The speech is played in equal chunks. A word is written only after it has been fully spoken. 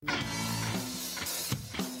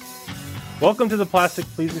Welcome to the Plastic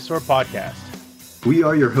Plesiosaur podcast. We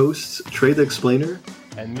are your hosts, Trey the Explainer.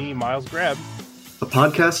 And me, Miles Greb. A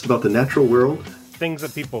podcast about the natural world. Things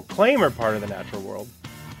that people claim are part of the natural world.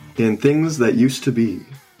 And things that used to be.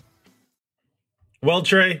 Well,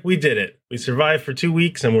 Trey, we did it. We survived for 2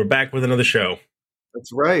 weeks and we're back with another show.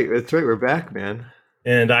 That's right. We're back, man.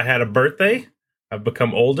 And I had a birthday. I've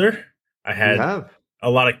become older. I had a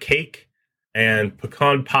lot of cake and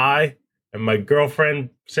pecan pie. And my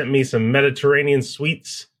girlfriend sent me some Mediterranean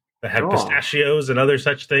sweets that had pistachios and other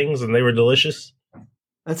such things, and they were delicious.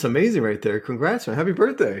 That's amazing right there. Congrats, man. Happy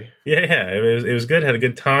birthday. Yeah, it was good. Had a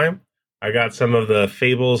good time. I got some of the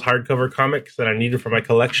Fables hardcover comics that I needed for my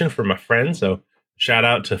collection for my friend, so shout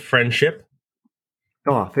out to Friendship.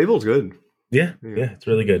 Oh, Fable's good. Yeah, it's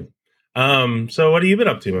really good. So what have you been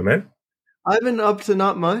up to, my man? I've been up to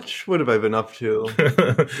not much. What have I been up to?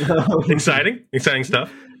 Exciting stuff.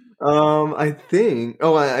 I think.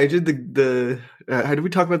 Oh, I did the. How did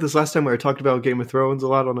we talk about this last time? Where I talked about Game of Thrones a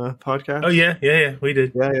lot on a podcast. Oh yeah, we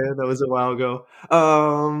did. Yeah, that was a while ago.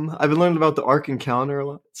 I've been learning about the Arc and calendar a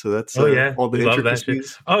lot, so that's all the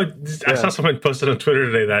intricacies. I saw someone posted on Twitter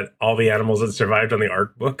today that all the animals that survived on the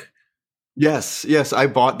Arc book. Yes, I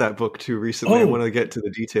bought that book too recently. I want to get to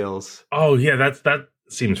the details. Oh yeah, that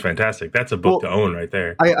seems fantastic. That's a book to own right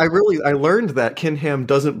there. I learned that Ken Ham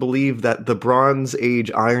doesn't believe that the Bronze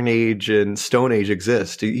Age, Iron Age, and Stone Age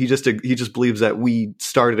exist. He just believes that we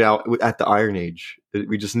started out at the Iron Age.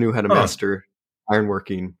 We just knew how to master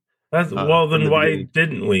ironworking. Then why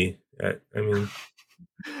didn't we? I mean,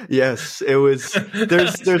 yes, it was.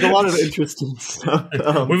 There's a lot of interesting stuff.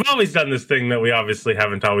 We've always done this thing that we obviously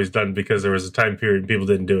haven't always done because there was a time period people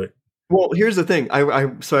didn't do it. Well, here's the thing. I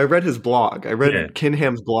read his blog. I read Ken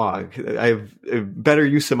Ham's blog. I have a better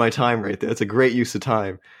use of my time right there. It's a great use of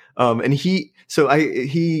time. And he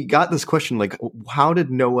got this question like, how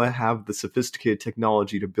did Noah have the sophisticated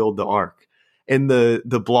technology to build the ark? And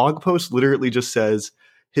the blog post literally just says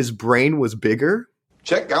his brain was bigger.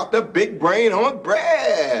 Check out the big brain on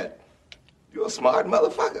Brad. You're a smart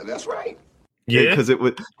motherfucker. That's right. Yeah,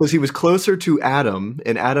 because he was closer to Adam,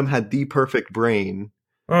 and Adam had the perfect brain.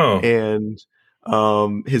 Oh, and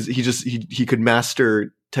he could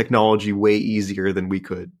master technology way easier than we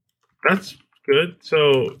could. That's good.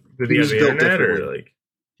 So did he have the internet, or like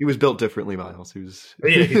he was built differently, Miles? He's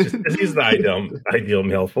the ideal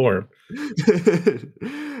male form.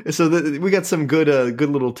 So we got some good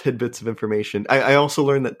little tidbits of information. I also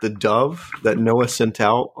learned that the dove that Noah sent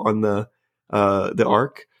out on the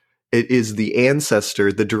ark, it is the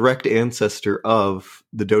direct ancestor of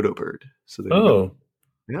the dodo bird. So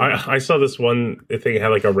Yeah. I saw this one thing had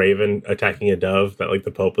like a raven attacking a dove that like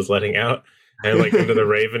the Pope was letting out, and like under the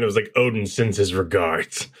raven it was like Odin sends his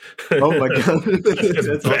regards. Oh my god,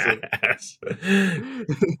 that's awesome.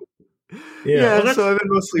 So I've been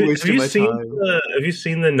mostly wasting my time. Have you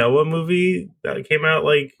seen the Noah movie that came out?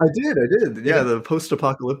 Like I did. Yeah, the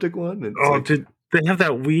post-apocalyptic one. Did they have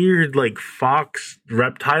that weird like fox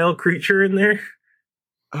reptile creature in there?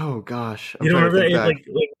 Oh gosh, you don't remember that? Like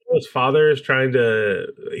his father is trying to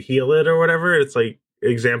heal it or whatever. It's like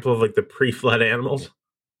an example of like the pre-flood animals.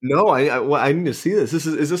 No, I need to see this.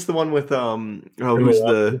 Is this the one with who's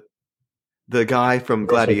the guy from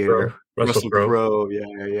Gladiator? Russell Crowe.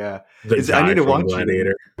 Yeah. I need to watch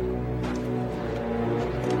Gladiator.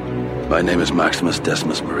 My name is Maximus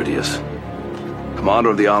Decimus Meridius, commander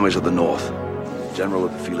of the armies of the North, general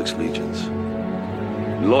of the Felix Legions,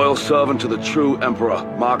 loyal servant to the true emperor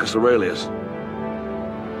Marcus Aurelius,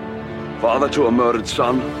 father to a murdered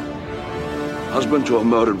son, husband to a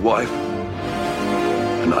murdered wife,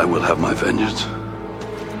 and I will have my vengeance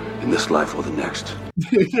in this life or the next.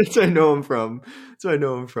 That's where I know him from.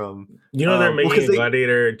 You know they're making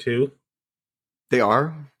Gladiator 2? They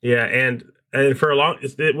are? Yeah, and for a long,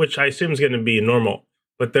 which I assume is going to be normal,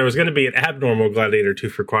 but there was going to be an abnormal Gladiator 2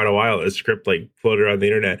 for quite a while. A script like floated around the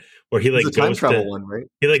internet where he like goes to one, right?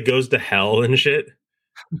 He like goes to hell and shit.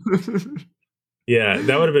 Yeah,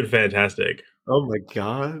 that would have been fantastic. Oh my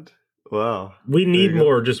god. Wow. We need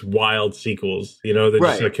more just wild sequels, than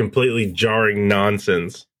just a completely jarring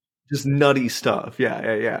nonsense. Just nutty stuff.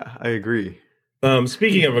 Yeah. I agree.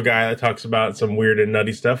 Speaking of a guy that talks about some weird and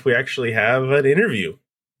nutty stuff, we actually have an interview.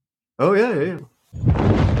 Oh, yeah.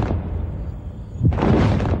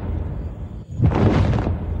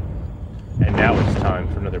 And now it's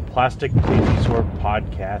time for another Plastic Plesiosaur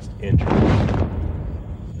podcast interview.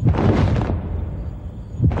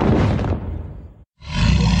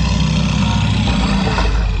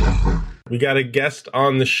 We got a guest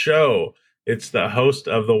on the show. It's the host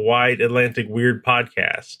of the Wide Atlantic Weird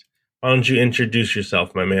podcast. Why don't you introduce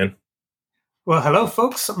yourself, my man? Well, hello,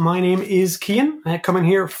 folks. My name is Cian, coming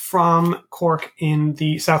here from Cork in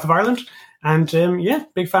the south of Ireland. And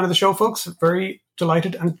big fan of the show, folks. Very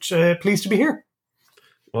delighted and pleased to be here.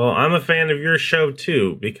 Well, I'm a fan of your show,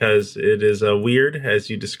 too, because it is weird,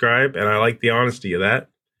 as you describe, and I like the honesty of that.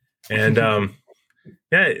 And,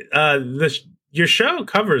 your show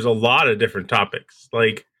covers a lot of different topics.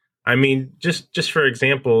 Like, I mean, just for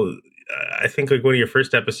example, I think like one of your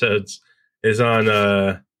first episodes is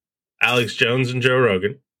on Alex Jones and Joe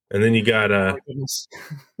Rogan, and then you got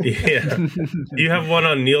you have one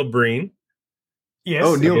on Neil Breen. Yes.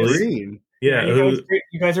 Oh, Neil Breen. Yeah,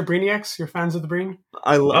 you guys are Brainiacs. You're fans of the Breen.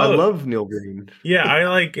 I love Neil Breen. Yeah, I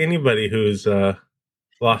like anybody who's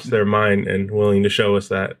lost their mind and willing to show us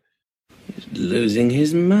that. He's losing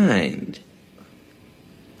his mind,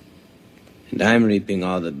 and I'm reaping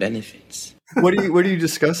all the benefits. What do you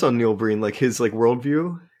discuss on Neil Breen? Like his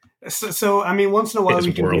worldview? So I mean, once in a while his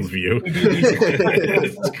we can worldview.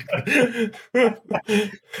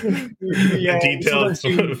 Detailed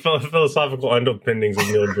philosophical underpinnings of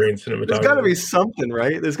Neil Breen cinematography. There's got to be something,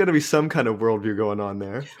 right? There's got to be some kind of worldview going on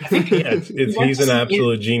there. I think he's an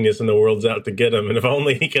absolute genius, and the world's out to get him. And if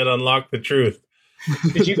only he could unlock the truth.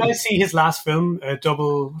 Did you guys see his last film,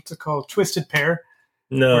 what's it called, Twisted Pair?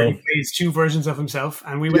 No, where he plays two versions of himself,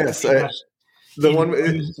 and we went to see that.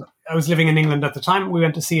 I was living in England at the time. We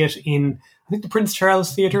went to see it in, I think, the Prince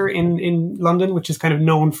Charles Theatre in London, which is kind of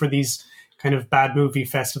known for these kind of bad movie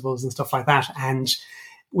festivals and stuff like that. And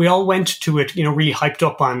we all went to it, really hyped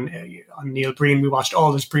up on Neil Breen. We watched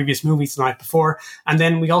all his previous movies the night before, and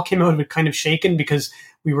then we all came out of it kind of shaken because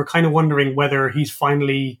we were kind of wondering whether he's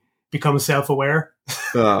finally become self-aware.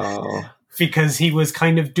 Oh. Because he was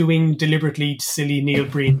kind of doing deliberately silly Neil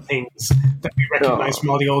Breen things that we recognize from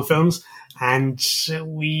all the old films. And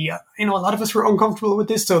we, a lot of us were uncomfortable with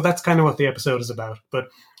this, so that's kind of what the episode is about. But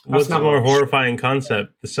what's the more horrifying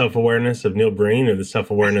concept, the self-awareness of Neil Breen or the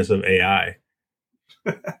self-awareness of AI?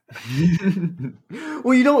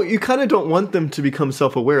 Well, you kind of don't want them to become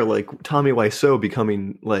self-aware, like Tommy Wiseau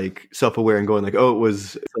becoming like self-aware and going like, it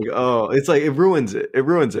ruins it. It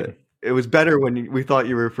ruins it. It was better when we thought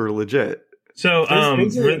you were for legit. So,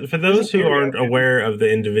 for those who aren't aware of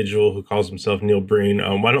the individual who calls himself Neil Breen,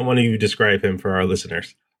 why don't one of you describe him for our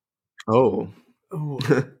listeners? Oh.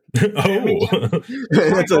 That's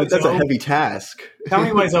a heavy task. Tommy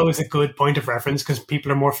Wiseau is a good point of reference because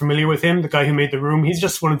people are more familiar with him. The guy who made The Room, he's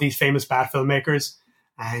just one of these famous bad filmmakers.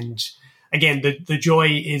 And again, the joy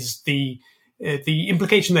is the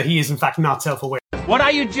implication that he is in fact not self-aware. What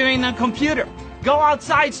are you doing on computer? Go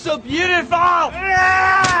outside, so beautiful!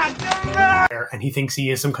 And he thinks he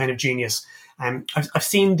is some kind of genius. I've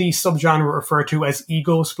seen the subgenre referred to as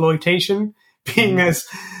ego-sploitation, being as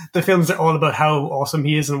the films are all about how awesome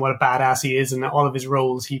he is and what a badass he is, and all of his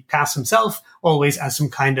roles he casts himself always as some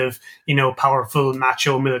kind of powerful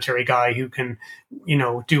macho military guy who can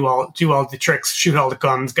do all the tricks, shoot all the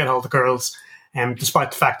guns, get all the girls.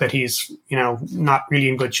 Despite the fact that he's, not really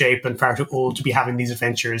in good shape and far too old to be having these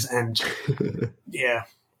adventures, and yeah,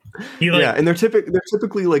 and they're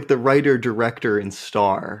typically like the writer, director, and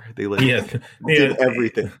star. They did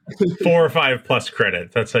everything. 4 or 5 plus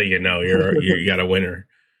credits. That's how you know you got a winner.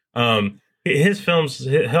 His films,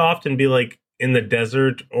 he'll often be like in the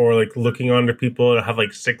desert or like looking onto people and have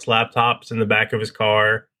like 6 laptops in the back of his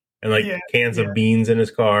car and like cans of beans in his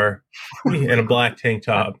car and a black tank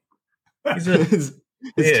top. His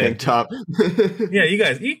tank top. Yeah, you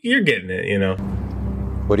guys, you're getting it,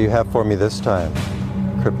 What do you have for me this time?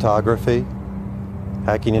 Cryptography?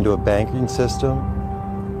 Hacking into a banking system?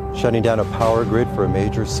 Shutting down a power grid for a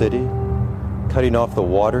major city? Cutting off the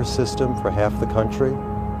water system for half the country?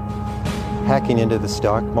 Hacking into the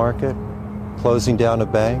stock market? Closing down a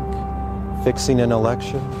bank? Fixing an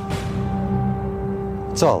election?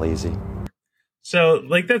 It's all easy. So,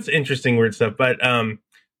 that's interesting weird stuff, but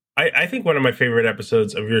I think one of my favorite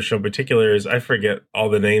episodes of your show in particular is, I forget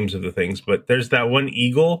all the names of the things, but there's that one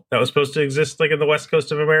eagle that was supposed to exist in the west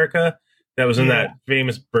coast of America that was in that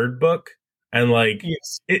famous bird book. And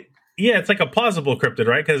it's like a plausible cryptid,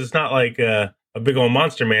 right? Because it's not like a big old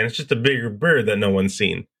monster man. It's just a bigger bird that no one's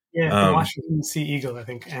seen. Yeah, the Washington Sea Eagle, I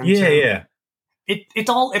think. And, yeah. It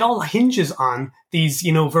all hinges on these,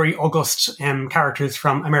 very august characters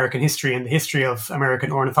from American history and the history of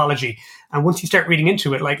American ornithology. And once you start reading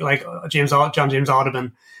into it, like John James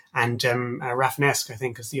Audubon and Rafinesque, I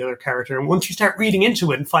think, is the other character. And once you start reading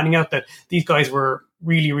into it and finding out that these guys were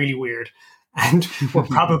really, really weird and were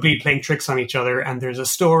probably playing tricks on each other. And there's a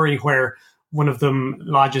story where one of them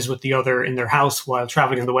lodges with the other in their house while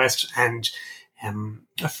traveling in the West. And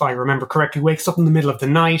if I remember correctly, wakes up in the middle of the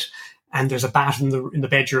night and there's a bat in the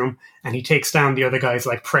bedroom, and he takes down the other guy's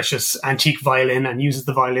like precious antique violin and uses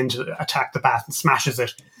the violin to attack the bat and smashes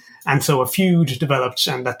it. And so a feud developed,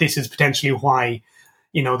 and that this is potentially why,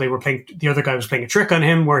 you know, the other guy was playing a trick on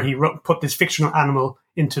him, where he put this fictional animal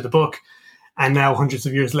into the book, and now hundreds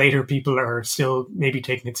of years later, people are still maybe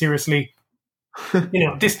taking it seriously. You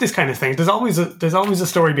know, this kind of thing. There's always a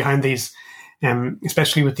story behind these,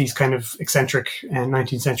 especially with these kind of eccentric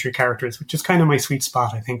 19th century characters, which is kind of my sweet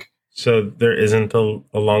spot, I think. So there isn't a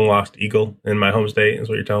long lost eagle in my home state, is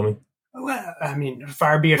what you're telling me? Well, I mean,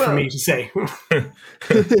 far be it from me to say.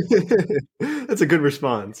 That's a good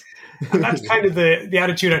response. And that's kind of the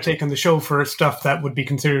attitude I take on the show for stuff that would be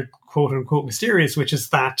considered quote unquote mysterious, which is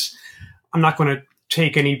that I'm not going to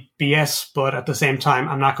take any BS, but at the same time,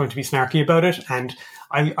 I'm not going to be snarky about it. And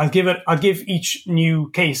I'll give each new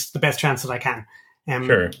case the best chance that I can.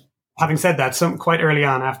 Sure. Having said that, quite early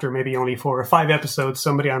on, after maybe only 4 or 5 episodes,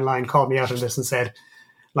 somebody online called me out on this and said,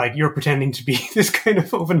 like, you're pretending to be this kind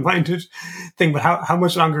of open-minded thing, but how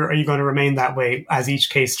much longer are you going to remain that way as each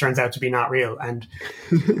case turns out to be not real? And,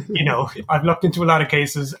 you know, I've looked into a lot of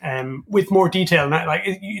cases with more detail. And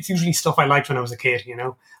it's usually stuff I liked when I was a kid, you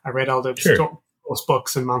know. I read all the ghost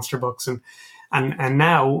books and monster books. And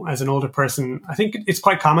now, as an older person, I think it's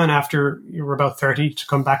quite common after you're about 30 to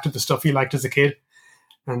come back to the stuff you liked as a kid.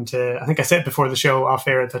 And I think I said before the show off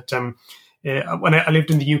air that when I lived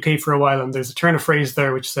in the UK for a while, and there's a turn of phrase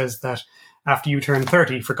there which says that after you turn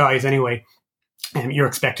 30, for guys anyway, you're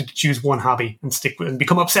expected to choose one hobby and stick with and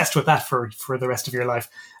become obsessed with that for the rest of your life.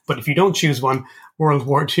 But if you don't choose one, World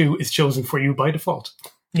War II is chosen for you by default.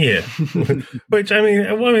 Yeah. Which, I mean,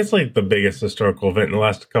 it's like the biggest historical event in the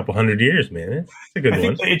last couple hundred years, man. It's a good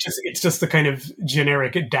one. It's just the kind of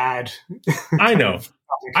generic dad. I know.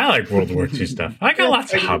 I like World War II stuff. I got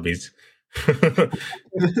lots of hobbies.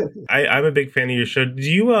 I'm a big fan of your show. Do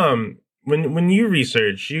you when you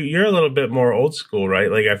research, you're a little bit more old school,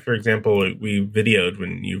 right? Like, for example, we videoed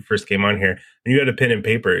when you first came on here, and you had a pen and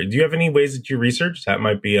paper. Do you have any ways that you research that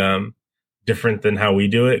might be different than how we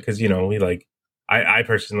do it? Because, you know, I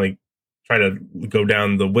personally try to go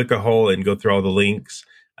down the Wicca hole and go through all the links,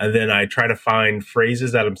 and then I try to find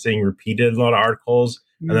phrases that I'm seeing repeated in a lot of articles.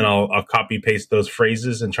 And then I'll copy paste those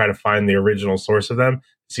phrases and try to find the original source of them,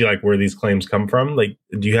 see like where these claims come from. Like,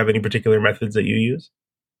 do you have any particular methods that you use?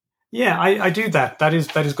 Yeah, I do that. That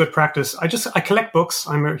is good practice. I collect books.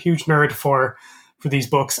 I'm a huge nerd for these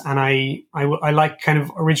books, and I like kind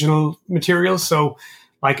of original materials. So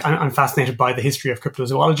like I'm fascinated by the history of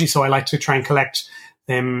cryptozoology. So I like to try and collect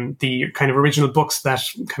the kind of original books that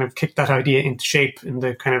kind of kicked that idea into shape in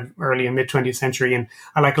the kind of early and mid 20th century. And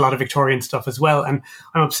I like a lot of Victorian stuff as well. And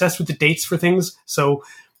I'm obsessed with the dates for things. So,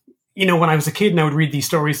 you know, when I was a kid and I would read these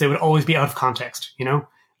stories, they would always be out of context, you know,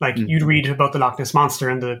 like you'd read about the Loch Ness Monster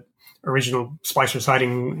and the original Spicer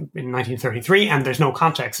sighting in 1933, and there's no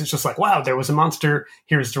context. It's just like, wow, there was a monster.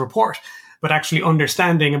 Here's the report. But actually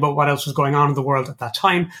understanding about what else was going on in the world at that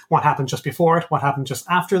time, what happened just before it, what happened just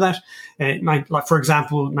after that. Like, for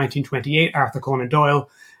example, 1928, Arthur Conan Doyle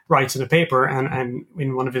writes in a paper and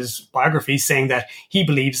in one of his biographies saying that he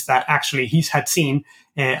believes that actually he's had seen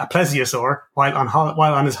a plesiosaur while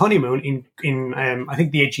on his honeymoon in I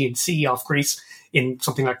think the Aegean Sea off Greece in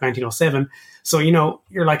something like 1907. So, you know,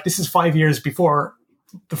 you're like, this is 5 years before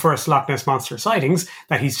the first Loch Ness Monster sightings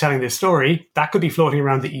that he's telling this story. That could be floating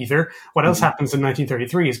around the ether. What else happens in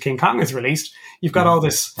 1933 is King Kong is released. You've got all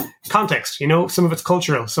this context, you know, some of it's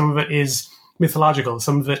cultural, some of it is mythological,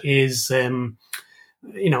 some of it is,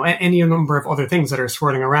 you know, any number of other things that are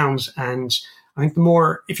swirling around. And I think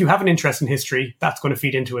if you have an interest in history, that's going to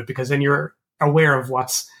feed into it, because then you're aware of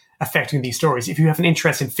what's affecting these stories. If you have an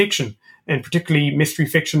interest in fiction, and particularly mystery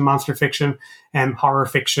fiction, monster fiction, horror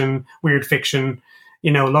fiction, weird fiction,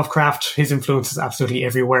 you know, Lovecraft, his influence is absolutely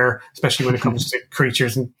everywhere, especially when it comes to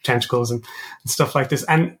creatures and tentacles and stuff like this.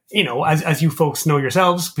 And, you know, as you folks know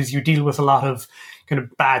yourselves, because you deal with a lot of kind of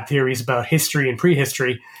bad theories about history and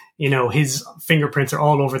prehistory, you know, his fingerprints are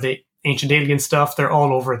all over the ancient alien stuff. They're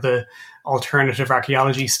all over the alternative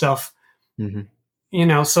archaeology stuff. Mm-hmm. You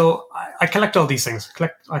know, so I collect all these things.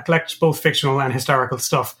 I collect both fictional and historical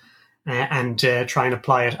stuff and try and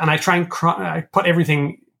apply it. And I try and I put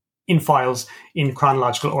everything in files in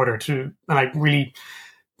chronological order and I really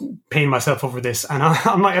pain myself over this. And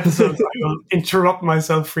on my episodes, I will interrupt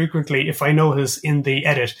myself frequently if I notice in the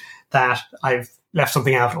edit that I've left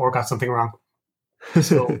something out or got something wrong.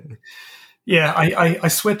 So, yeah, I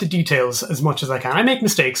sweat the details as much as I can. I make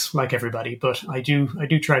mistakes like everybody, but I do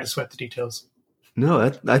try to sweat the details.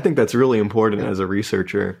 No, I think that's really important as a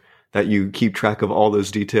researcher. that you keep track of all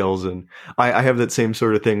those details. And I have that same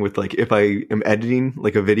sort of thing with like if I am editing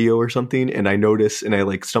like a video or something and I notice and I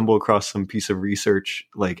like stumble across some piece of research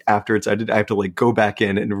like after it's edited, I have to like go back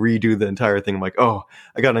in and redo the entire thing. I'm like, oh,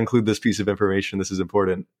 I got to include this piece of information. This is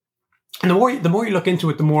important. And the more you look into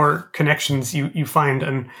it, the more connections you find.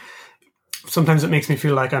 And sometimes it makes me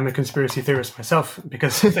feel like I'm a conspiracy theorist myself,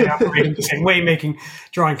 because they operate in the same way,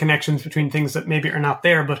 drawing connections between things that maybe are not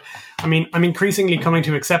there. But I mean, I'm increasingly coming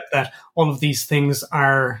to accept that all of these things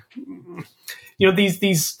are,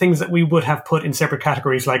 these things that we would have put in separate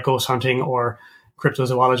categories like ghost hunting or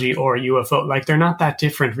cryptozoology or UFO, like they're not that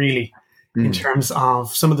different really. In terms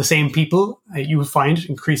of some of the same people you would find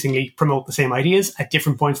increasingly promote the same ideas at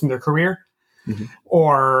different points in their career.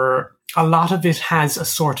 Or a lot of it has a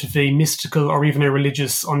sort of a mystical or even a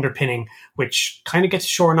religious underpinning, which kind of gets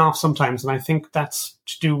shorn off sometimes. And I think that's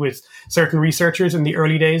to do with certain researchers in the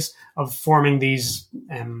early days of forming these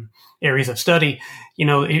areas of study.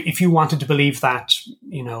 If you wanted to believe that,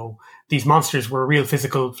 these monsters were real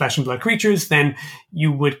physical flesh and blood creatures, then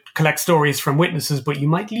you would collect stories from witnesses, but you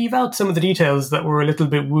might leave out some of the details that were a little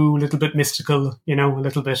bit woo, a little bit mystical, a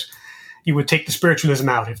little bit. You would take the spiritualism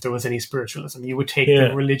out if there was any spiritualism. You would take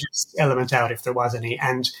the religious element out if there was any.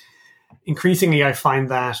 And increasingly, I find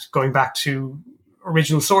that going back to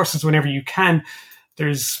original sources whenever you can,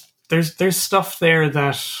 there's stuff there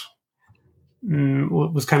that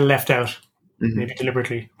was kind of left out. Maybe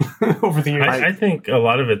deliberately over the years. I think a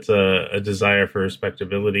lot of it's a desire for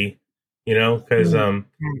respectability, because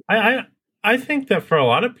I think that for a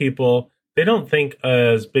lot of people, they don't think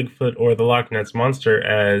as Bigfoot or the Loch Ness Monster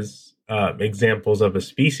as examples of a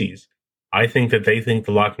species. I think that they think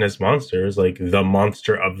the Loch Ness Monster is like the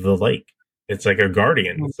monster of the lake. It's like a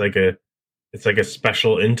guardian. It's like a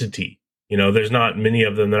special entity. There's not many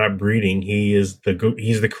of them that are breeding. He's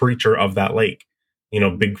the creature of that lake.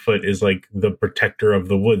 Bigfoot is like the protector of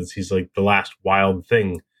the woods. He's like the last wild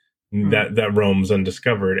thing that roams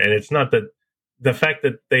undiscovered. And it's not that the fact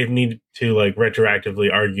that they need to like retroactively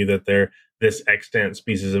argue that they're this extant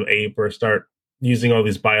species of ape or start using all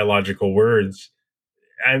these biological words.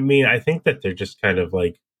 I mean, I think that they're just kind of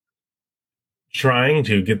like trying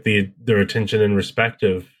to get their attention and respect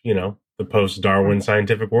of, the post-Darwin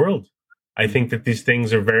scientific world. I think that these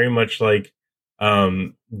things are very much like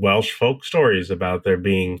Welsh folk stories about there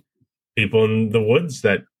being people in the woods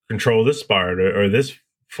that control this bard or this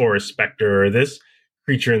forest specter or this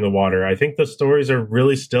creature in the water. I think the stories are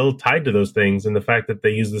really still tied to those things, and the fact that they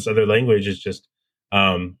use this other language is just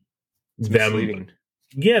them.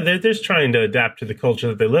 Yeah, they're just trying to adapt to the culture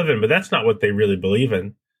that they live in, but that's not what they really believe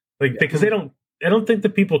in. Because I don't think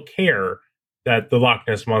that people care that the Loch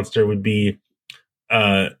Ness Monster would be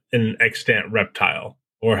an extant reptile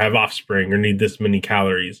or have offspring or need this many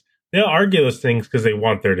calories. They'll argue those things because they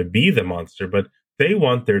want there to be the monster, but they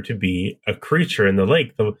want there to be a creature in the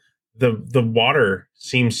lake. The water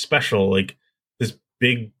seems special, like this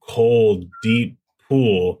big, cold, deep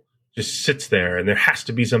pool just sits there, and there has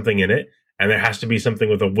to be something in it, and there has to be something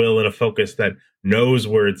with a will and a focus that knows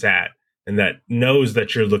where it's at and that knows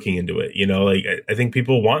that you're looking into it. I think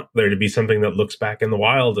people want there to be something that looks back in the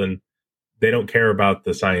wild, and they don't care about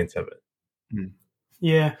the science of it.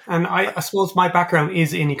 Yeah, and I suppose my background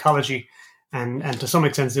is in ecology and to some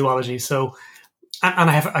extent zoology. So, and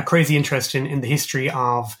I have a crazy interest in the history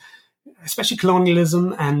of especially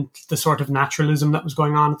colonialism and the sort of naturalism that was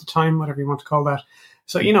going on at the time, whatever you want to call that.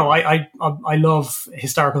 So, I love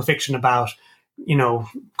historical fiction about,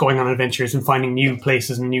 going on adventures and finding new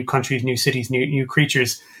places and new countries, new cities, new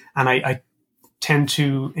creatures. And I tend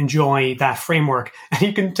to enjoy that framework. And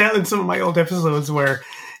you can tell in some of my old episodes where,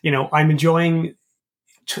 I'm enjoying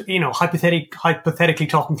hypothetically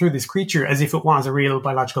talking through this creature as if it was a real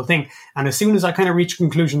biological thing. And as soon as I kind of reach a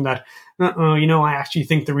conclusion that, I actually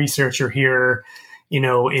think the researcher here,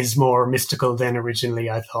 is more mystical than originally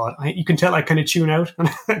I thought. You can tell I kind of tune out and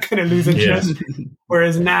I kind of lose interest. Yeah.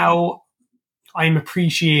 Whereas now I'm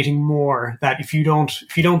appreciating more that if you don't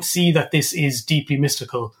see that this is deeply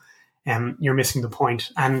mystical, you're missing the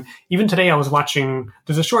point. And even today I was watching,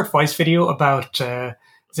 there's a short Vice video about,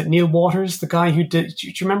 is it Neil Waters, the guy who did, do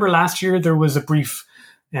you remember last year there was a brief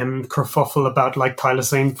kerfuffle about like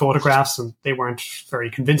thylacine photographs and they weren't very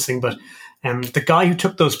convincing, but the guy who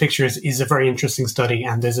took those pictures is a very interesting study,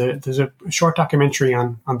 and there's a short documentary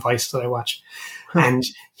on Vice that I watched. And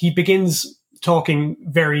he begins talking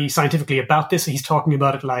very scientifically about this. He's talking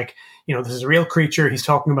about it like, this is a real creature. He's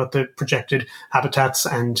talking about the projected habitats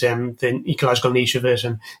and the ecological niche of it,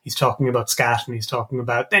 and he's talking about scat, and he's talking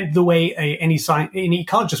about then the way any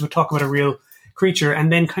ecologist would talk about a real creature.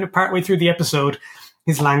 And then kind of partway through the episode,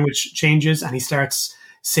 his language changes and he starts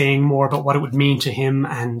saying more about what it would mean to him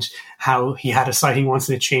and how he had a sighting once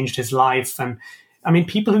and it changed his life. And I mean,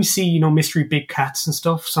 people who see, mystery big cats and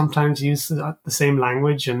stuff sometimes use the same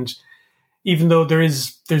language. And even though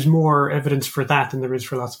there's more evidence for that than there is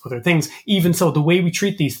for lots of other things, even so, the way we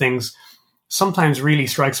treat these things sometimes really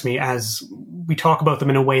strikes me as we talk about them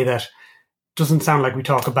in a way that doesn't sound like we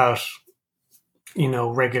talk about,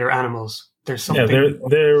 regular animals. There's something. Yeah,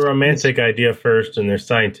 they're a romantic idea first, and they're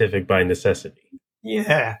scientific by necessity.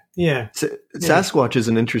 Yeah. Sasquatch is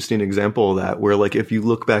an interesting example of that, where like if you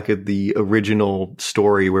look back at the original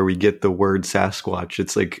story where we get the word Sasquatch,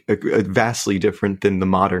 it's like a vastly different than the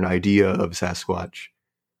modern idea of Sasquatch.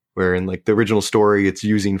 Where in like the original story, it's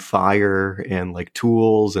using fire and like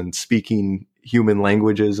tools and speaking human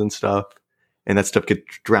languages and stuff, and that stuff gets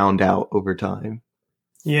drowned out over time.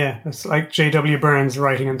 Yeah, it's like J.W. Burns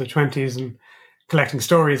writing in the 1920s and collecting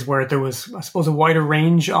stories where there was, I suppose, a wider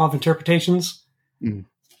range of interpretations. Mm.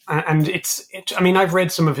 And I mean, I've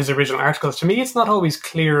read some of his original articles. To me, it's not always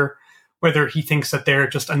clear whether he thinks that they're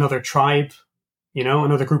just another tribe,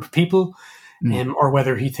 another group of people, or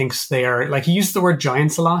whether he thinks they are, like, he uses the word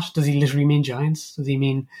giants a lot. Does he literally mean giants? Does he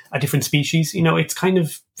mean a different species? It's kind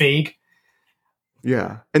of vague.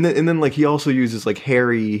 Yeah, and then like he also uses like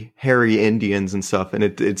hairy Indians and stuff, and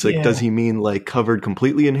it's like, does he mean like covered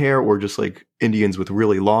completely in hair, or just like Indians with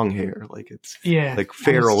really long hair? Like it's like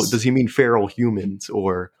feral. Does he mean feral humans,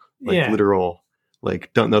 or like literal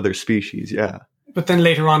like other species? Yeah. But then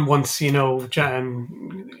later on, once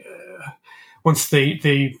once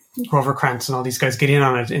the Grover Krantz and all these guys get in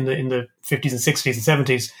on it in the 50s and 60s and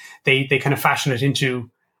 70s, they kind of fashion it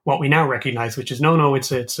into what we now recognize, which is no,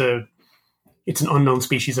 it's an unknown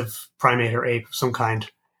species of primate or ape of some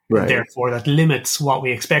kind. Right. Therefore, that limits what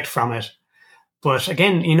we expect from it. But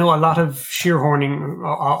again, a lot of shearhorning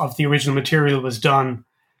of the original material was done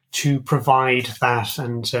to provide that.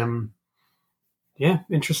 And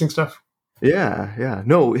interesting stuff. Yeah.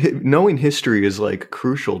 No, knowing history is like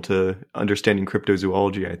crucial to understanding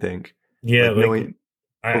cryptozoology, I think. Yeah, when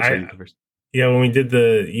we did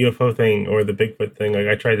the UFO thing or the Bigfoot thing, like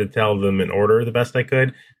I tried to tell them in order the best I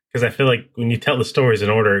could. Because I feel like when you tell the stories in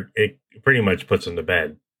order, it pretty much puts them to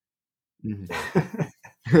bed.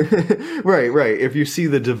 Mm-hmm. Right. If you see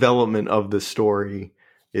the development of the story,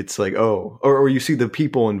 it's like, or you see the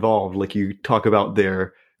people involved, like you talk about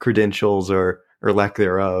their credentials or lack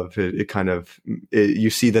thereof, it kind of, you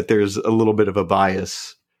see that there's a little bit of a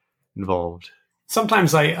bias involved.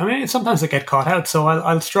 Sometimes I get caught out, so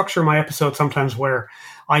I'll structure my episode sometimes where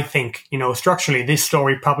I think, structurally, this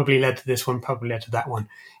story probably led to this one, probably led to that one,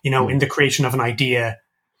 in the creation of an idea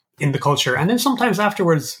in the culture. And then sometimes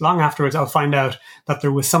long afterwards, I'll find out that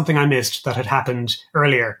there was something I missed that had happened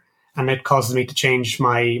earlier, and it causes me to change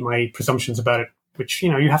my presumptions about it, which,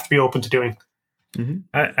 you have to be open to doing. Mm-hmm.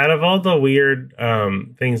 Out of all the weird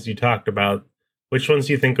things you talked about, which ones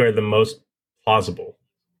do you think are the most plausible?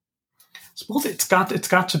 I suppose it's got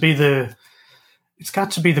to be the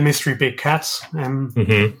mystery big cats.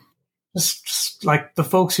 Just like the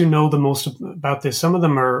folks who know the most about this, some of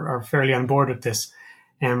them are fairly on board with this.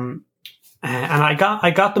 And I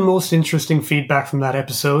got the most interesting feedback from that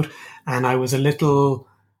episode, and I was a little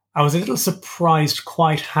surprised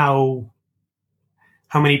quite how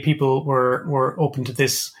many people were open to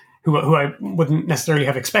this who I wouldn't necessarily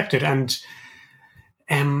have expected. And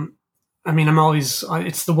I mean,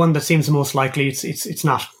 it's the one that seems the most likely. It's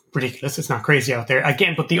not ridiculous. It's not crazy out there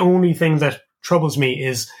again. But the only thing that troubles me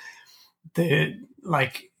is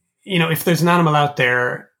if there's an animal out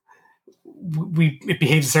there, it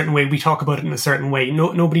behaves a certain way. We talk about it in a certain way.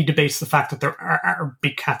 Nobody debates the fact that there are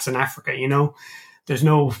big cats in Africa. There's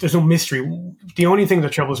no mystery. The only thing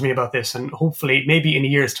that troubles me about this, and hopefully maybe in a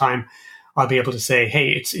year's time, I'll be able to say,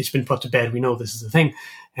 hey, it's been put to bed. We know this is a thing.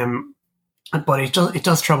 But it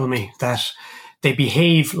does trouble me that they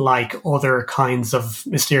behave like other kinds of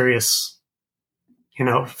mysterious,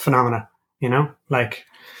 phenomena, like.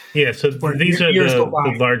 Yeah, so these are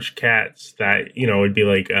the large cats that, would be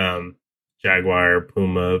like jaguar,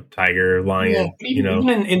 puma, tiger, lion,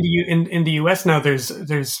 Even in the US now,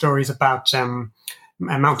 there's stories about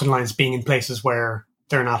mountain lions being in places where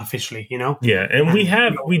they're not officially, Yeah, and we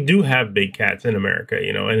do have big cats in America,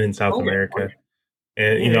 and in South America.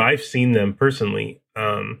 And, I've seen them personally,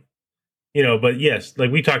 but yes, like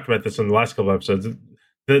we talked about this in the last couple of episodes,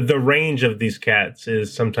 the range of these cats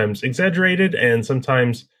is sometimes exaggerated, and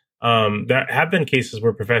sometimes there have been cases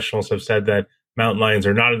where professionals have said that mountain lions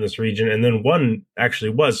are not in this region, and then one actually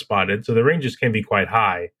was spotted, so the ranges can be quite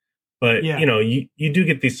high. But, you do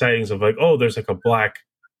get these sightings of like, there's like a black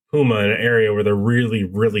puma in an area where there really,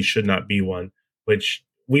 really should not be one, which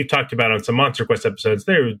we've talked about on some Monster Quest episodes,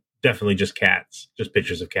 they're definitely just cats, just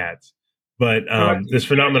pictures of cats. But this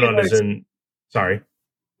phenomenon is in. Sorry.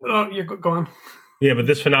 Oh, you go on. Yeah, but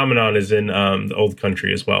this phenomenon is in the old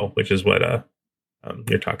country as well, which is what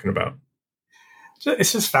you're talking about.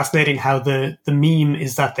 It's just fascinating how the meme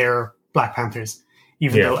is that they're Black Panthers,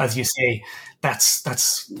 even though, as you say, that's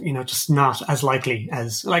just not as likely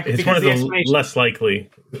as like it's one of the less likely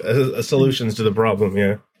solutions to the problem.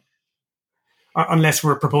 Yeah, unless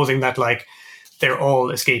we're proposing that like they're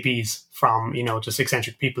all escapees from just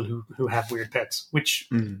eccentric people who have weird pets, which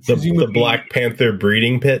the Black Panther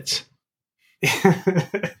breeding pits.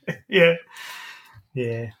 yeah.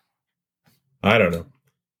 I don't know.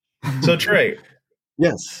 So Trey,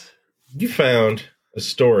 yes, you found a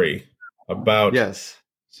story about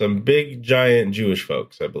some big giant Jewish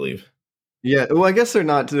folks, I believe. Yeah, well, I guess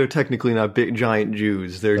they're technically not big giant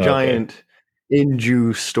Jews. They're giant in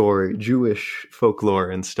Jewish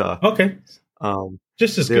folklore and stuff. Okay.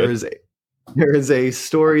 Just as there good. There is a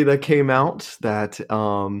story that came out that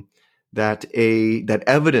that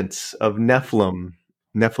evidence of Nephilim,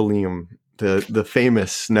 the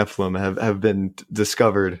famous Nephilim have been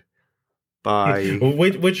discovered by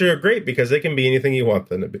which are great because they can be anything you want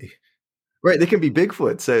them to be. Right, they can be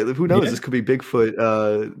Bigfoot. So who knows? This could be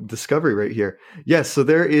Bigfoot discovery right here. Yes, so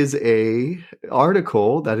there is a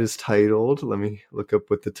article that is titled. Let me look up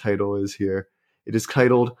what the title is here. It is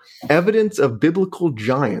titled "Evidence of Biblical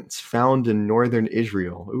Giants Found in Northern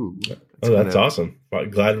Israel." Ooh, that's awesome!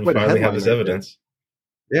 Glad we finally have this evidence.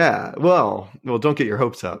 Yeah, well, don't get your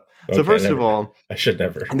hopes up. Okay, so first of all, I should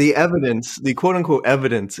never. The evidence, the quote unquote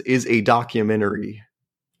evidence, is a documentary.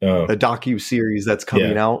 A docu-series that's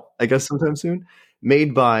coming out, I guess, sometime soon,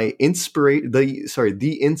 made by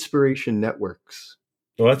the Inspiration Networks.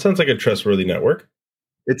 Well, that sounds like a trustworthy network.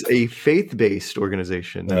 It's a faith-based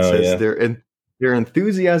organization that says their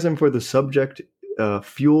enthusiasm for the subject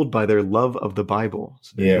fueled by their love of the Bible.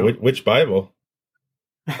 So which Bible?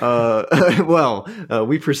 We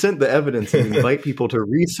present the evidence and invite people to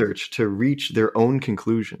research to reach their own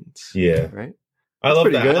conclusions. Yeah. Right? I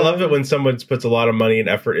love that. Good. I love it when someone puts a lot of money and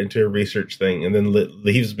effort into a research thing and then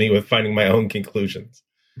leaves me with finding my own conclusions.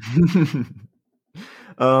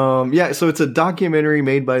 So it's a documentary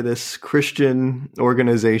made by this Christian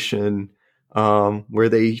organization where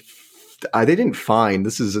they didn't find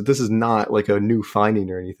this is not like a new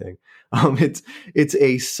finding or anything. It's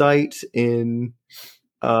a site in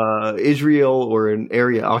Israel or an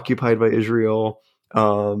area occupied by Israel.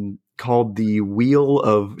 Called the Wheel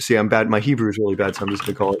of. See, I'm bad. My Hebrew is really bad, so I'm just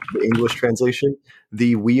going to call it the English translation: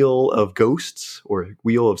 the Wheel of Ghosts or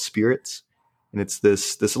Wheel of Spirits. And it's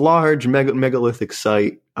this large megalithic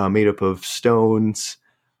site made up of stones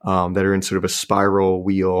that are in sort of a spiral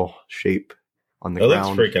wheel shape on the ground.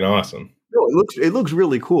 It looks freaking awesome. No, it looks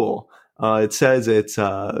really cool. It says it's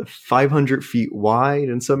 500 feet wide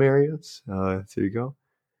in some areas. There you go.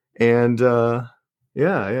 And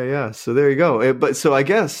yeah. So there you go. But so I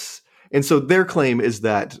guess. And so their claim is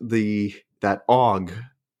that that Og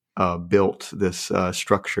built this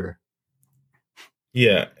structure.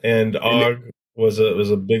 Yeah, and Og was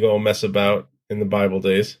a big old mess about in the Bible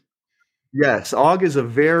days. Yes, Og is a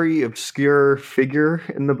very obscure figure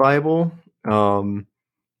in the Bible. I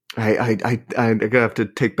gotta have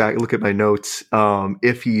to look at my notes.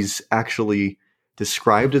 If he's actually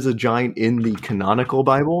described as a giant in the canonical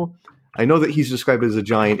Bible. I know that he's described as a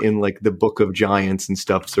giant in like the Book of Giants and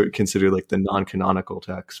stuff, so considered like the non-canonical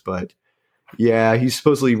text. But yeah, he's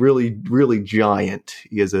supposedly really, really giant.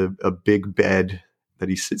 He has a big bed that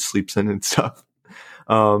he sleeps in and stuff.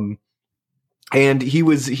 And he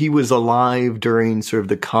was alive during sort of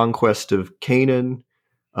the conquest of Canaan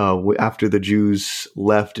after the Jews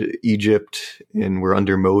left Egypt and were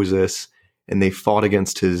under Moses, and they fought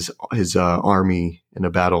against his army in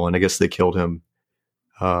a battle, and I guess they killed him.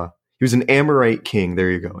 He was an Amorite king. There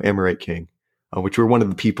you go, Amorite king, which were one of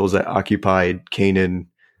the peoples that occupied Canaan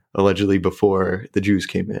allegedly before the Jews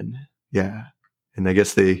came in. Yeah, and I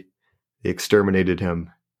guess they exterminated him.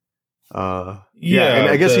 And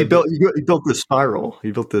I guess he built this spiral.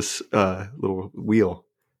 He built this little wheel.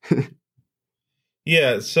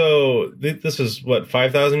 Yeah. So this is what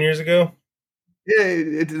 5,000 years ago.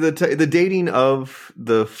 Yeah, the dating of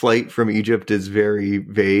the flight from Egypt is very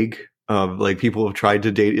vague. Like people have tried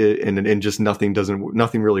to date it, and just nothing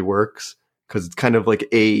really works because it's kind of like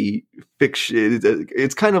a fiction.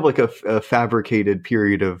 It's kind of like a fabricated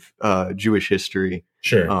period of Jewish history.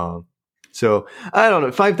 Sure. So I don't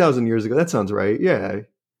know. 5,000 years ago, that sounds right. Yeah,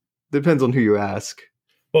 depends on who you ask.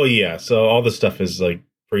 Well, yeah. So all this stuff is like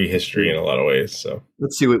prehistory in a lot of ways. So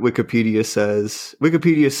let's see what Wikipedia says.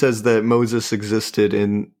 Wikipedia says that Moses existed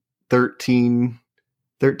in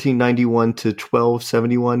 1391 to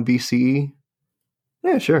 1271 BCE.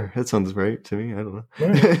 Yeah, sure. That sounds right to me. I don't know.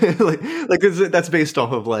 Right. That's based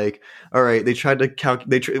off of like, all right, they tried to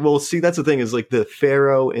calculate. Well, see, that's the thing is like the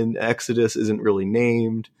Pharaoh in Exodus isn't really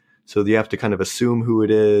named. So you have to kind of assume who it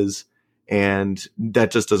is. And that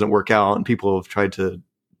just doesn't work out. And people have tried to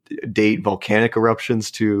date volcanic eruptions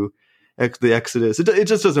to the Exodus. It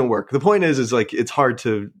just doesn't work. The point is like it's hard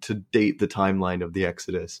to date the timeline of the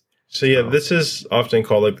Exodus. So yeah, this is often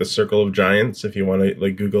called like the Circle of Giants. If you want to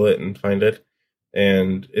like Google it and find it,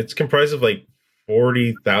 and it's comprised of like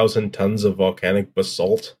 40,000 tons of volcanic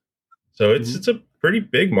basalt. So it's a pretty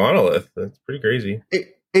big monolith. That's pretty crazy.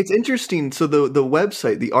 It's interesting. So the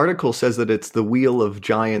website, the article says that it's the Wheel of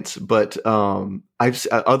Giants, but the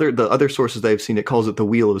other sources that I've seen, it calls it the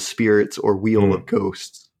Wheel of Spirits or Wheel of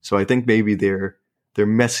Ghosts. So I think maybe they're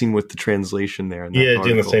messing with the translation there. In that article.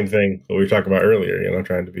 Doing the same thing that we were talking about earlier.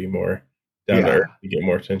 Trying to be more down to earth to get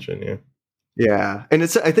more attention. Yeah, and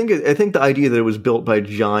I think the idea that it was built by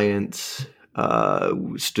giants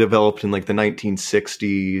was developed in like the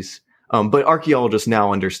 1960s. But archaeologists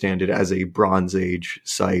now understand it as a Bronze Age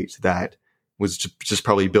site that was just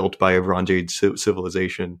probably built by a Bronze Age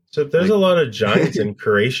civilization. So if there's a lot of giants in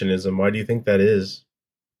creationism, why do you think that is?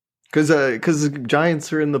 Because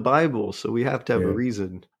giants are in the Bible, so we have to have a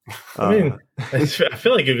reason. I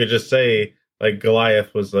feel like you could just say like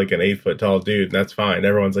Goliath was like an 8-foot tall dude, and that's fine.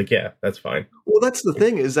 Everyone's like, yeah, that's fine. Well, that's the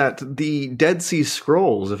thing is that the Dead Sea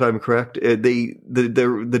Scrolls, if I'm correct,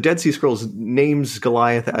 the Dead Sea Scrolls names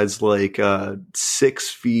Goliath as like 6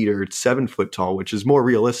 feet or 7 foot tall, which is more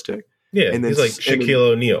realistic. Yeah, and he's like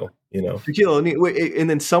Shaquille O'Neal, Shaquille O'Neal,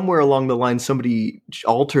 and then somewhere along the line, somebody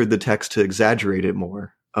altered the text to exaggerate it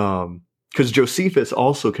more. Because Josephus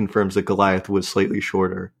also confirms that Goliath was slightly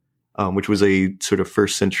shorter. Which was a sort of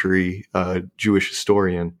first century Jewish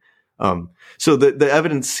historian. So the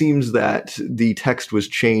evidence seems that the text was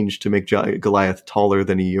changed to make Goliath taller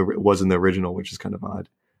than he was in the original, which is kind of odd.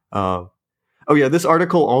 This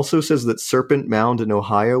article also says that Serpent Mound in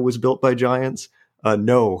Ohio was built by giants.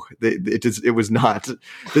 No, it was not.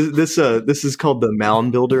 This is called the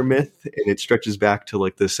Mound Builder myth, and it stretches back to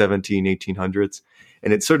like the 1800s.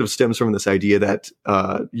 And it sort of stems from this idea that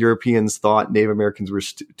Europeans thought Native Americans were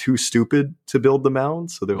too stupid to build the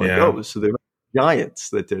mounds. So they're like, so they're giants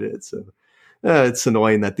that did it. So it's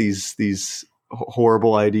annoying that these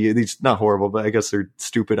horrible ideas, these not horrible, but I guess they're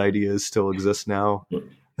stupid ideas still exist now.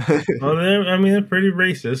 Well, they're pretty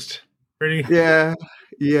racist. Yeah.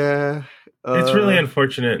 It's really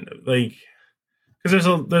unfortunate, like, because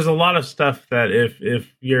there's a lot of stuff that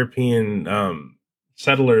if European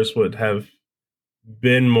settlers would have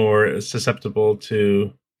been more susceptible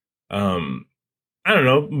to,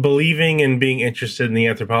 believing and being interested in the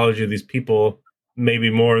anthropology of these people,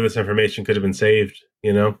 maybe more of this information could have been saved,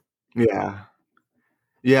 Yeah,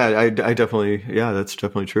 I definitely, that's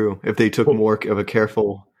definitely true. If they took more of a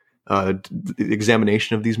careful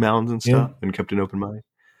examination of these mounds and stuff and kept an open mind.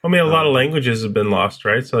 I mean, a lot of languages have been lost,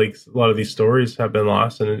 right? So like a lot of these stories have been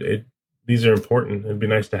lost, and these are important. It'd be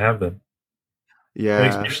nice to have them. Yeah, and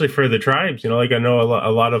especially for the tribes, like I know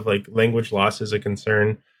a lot of like language loss is a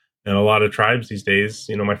concern, and a lot of tribes these days,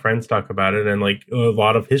 my friends talk about it, and like a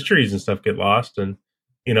lot of histories and stuff get lost, and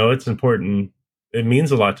it's important. It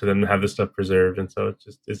means a lot to them to have this stuff preserved, and so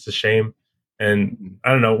it's a shame. And I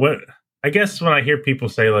don't know what I guess when I hear people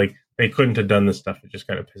say like they couldn't have done this stuff, it just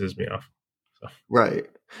kind of pisses me off. So. Right.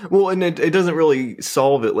 Well, and it doesn't really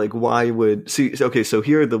solve it. Like, why would okay? So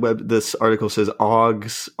here, this article says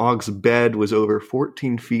Og's bed was over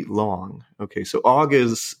 14 feet long. Okay, so Og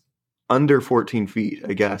is under 14 feet,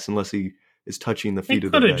 I guess, unless he is touching the feet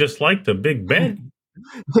of the bed. He could have just liked a big bed.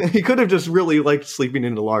 He could have just really liked sleeping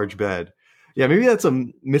in a large bed. Yeah, maybe that's a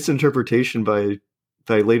misinterpretation by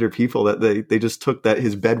later people that they just took that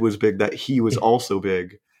his bed was big, that he was also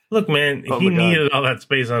big. Look, man, he needed all that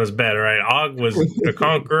space on his bed, right? Og was a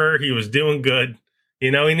conqueror. He was doing good.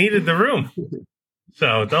 He needed the room.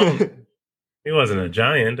 So he wasn't a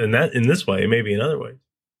giant. And that in this way, maybe in other ways.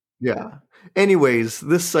 Yeah. Anyways,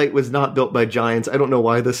 this site was not built by giants. I don't know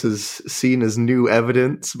why this is seen as new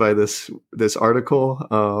evidence by this article.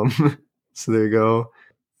 So there you go.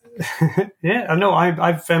 Yeah, I know.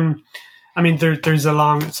 There's a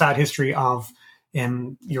long, sad history of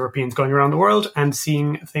Europeans going around the world and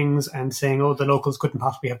seeing things and saying, oh, the locals couldn't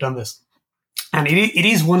possibly have done this. And it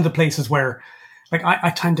is one of the places where, like, I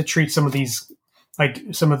tend to treat some of these, like,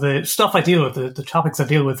 some of the stuff I deal with, the topics I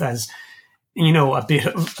deal with as a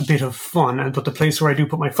bit of fun. But the place where I do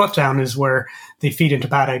put my foot down is where they feed into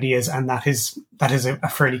bad ideas, and that is a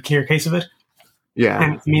fairly clear case of it. Yeah.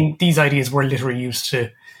 And I mean, these ideas were literally used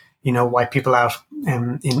to, wipe people out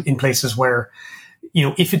in places where,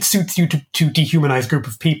 if it suits you to dehumanize a group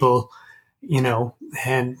of people,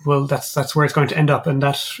 and well, that's where it's going to end up. And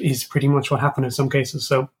that is pretty much what happened in some cases.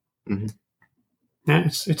 So yeah,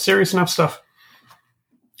 it's serious enough stuff.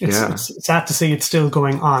 It's sad to see it's still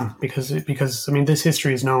going on because I mean, this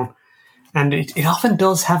history is known, and it often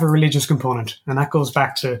does have a religious component, and that goes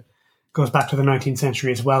back to the 19th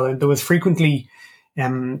century as well. And there was frequently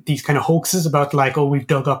these kind of hoaxes about like, oh, we've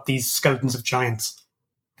dug up these skeletons of giants.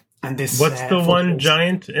 And this what's the one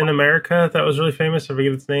giant in America that was really famous? I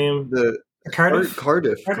forget its name. The Cardiff.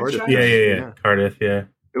 Cardiff. Yeah. Cardiff. Yeah.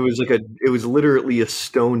 It was literally a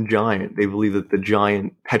stone giant. They believe that the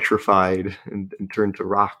giant petrified and turned to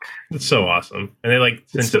rock. It's so awesome, and they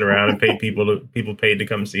sent it around and paid people paid to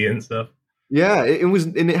come see it and stuff. Yeah, it was,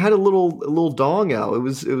 and it had a little dong out. It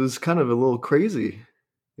was kind of a little crazy.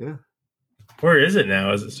 Yeah. Where is it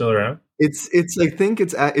now? Is it still around? It's I think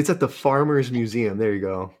it's at the Farmers Museum. There you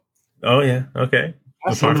go. Oh yeah, okay.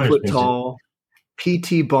 The 7 foot tall.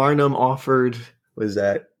 P.T. Barnum offered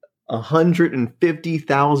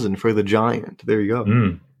 $150,000 for the giant. There you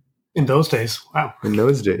go. In those days, wow. In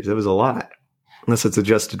those days, that was a lot. Unless it's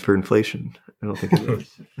adjusted for inflation, I don't think it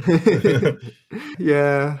is.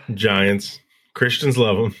 Yeah, giants. Christians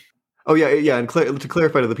love them. Oh yeah. And to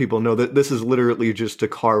clarify to the people, no, that this is literally just a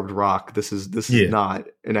carved rock. This is not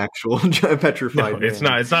an actual petrified. No, it's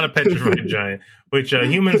not. It's not a petrified giant, which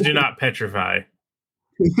humans do not petrify.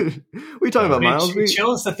 We talking about Miles? It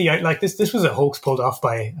shows that this was a hoax pulled off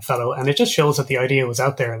by a fellow, and it just shows that the idea was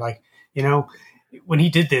out there. Like, when he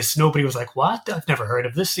did this, nobody was like, "What? I've never heard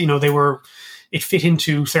of this." It fit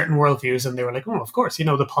into certain worldviews, and they were like, "Oh, of course."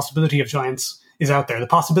 The possibility of giants is out there. The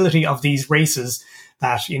possibility of these races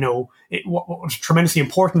that what was tremendously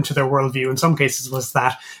important to their worldview in some cases was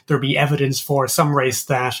that there be evidence for some race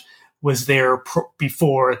that was there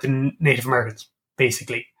before the Native Americans,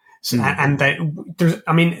 basically. So, and that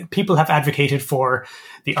people have advocated for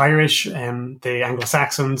the Irish, the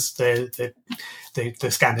Anglo-Saxons, the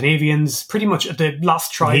Scandinavians, pretty much the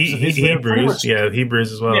lost tribes of Israel.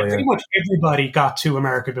 Hebrews as well. Yeah, pretty much everybody got to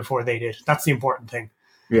America before they did. That's the important thing.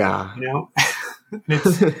 Yeah,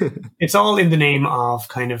 it's all in the name of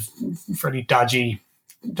kind of fairly dodgy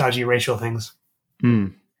racial things.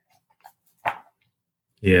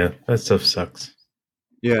 Yeah, that stuff sucks.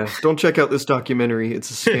 Yeah, don't check out this documentary.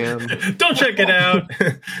 It's a scam. Don't check it out.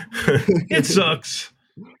 It sucks.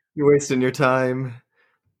 You're wasting your time.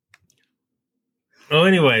 Well,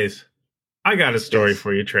 anyways, I got a story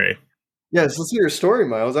for you, Trey. Yes, let's hear your story,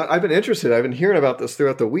 Miles. I've been interested. I've been hearing about this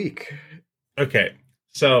throughout the week. Okay,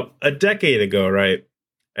 so a decade ago, right,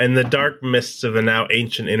 in the dark mists of the now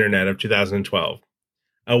ancient internet of 2012,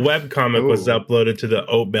 a webcomic was uploaded to the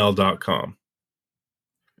oatmail.com.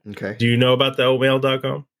 Okay. Do you know about the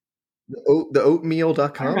oatmail.com? The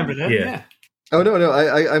oatmeal.com? I remember that, yeah. Oh, no,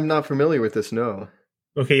 I'm not familiar with this, no.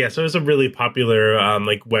 Okay, yeah, so it was a really popular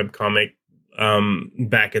webcomic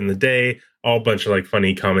back in the day, all a bunch of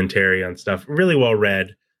funny commentary on stuff, really well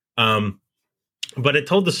read. But it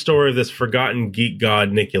told the story of this forgotten geek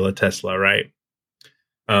god, Nikola Tesla, right?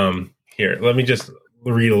 Here, let me just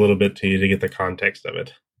read a little bit to you to get the context of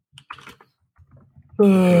it.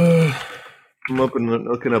 I'm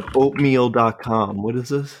looking up oatmeal.com. What is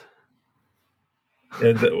this?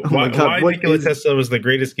 Why Nikola Tesla was the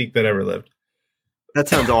greatest geek that ever lived. That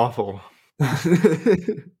sounds awful.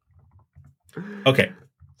 Okay,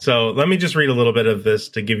 so let me just read a little bit of this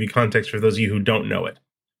to give you context for those of you who don't know it.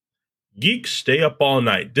 Geeks stay up all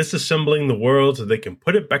night disassembling the world so they can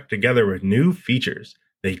put it back together with new features.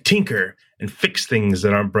 They tinker and fix things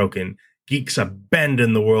that aren't broken. Geeks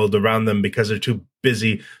abandon the world around them because they're too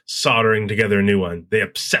busy soldering together a new one. They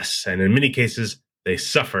obsess, and in many cases, they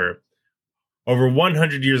suffer. Over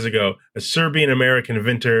 100 years ago, a Serbian-American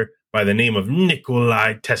inventor by the name of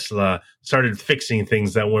Nikola Tesla started fixing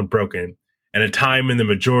things that weren't broken. At a time when the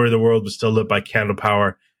majority of the world was still lit by candle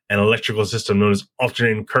power, an electrical system known as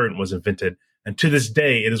alternating current was invented. And to this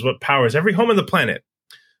day, it is what powers every home on the planet.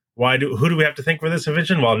 Who do we have to thank for this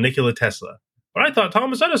invention? Well, Nikola Tesla. But I thought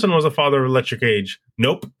Thomas Edison was the father of electric age.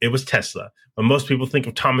 Nope, it was Tesla. When most people think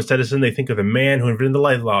of Thomas Edison, they think of the man who invented the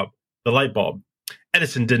light bulb.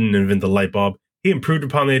 Edison didn't invent the light bulb. He improved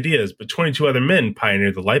upon the ideas, but 22 other men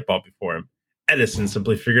pioneered the light bulb before him. Edison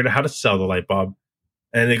simply figured out how to sell the light bulb.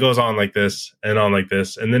 And it goes on like this, and on like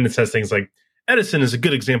this. And then it says things like, Edison is a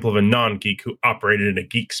good example of a non-geek who operated in a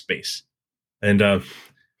geek space. And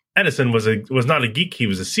Edison was not a geek, he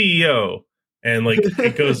was a CEO. And like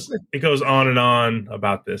it goes on and on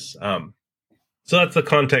about this. So that's the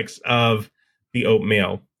context of the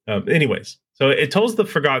oatmeal. Anyways, so it tells the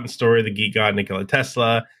forgotten story of the geek god Nikola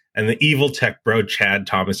Tesla and the evil tech bro Chad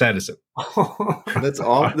Thomas Edison. That's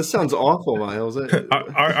awful. This sounds awful, Miles.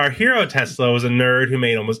 Our hero Tesla was a nerd who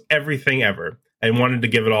made almost everything ever and wanted to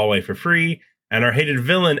give it all away for free. And our hated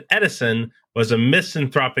villain Edison was a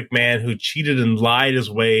misanthropic man who cheated and lied his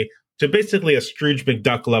way to basically a Scrooge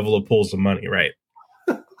McDuck level of pools of money, right?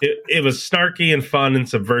 It was snarky and fun and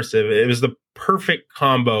subversive. It was the perfect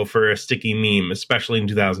combo for a sticky meme, especially in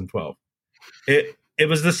 2012. It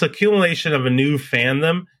was this accumulation of a new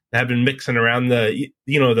fandom that had been mixing around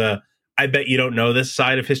the I bet you don't know this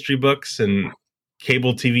side of history books and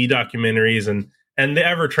cable TV documentaries and the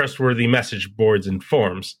ever trustworthy message boards and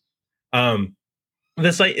forums.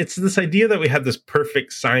 It's this idea that we had this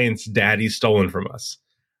perfect science daddy stolen from us.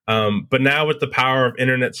 But now with the power of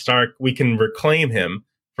Internet Stark, we can reclaim him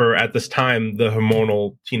for, at this time, the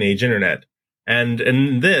hormonal teenage internet. And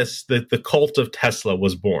in this, the cult of Tesla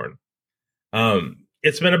was born.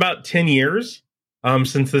 It's been about 10 years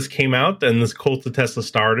since this came out and this cult of Tesla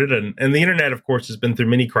started. And the internet, of course, has been through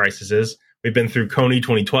many crises. We've been through Coney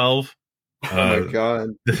 2012. Oh, my God.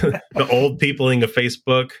 The old peopling of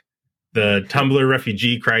Facebook, the Tumblr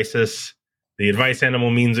refugee crisis, the advice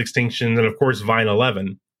animal memes extinction, and, of course, Vine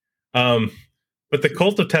 11. But the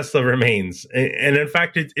cult of Tesla remains. And in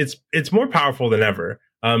fact, it's more powerful than ever.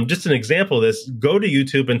 Just an example of this, go to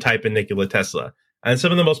YouTube and type in Nikola Tesla. And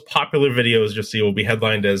some of the most popular videos you'll see will be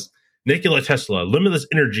headlined as Nikola Tesla, limitless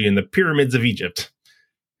energy in the pyramids of Egypt.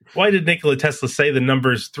 Why did Nikola Tesla say the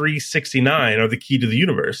numbers 369 are the key to the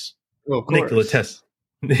universe? Well, of course. Nikola Tesla.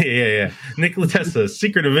 Yeah. Nikola Tesla,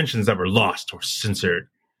 secret inventions that were lost or censored.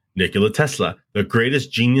 Nikola Tesla, the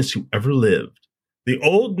greatest genius who ever lived. The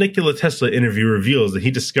old Nikola Tesla interview reveals that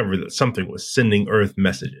he discovered that something was sending Earth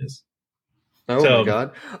messages. Oh my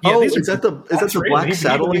God! Yeah, is that the black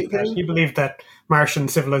satellite thing? He believed that Martian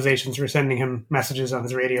civilizations were sending him messages on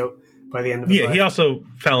his radio by the end of his life. He also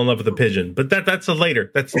fell in love with a pigeon, but that's later.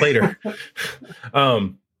 So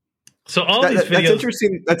all these videos. That's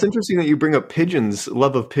interesting. That's interesting that you bring up pigeons,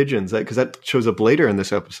 love of pigeons, because that shows up later in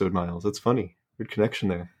this episode, Miles. That's funny. Good connection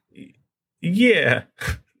there. Yeah.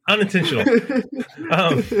 Unintentional.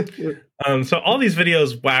 So all these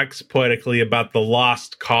videos wax poetically about the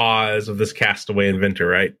lost cause of this castaway inventor,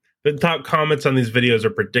 right? The top comments on these videos are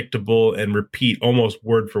predictable and repeat almost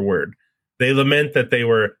word for word. They lament that they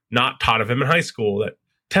were not taught of him in high school, that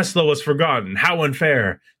Tesla was forgotten, how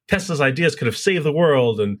unfair. Tesla's ideas could have saved the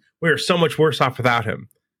world, and we are so much worse off without him.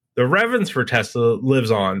 The reverence for Tesla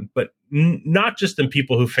lives on, but not just in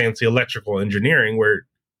people who fancy electrical engineering, where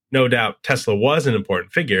no doubt Tesla was an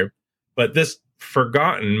important figure, but this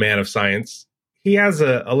forgotten man of science, he has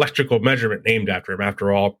an electrical measurement named after him.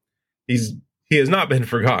 After all, he has not been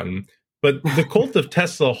forgotten. But the cult of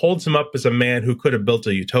Tesla holds him up as a man who could have built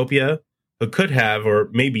a utopia, who could have, or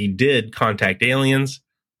maybe did, contact aliens,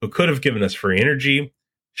 who could have given us free energy,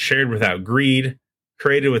 shared without greed,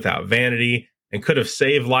 created without vanity, and could have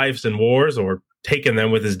saved lives in wars or taken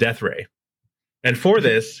them with his death ray. And for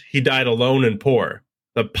this, he died alone and poor.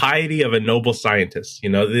 The piety of a noble scientist.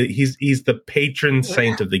 He's the patron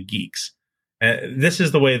saint of the geeks. And this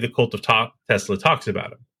is the way the cult of Tesla talks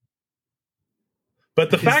about him.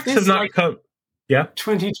 But the facts have not come. Yeah.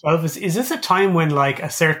 2012 is this a time when like a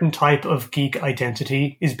certain type of geek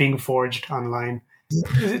identity is being forged online?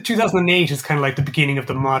 2008 is kind of like the beginning of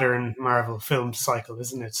the modern Marvel film cycle,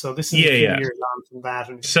 isn't it? So this is a few years on from that.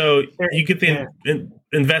 And so you get the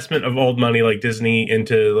investment of old money like Disney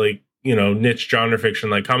into like, niche genre fiction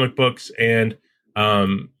like comic books. And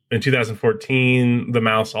in 2014, The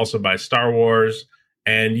Mouse also buys Star Wars.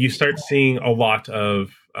 And you start seeing a lot of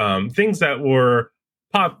things that were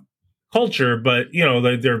pop culture, but,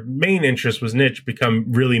 their main interest was niche, become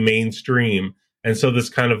really mainstream. And so this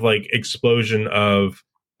kind of like explosion of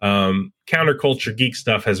counterculture geek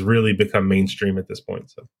stuff has really become mainstream at this point.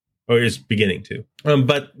 So, or is beginning to.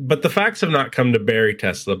 But the facts have not come to bury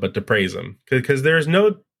Tesla, but to praise him. Because there is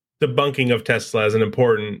no debunking of Tesla as an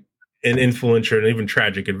important and influential and even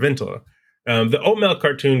tragic inventor. The Oatmeal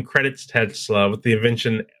cartoon credits Tesla with the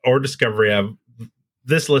invention or discovery of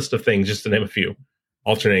this list of things, just to name a few: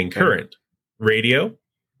 alternating current, radio,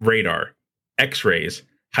 radar, X-rays,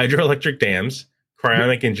 hydroelectric dams,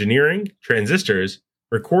 cryonic engineering, transistors,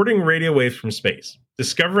 recording radio waves from space,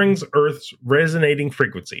 discovering Earth's resonating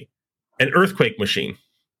frequency, an earthquake machine,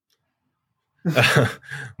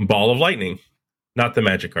 ball of lightning, not the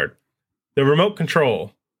magic card, the remote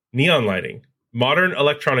control, neon lighting, modern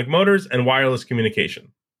electronic motors, and wireless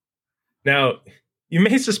communication. Now, you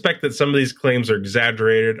may suspect that some of these claims are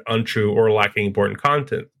exaggerated, untrue, or lacking important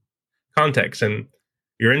context, and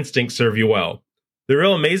your instincts serve you well. The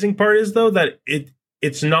real amazing part is, though, that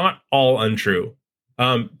it's not all untrue.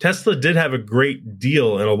 Tesla did have a great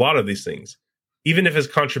deal in a lot of these things. Even if his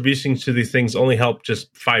contributions to these things only helped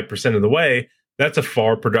just 5% of the way, that's a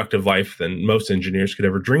far productive life than most engineers could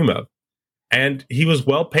ever dream of. And he was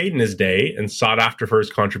well paid in his day and sought after for his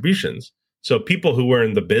contributions. So people who were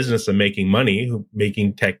in the business of making money,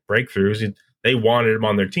 making tech breakthroughs, they wanted him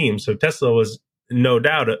on their team. So Tesla was no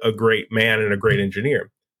doubt a great man and a great engineer.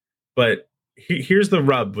 But here's the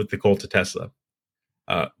rub with the cult of Tesla.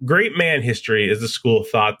 Great man history is the school of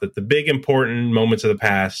thought that the big important moments of the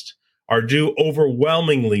past are due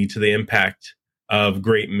overwhelmingly to the impact of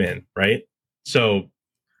great men, right? So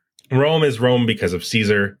Rome is Rome because of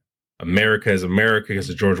Caesar. America is America because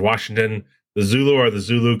of George Washington. The Zulu are the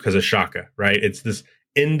Zulu because of Shaka, right? It's this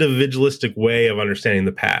individualistic way of understanding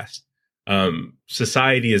the past.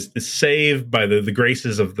 Society is saved by the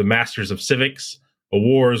graces of the masters of civics. A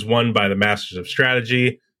war is won by the masters of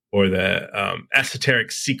strategy, or the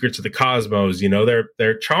esoteric secrets of the cosmos. You know,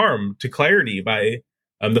 they're charmed to clarity by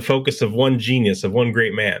the focus of one genius, of one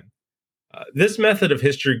great man. This method of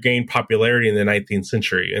history gained popularity in the 19th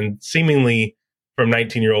century, and seemingly from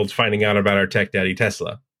 19-year-olds finding out about our tech daddy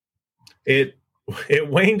Tesla. It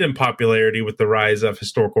waned in popularity with the rise of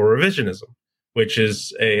historical revisionism, which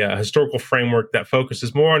is a historical framework that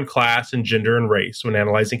focuses more on class and gender and race when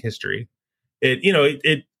analyzing history.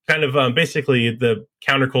 It kind of basically the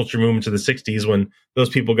counterculture movement to the 60s, when those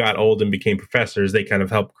people got old and became professors, they kind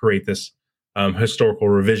of helped create this historical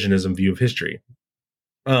revisionism view of history.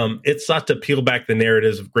 It sought to peel back the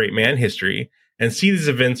narratives of great man history and see these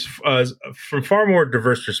events from far more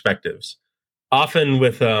diverse perspectives, often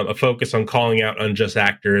with a focus on calling out unjust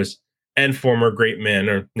actors and former great men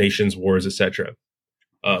or nations' wars, etc.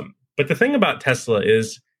 But the thing about Tesla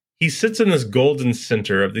is he sits in this golden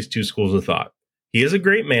center of these two schools of thought. He is a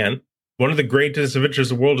great man, one of the greatest inventors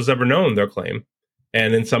the world has ever known, they'll claim,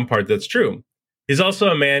 and in some part that's true. He's also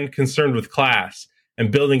a man concerned with class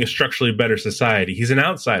and building a structurally better society. He's an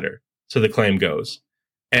outsider, so the claim goes.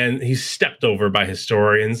 And he's stepped over by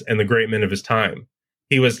historians and the great men of his time.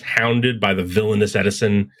 He was hounded by the villainous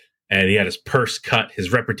Edison, and he had his purse cut,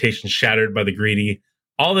 his reputation shattered by the greedy.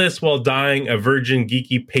 All this while dying a virgin,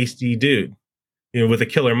 geeky, pasty dude, with a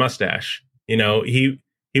killer mustache.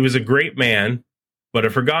 He was a great man, but a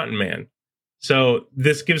forgotten man. So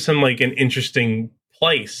this gives him like an interesting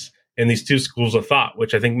place in these two schools of thought,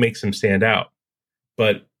 which I think makes him stand out.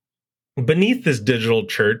 But beneath this digital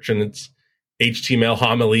church and its HTML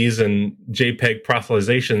homilies and JPEG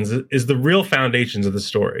proselytizations is the real foundations of the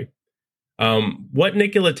story. What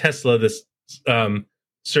Nikola Tesla, this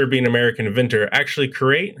Serbian American inventor, actually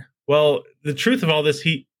create? Well, the truth of all this,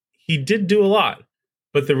 he did do a lot,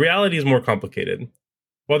 but the reality is more complicated.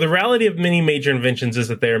 While the reality of many major inventions is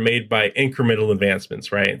that they are made by incremental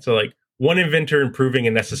advancements, right? So like one inventor improving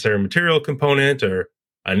a necessary material component, or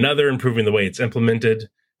another improving the way it's implemented,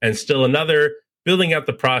 and still another building out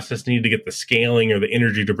the process needed to get the scaling or the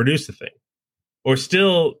energy to produce the thing. Or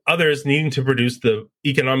still others needing to produce the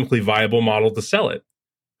economically viable model to sell it.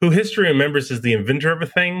 Who history remembers as the inventor of a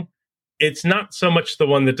thing, it's not so much the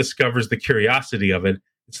one that discovers the curiosity of it,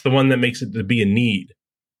 it's the one that makes it to be a need.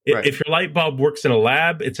 Right. If your light bulb works in a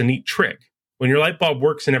lab, it's a neat trick. When your light bulb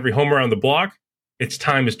works in every home around the block, its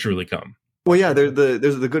time has truly come. Well, yeah, there's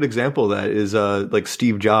the good example of that is like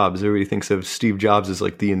Steve Jobs. Everybody thinks of Steve Jobs as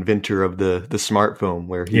like the inventor of the smartphone,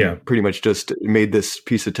 where he pretty much just made this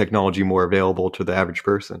piece of technology more available to the average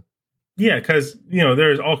person. Yeah, because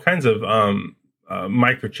there's all kinds of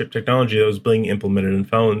microchip technology that was being implemented in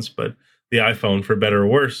phones, but the iPhone, for better or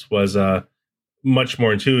worse, was much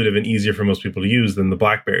more intuitive and easier for most people to use than the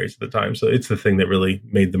BlackBerries at the time. So it's the thing that really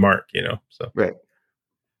made the mark, So right.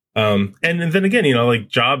 And then again, like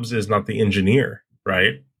Jobs is not the engineer,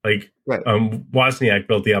 right? Like right. Wozniak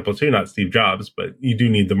built the Apple II, not Steve Jobs, but you do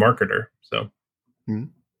need the marketer. So,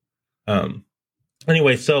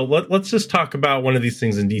 anyway, so let's just talk about one of these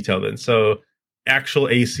things in detail then. So, actual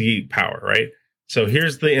AC power, right? So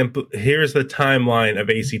here's the timeline of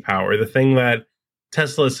AC power, the thing that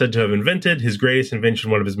Tesla is said to have invented, his greatest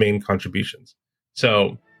invention, one of his main contributions.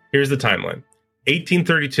 So here's the timeline: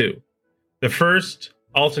 1832, the first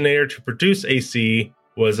alternator to produce AC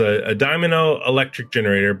was a dynamo electric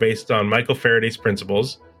generator based on Michael Faraday's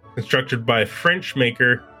principles, constructed by a French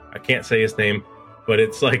maker. I can't say his name, but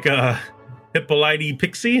it's like Hippolyte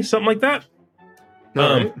Pixie, something like that.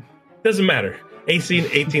 Doesn't matter. AC in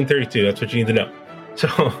 1832, that's what you need to know. So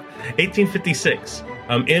 1856,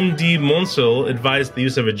 M.D. Monsell advised the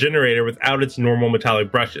use of a generator without its normal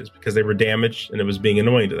metallic brushes because they were damaged and it was being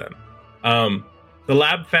annoying to them. The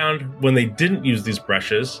lab found when they didn't use these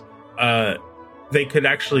brushes, they could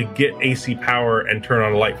actually get AC power and turn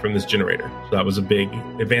on a light from this generator. So that was a big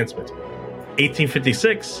advancement.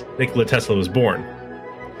 1856, Nikola Tesla was born.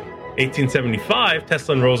 1875,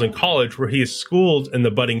 Tesla enrolls in college where he is schooled in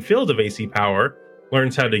the budding field of AC power,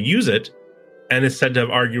 learns how to use it, and is said to have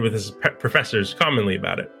argued with his professors commonly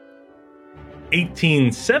about it.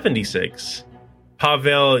 1876,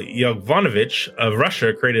 Pavel Yovanovitch of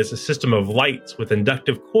Russia created a system of lights with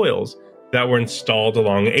inductive coils that were installed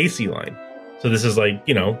along an AC line. So this is like,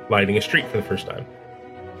 lighting a street for the first time.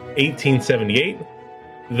 1878,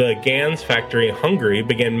 the Ganz factory in Hungary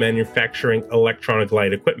began manufacturing electronic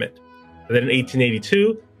light equipment. And then in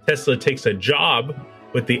 1882, Tesla takes a job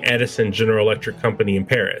with the Edison General Electric Company in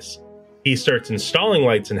Paris. He starts installing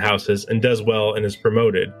lights in houses and does well and is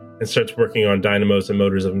promoted and starts working on dynamos and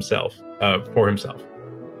motors of for himself.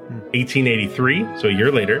 1883, so a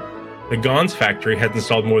year later, the Ganz factory has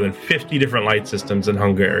installed more than 50 different light systems in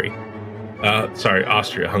Austria,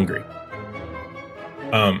 Hungary.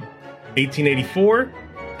 1884,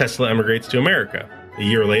 Tesla emigrates to America. A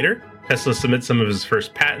year later, Tesla submits some of his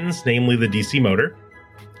first patents, namely the DC motor.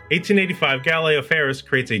 1885, Galileo Ferris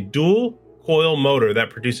creates a dual coil motor that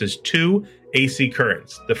produces 2 AC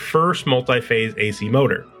currents, the first multi-phase AC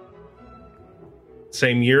motor.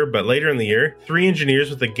 Same year, but later in the year, 3 engineers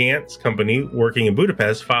with the Ganz company working in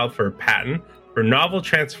Budapest filed for a patent for novel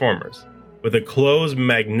transformers with a closed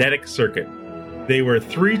magnetic circuit. They were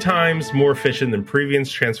 3 times more efficient than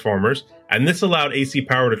previous transformers, and this allowed AC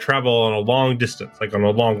power to travel on a long distance, like on a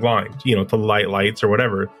long line, to light lights or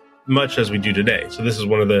whatever, much as we do today. So this is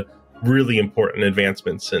one of the really important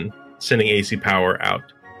advancements in sending AC power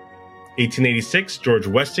out. 1886, George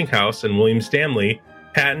Westinghouse and William Stanley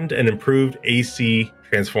patented an improved AC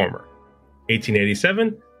transformer.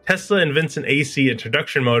 1887, Tesla invents an AC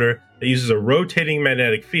introduction motor that uses a rotating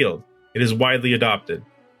magnetic field. It is widely adopted.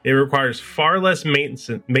 It requires far less maintenance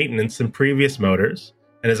than previous motors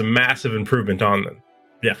and is a massive improvement on them.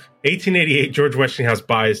 1888, George Westinghouse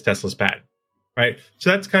buys Tesla's patent. Right? So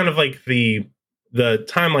that's kind of like the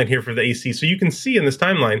timeline here for the AC. So you can see in this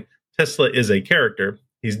timeline, Tesla is a character.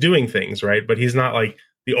 He's doing things, right? But he's not like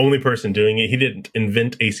the only person doing it. He didn't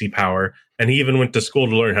invent AC power, and he even went to school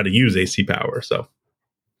to learn how to use AC power. So,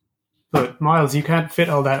 but Miles, you can't fit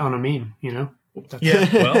all that on a meme, Well,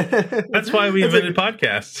 that's why we invented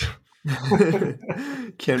podcasts.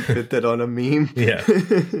 Can't fit that on a meme.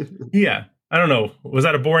 Yeah. I don't know. Was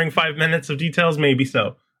that a boring 5 minutes of details? Maybe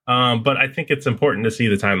so. But I think it's important to see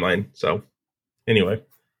the timeline. So, anyway.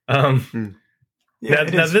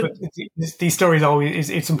 These stories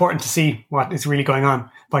it's important to see what is really going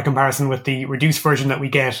on by comparison with the reduced version that we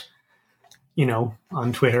get,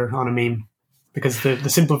 on Twitter, on a meme, because the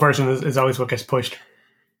simple version is always what gets pushed.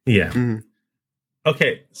 Yeah. Mm-hmm.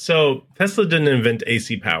 Okay, so Tesla didn't invent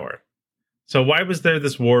AC power. So why was there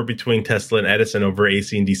this war between Tesla and Edison over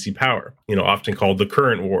AC and DC power, often called the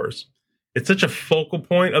current wars? It's such a focal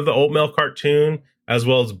point of the Oatmeal cartoon, as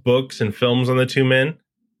well as books and films on the two men.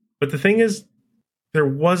 But the thing is, there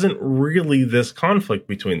wasn't really this conflict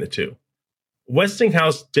between the two.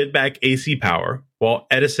 Westinghouse did back AC power, while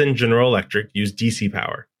Edison General Electric used DC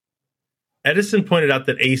power. Edison pointed out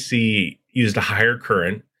that AC used a higher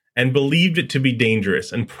current and believed it to be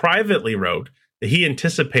dangerous, and privately wrote that he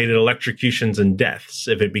anticipated electrocutions and deaths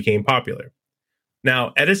if it became popular.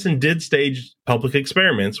 Now, Edison did stage public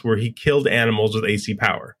experiments where he killed animals with AC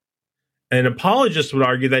power. An apologist would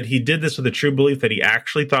argue that he did this with a true belief that he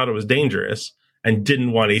actually thought it was dangerous and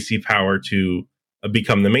didn't want AC power to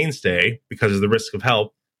become the mainstay because of the risk of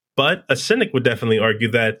health. But a cynic would definitely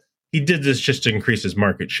argue that he did this just to increase his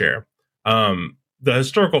market share. The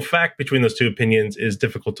historical fact between those two opinions is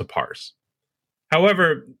difficult to parse.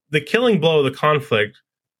 However, the killing blow of the conflict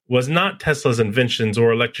was not Tesla's inventions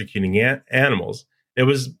or electrocuting animals. It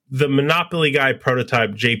was the monopoly guy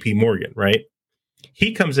prototype J.P. Morgan, right?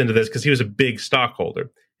 He comes into this because he was a big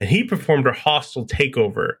stockholder, and he performed a hostile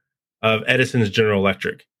takeover of Edison's General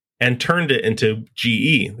Electric and turned it into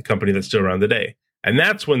GE, the company that's still around today. And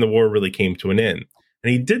that's when the war really came to an end.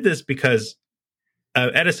 And he did this because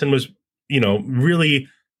Edison was, really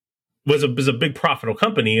was a big profitable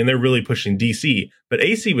company, and they're really pushing DC. But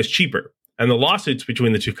AC was cheaper, and the lawsuits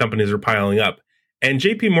between the two companies were piling up. And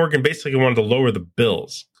JP Morgan basically wanted to lower the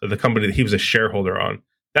bills of the company that he was a shareholder on.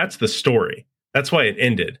 That's the story. That's why it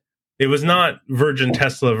ended. It was not Virgin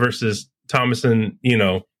Tesla versus Thomas and,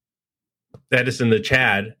 Edison the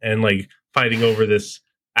Chad and fighting over this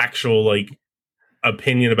actual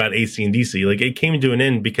opinion about AC and DC. Like, it came to an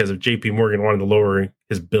end because of JP Morgan wanted to lower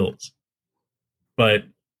his bills. But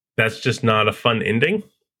that's just not a fun ending.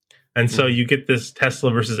 And so you get this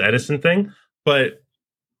Tesla versus Edison thing, but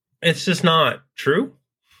it's just not true,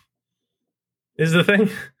 is the thing.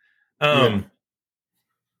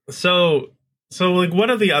 So like, what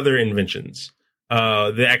are the other inventions?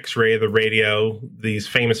 The X-ray, the radio, these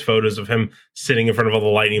famous photos of him sitting in front of all the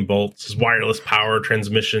lightning bolts, his wireless power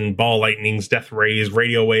transmission, ball lightnings, death rays,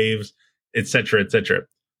 radio waves, etc., etc.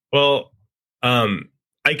 Well,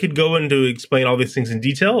 I could go into explain all these things in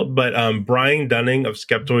detail, but Brian Dunning of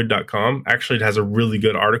Skeptoid.com actually has a really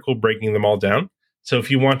good article breaking them all down. So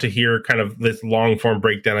if you want to hear kind of this long-form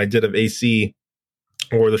breakdown I did of AC,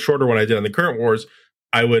 or the shorter one I did on the current wars,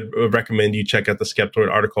 I would recommend you check out the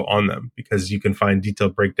Skeptoid article on them, because you can find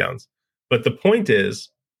detailed breakdowns. But the point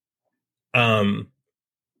is,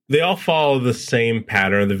 they all follow the same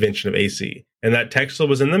pattern of the invention of AC, and that Tesla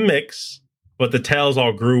was in the mix, but the tales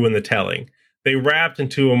all grew in the telling. They wrapped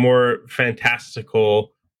into a more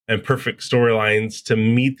fantastical and perfect storylines to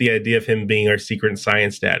meet the idea of him being our secret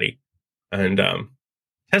science daddy. And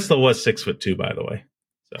Tesla was 6'2", by the way.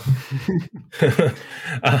 So,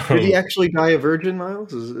 did he actually die a virgin,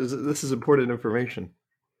 Miles? This is important information.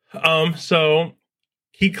 So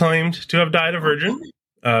he claimed to have died a virgin.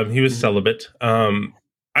 He was celibate.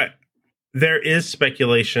 There is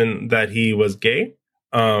speculation that he was gay.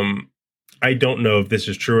 I don't know if this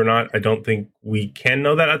is true or not. I don't think we can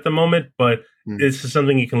know that at the moment, but this is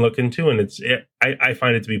something you can look into, and I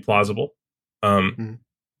find it to be plausible.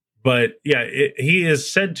 But yeah, he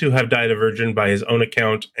is said to have died a virgin by his own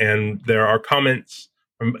account, and there are comments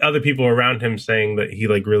from other people around him saying that he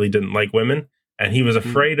like really didn't like women, and he was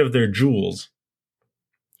afraid of their jewels.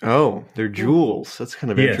 Oh, their jewels. That's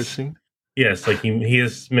kind of interesting. Yes, like he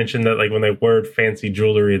has mentioned that like when they wore fancy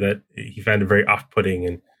jewelry that he found it very off-putting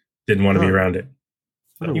and didn't want to be around it.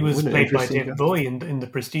 So. He was played by David Bowie in The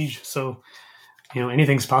Prestige, so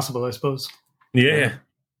anything's possible, I suppose. Yeah.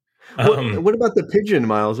 What about the pigeon,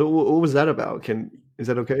 Miles? What was that about? Is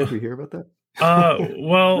that okay if we hear about that?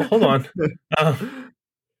 Well, hold on.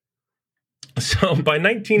 So by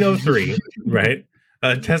 1903, right?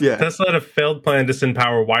 Tesla had a failed plan to send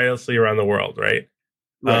power wirelessly around the world, right?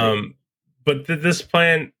 But this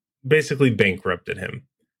plan basically bankrupted him.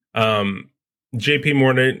 JP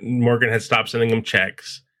Morgan had stopped sending him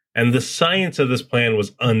checks, and the science of this plan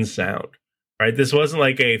was unsound, right? This wasn't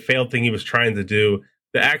like a failed thing he was trying to do.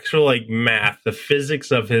 The actual like math, the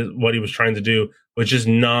physics of what he was trying to do was just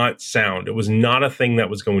not sound. It was not a thing that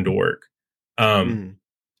was going to work. And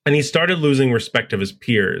he started losing respect of his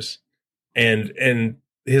peers, and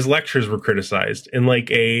his lectures were criticized. And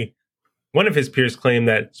like one of his peers claimed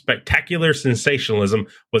that spectacular sensationalism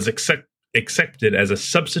was accepted as a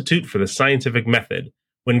substitute for the scientific method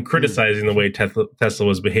when criticizing the way Tesla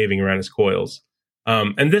was behaving around his coils.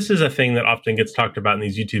 And this is a thing that often gets talked about in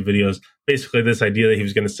these YouTube videos. Basically, this idea that he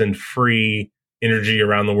was going to send free energy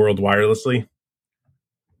around the world wirelessly.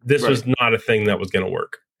 This was not a thing that was going to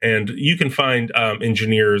work. And you can find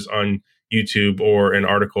engineers on YouTube or in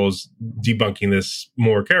articles debunking this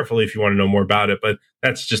more carefully if you want to know more about it. But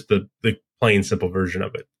that's just the plain, simple version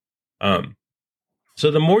of it. So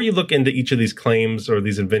the more you look into each of these claims or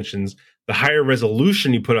these inventions, the higher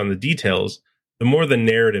resolution you put on the details, the more the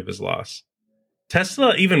narrative is lost.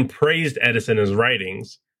 Tesla even praised Edison in his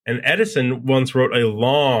writings, and Edison once wrote a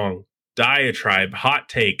long diatribe, hot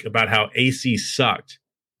take about how AC sucked,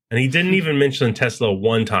 and he didn't even mention Tesla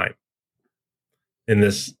one time in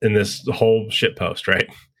this whole shitpost, right?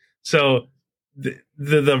 So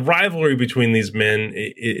the rivalry between these men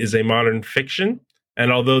is a modern fiction,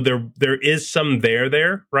 and although there is some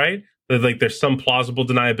there, right? There's some plausible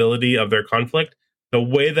deniability of their conflict. The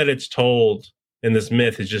way that it's told in this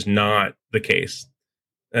myth is just not the case.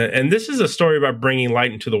 And this is a story about bringing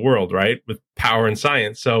light into the world, right? With power and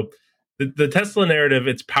science. So the Tesla narrative,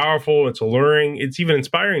 it's powerful, it's alluring, it's even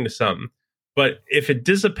inspiring to some. But if it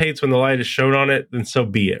dissipates when the light is shown on it, then so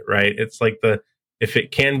be it, right? It's like if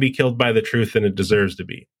it can be killed by the truth, then it deserves to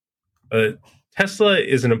be. Tesla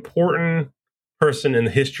is an important person in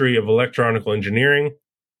the history of electronical engineering,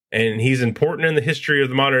 and he's important in the history of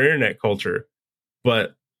the modern internet culture.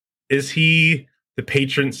 But is he the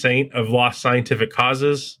patron saint of lost scientific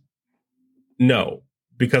causes? No,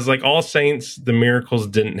 because like all saints, the miracles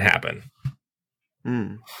didn't happen.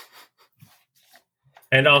 And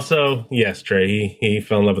also, yes, Trey, he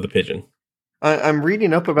fell in love with a pigeon. I'm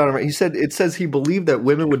reading up about him. It says he believed that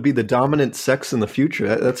women would be the dominant sex in the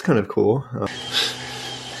future. That's kind of cool.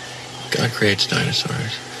 God creates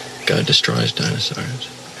dinosaurs. God destroys dinosaurs.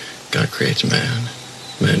 God creates man.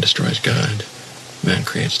 Man destroys God. Man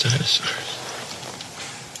creates dinosaurs.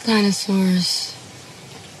 Dinosaurs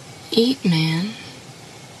eat man.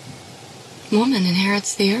 Woman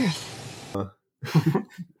inherits the earth.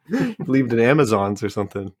 Believed in Amazons or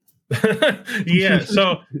something. Yeah,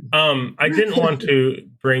 so I didn't want to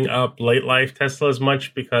bring up late life Tesla as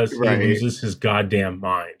much because he loses his goddamn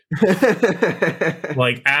mind.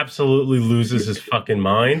 Like, absolutely loses his fucking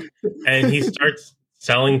mind. And he starts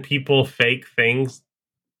selling people fake things.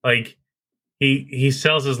 Like, he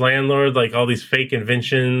sells his landlord, like, all these fake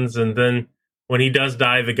inventions, and then when he does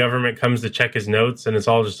die, the government comes to check his notes, and it's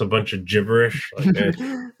all just a bunch of gibberish. Like,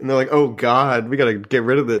 and they're like, "Oh God, we got to get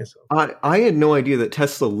rid of this." I had no idea that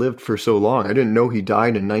Tesla lived for so long. I didn't know he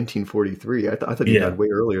died in 1943. I thought he died way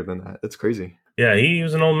earlier than that. That's crazy. Yeah, he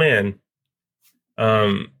was an old man.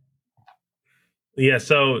 Yeah,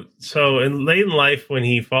 so in late in life, when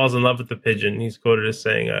he falls in love with the pigeon, he's quoted as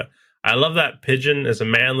saying, "I love that pigeon as a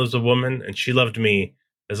man loves a woman, and she loved me.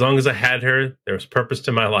 As long as I had her, there was purpose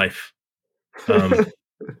to my life."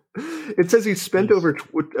 It says he spent over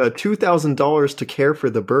 $2,000 to care for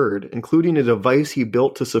the bird, including a device he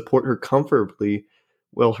built to support her comfortably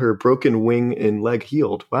while her broken wing and leg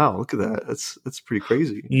healed. Wow, look at that. That's pretty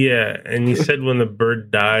crazy. Yeah, and he said when the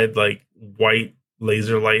bird died, like, white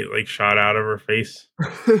laser light like shot out of her face.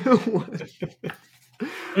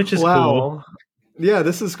 Which is cool. Yeah,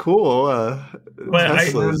 this is cool. I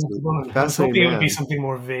was hoping it would be something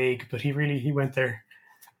more vague, but he went there.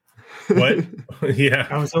 What? Yeah,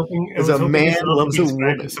 I was hoping as a man loves a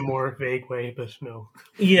woman in some more vague way, but no.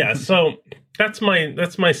 Yeah, so that's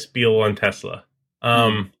my spiel on Tesla.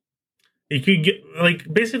 You could get,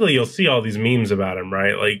 like, basically you'll see all these memes about him,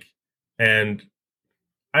 right? Like, and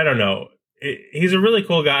I don't know, he's a really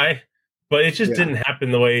cool guy, but it just didn't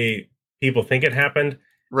happen the way people think it happened.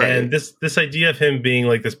 Right. And this idea of him being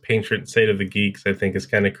like this patron saint of the geeks, I think, is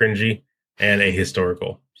kind of cringy and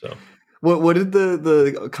ahistorical. So. What did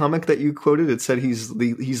the comic that you quoted? It said he's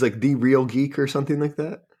like the real geek or something like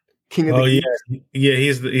that. King of the geeks. Yeah.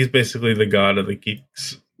 He's basically the god of the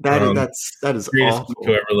geeks. That is awful.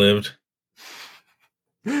 Who ever lived.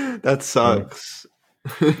 That sucks.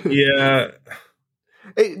 Yeah.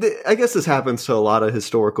 I guess this happens to a lot of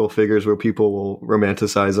historical figures where people will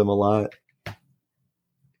romanticize them a lot.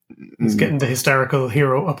 It's getting the hysterical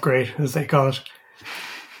hero upgrade, as they call it.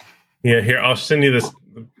 Yeah, here, I'll send you this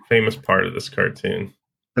famous part of this cartoon.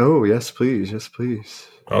 Oh, yes, please. Yes, please.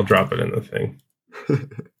 I'll drop it in the thing.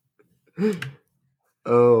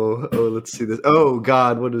 Oh, let's see this. Oh,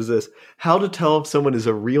 God, what is this? How to tell if someone is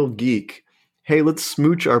a real geek. Hey, let's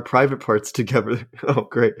smooch our private parts together. Oh,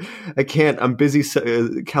 great. I can't. I'm busy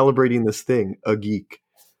calibrating this thing. A geek.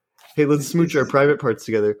 Hey, let's smooch our private parts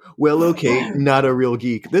together. Well, okay, not a real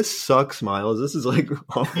geek. This sucks, Miles. This is like...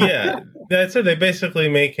 Yeah, that's it. They basically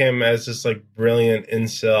make him as this, like, brilliant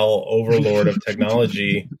incel overlord of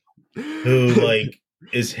technology who, like,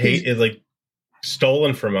 is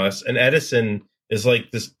stolen from us. And Edison is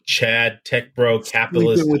like this Chad tech bro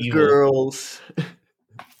capitalist with evil. Girls.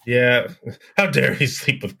 Yeah, how dare he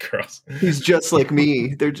sleep with girls? He's just like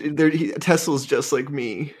me. Tesla's just like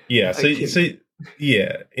me. Yeah, so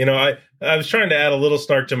yeah, you know, I was trying to add a little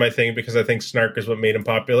snark to my thing because I think snark is what made him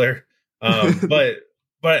popular. But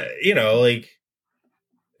you know, like,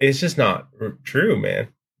 it's just not true, man.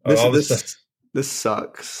 This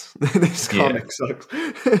sucks. This comic sucks.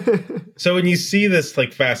 So when you see this,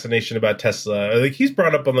 like, fascination about Tesla, like, he's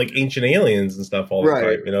brought up on, like, ancient aliens and stuff all the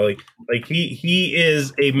time, you know, like he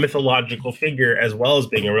is a mythological figure as well as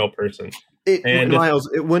being a real person. Miles,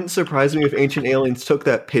 it wouldn't surprise me if ancient aliens took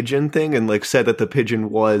that pigeon thing and, like, said that the pigeon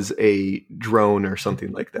was a drone or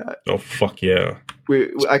something like that. Oh, fuck yeah.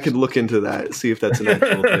 I could look into that, see if that's an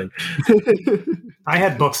actual thing. I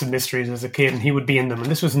had books of mysteries as a kid, and he would be in them. And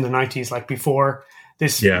this was in the 90s, like before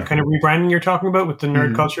this kind of rebranding you're talking about with the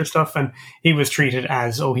nerd culture stuff. And he was treated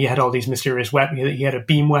as, he had all these mysterious weapons. He had a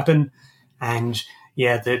beam weapon. And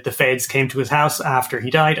the feds came to his house after he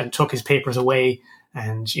died and took his papers away.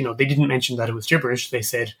 And, you know, they didn't mention that it was gibberish. They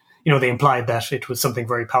said, you know, they implied that it was something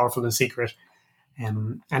very powerful and secret.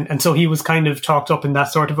 And so he was kind of talked up in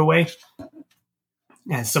that sort of a way.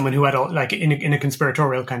 As someone who had, like, in a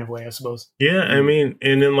conspiratorial kind of way, I suppose. Yeah, I mean,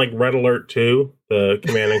 and in, like, Red Alert 2, the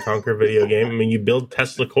Command and Conquer video game, I mean, you build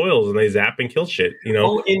Tesla coils and they zap and kill shit, you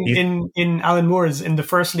know? In Alan Moore's, in the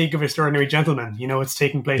first League of Extraordinary Gentlemen, you know, it's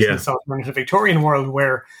taking place in the South American Victorian world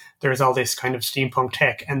where there's all this kind of steampunk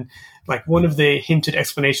tech. And, like, one of the hinted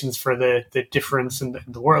explanations for the difference in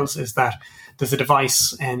the worlds is that there's a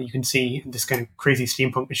device and you can see this kind of crazy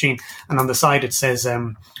steampunk machine. And on the side it says...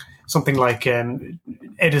 something like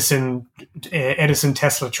Edison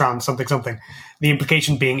Teslatron, something. The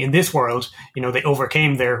implication being in this world, they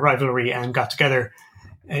overcame their rivalry and got together,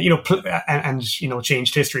 and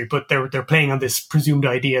changed history. But they're playing on this presumed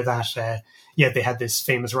idea that they had this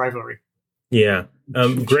famous rivalry. Yeah,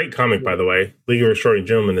 great comic, by the way. League of Extraordinary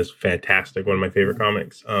Gentlemen is fantastic. One of my favorite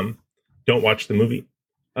comics. Don't watch the movie.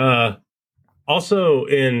 Also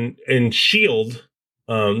in Shield,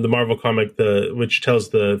 the Marvel comic, which tells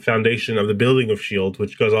the foundation of the building of Shield,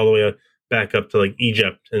 which goes all the way back up to like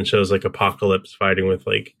Egypt and shows like Apocalypse fighting with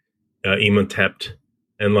like Imhotep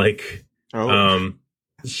and like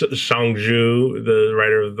Shang-Ju, the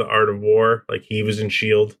writer of The Art of War, like he was in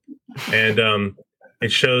Shield, and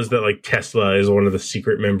it shows that like Tesla is one of the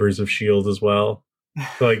secret members of Shield as well.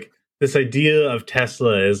 So, like this idea of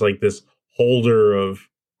Tesla is like this holder of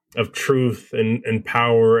truth and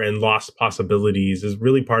power and lost possibilities is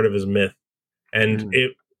really part of his myth. And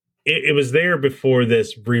it was there before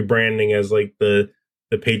this rebranding as like the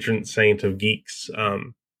patron saint of geeks.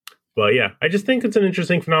 But yeah, I just think it's an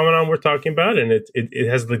interesting phenomenon we're talking about, and it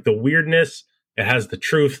has like the weirdness, it has the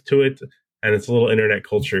truth to it, and it's a little internet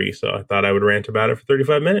culture-y. So I thought I would rant about it for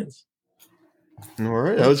 35 minutes. All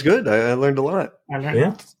right, that was good. I learned a lot.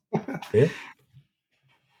 Yeah.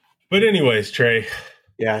 But anyways, Trey.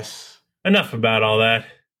 Yes. Enough about all that.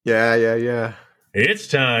 Yeah. It's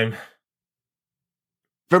time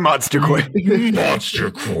for Monster Quest.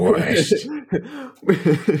 Monster Quest.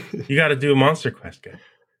 You got to do a Monster Quest, guy.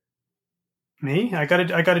 Me? I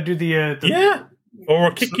gotta do the yeah, or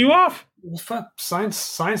we'll kick you off. Science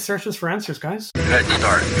searches for answers, guys. Head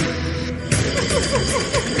start.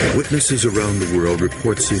 Witnesses around the world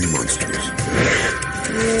report seeing monsters.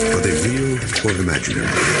 Are they real or imaginary?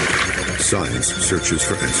 Science searches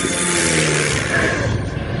for answers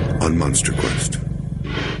on Monster Quest.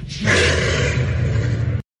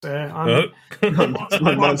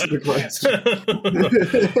 On Monster Quest.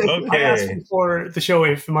 Okay. I asked before the show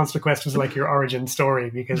if Monster Quest was like your origin story,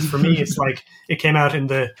 because for me it's like it came out in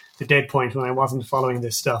the dead point when I wasn't following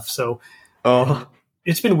this stuff. So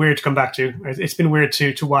it's been weird to come back to. It's been weird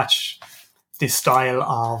to watch this style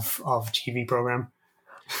of TV program.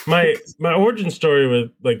 My origin story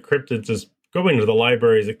with like cryptids is going to the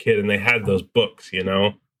library as a kid, and they had those books,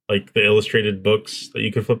 like the illustrated books that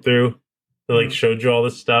you could flip through. That like showed you all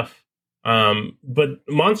this stuff. But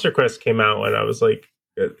Monster Quest came out when I was like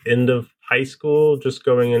at end of high school, just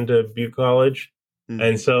going into Butte College.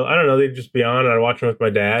 And so I don't know, they'd just be on, and I'd watch them with my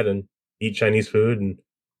dad and eat Chinese food. And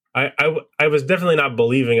I was definitely not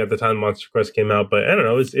believing at the time Monster Quest came out, but I don't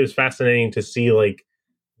know, it was fascinating to see like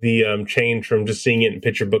the change from just seeing it in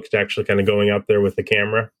picture books to actually kind of going out there with the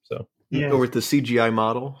camera. So or with the CGI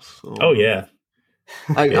model. So. Oh yeah.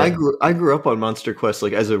 I grew up on Monster Quest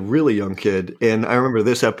like as a really young kid, and I remember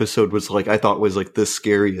this episode was like I thought was like the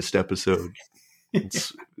scariest episode.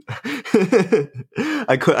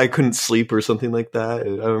 I couldn't sleep or something like that. I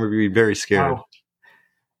remember being very scared. Wow.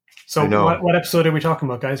 So what episode are we talking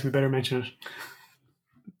about, guys? We better mention it.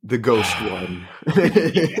 The ghost one.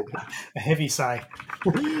 A heavy sigh.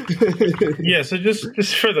 Yeah, so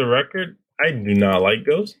just for the record, I do not like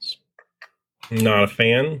ghosts. Not a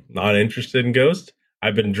fan, not interested in ghosts.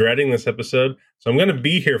 I've been dreading this episode, so I'm going to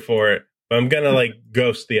be here for it, but I'm going to like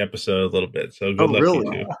ghost the episode a little bit. So good luck really?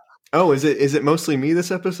 to you. Oh, is it mostly me this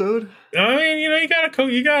episode? I mean, you got a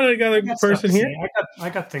person here. I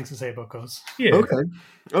got things to say about ghosts. Yeah.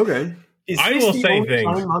 Okay. I will say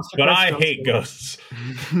things, but I hate ghosts.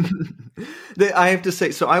 I have to say,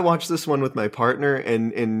 so I watched this one with my partner,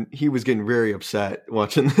 and he was getting very upset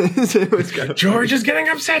watching this. George is getting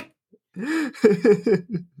upset.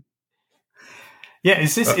 Yeah,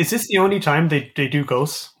 is this the only time they do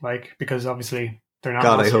ghosts? Like, because obviously they're not.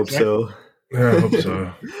 God, I hope so. I hope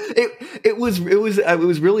so. It was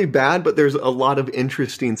really bad, but there's a lot of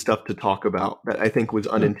interesting stuff to talk about that I think was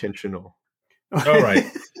unintentional. All right,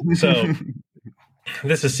 so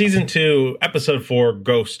this is season 2, episode 4,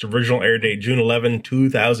 Ghost. Original air date June 11,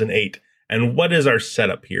 2008. And what is our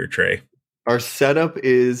setup here, Trey? Our setup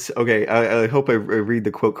is, okay, I hope I read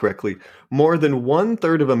the quote correctly. More than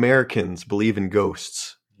 1/3 of Americans believe in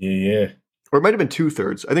ghosts. Yeah. Or it might have been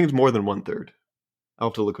 2/3. I think it's more than 1/3. I'll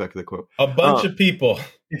have to look back at the quote. A bunch of people.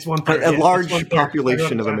 It's 1/3. A large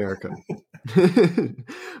population of America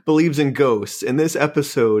believes in ghosts. And this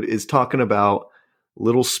episode is talking about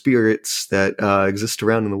little spirits that exist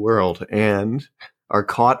around in the world and are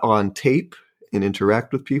caught on tape and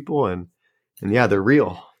interact with people. And yeah, they're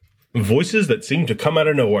real. Voices that seem to come out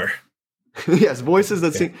of nowhere. Yes, voices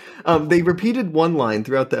that sing. They repeated one line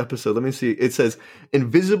throughout the episode. Let me see. It says,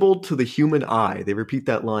 invisible to the human eye. They repeat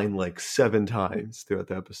that line like 7 times throughout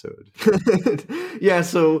the episode. Yeah,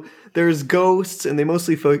 so there's ghosts, and they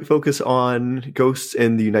mostly focus on ghosts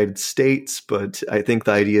in the United States, but I think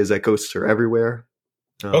the idea is that ghosts are everywhere.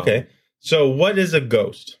 Okay, so what is a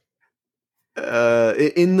ghost?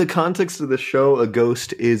 In the context of the show, a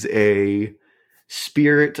ghost is a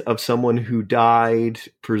spirit of someone who died,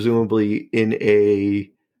 presumably in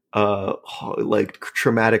a like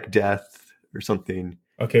traumatic death or something.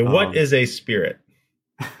 Okay, what is a spirit?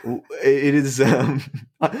 It is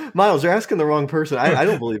Miles, you're asking the wrong person. I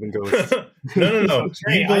don't believe in ghosts. No.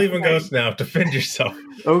 You believe in ghosts now. Defend yourself.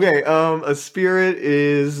 Okay, a spirit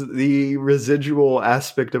is the residual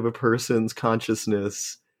aspect of a person's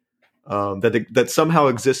consciousness that somehow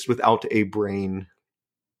exists without a brain.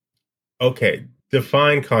 Okay,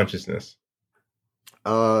 define consciousness.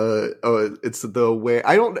 It's the way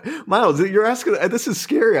Miles, you're asking. This is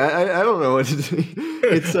scary. I don't know what to do.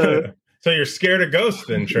 It's so you're scared of ghosts,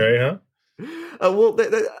 then, Trey, huh? Well,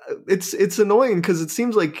 it's annoying because it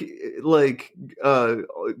seems like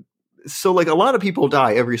so like a lot of people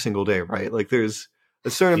die every single day, right? Like there's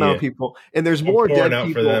a certain amount of people, and there's more dead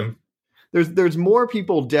people. For them. There's more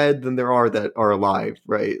people dead than there are that are alive,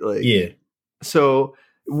 right? Like so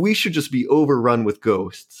we should just be overrun with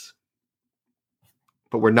ghosts,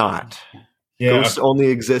 but we're not. Yeah. Ghosts only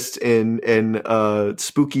exist in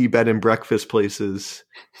spooky bed and breakfast places,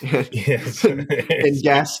 yes, and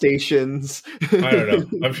gas stations. I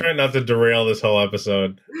don't know. I'm trying not to derail this whole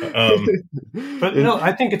episode, but no,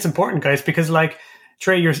 I think it's important, guys, because like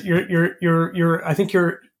Trey, you're I think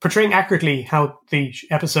you're portraying accurately how the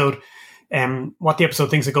episode, what the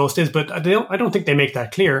episode thinks a ghost is, but I don't think they make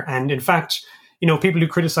that clear. And in fact, you know, people who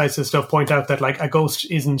criticize this stuff point out that like a ghost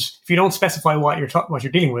isn't, if you don't specify what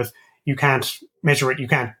you're dealing with, you can't measure it. You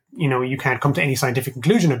can't come to any scientific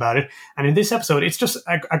conclusion about it. And in this episode, it's just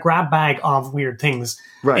a grab bag of weird things,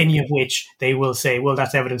 right. Any of which they will say, well,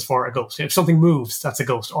 that's evidence for a ghost. If something moves, that's a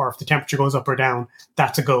ghost. Or if the temperature goes up or down,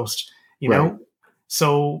 that's a ghost, you know?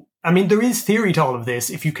 So, I mean, there is theory to all of this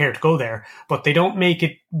if you care to go there, but they don't make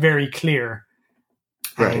it very clear.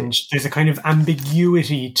 Right. And there's a kind of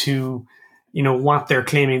ambiguity to, you know, what they're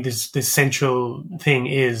claiming this central thing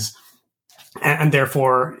is. And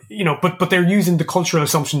therefore, you know, but they're using the cultural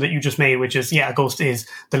assumption that you just made, which is, a ghost is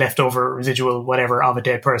the leftover residual whatever of a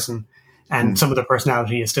dead person, and some of the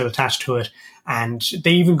personality is still attached to it. And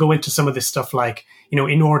they even go into some of this stuff like, you know,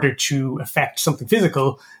 in order to affect something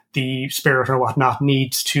physical, the spirit or whatnot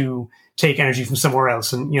needs to take energy from somewhere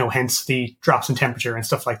else, and, you know, hence the drops in temperature and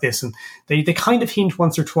stuff like this. And they kind of hint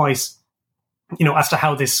once or twice, you know, as to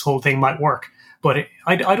how this whole thing might work. But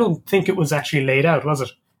I don't think it was actually laid out, was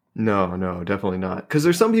it? No, definitely not. Because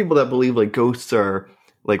there's some people that believe like ghosts are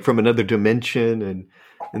like from another dimension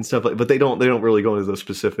and stuff like, but they don't really go into those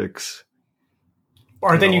specifics.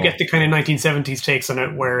 Or then you get the kind of 1970s takes on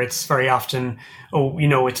it, where it's very often, you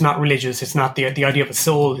know, it's not religious, it's not the idea of a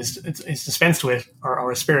soul is dispensed with,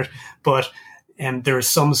 or a spirit, but there's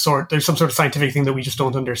some sort of scientific thing that we just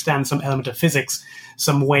don't understand, some element of physics,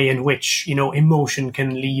 some way in which, you know, emotion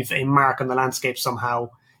can leave a mark on the landscape somehow.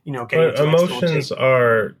 You know, but emotions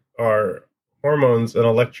are hormones, an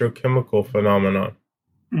electrochemical phenomenon.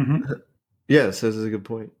 Mm-hmm. Yes, this is a good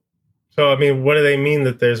point. So, I mean, what do they mean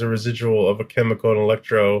that there's a residual of a chemical and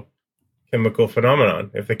electrochemical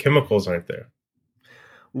phenomenon if the chemicals aren't there?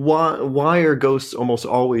 Why are ghosts almost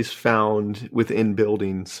always found within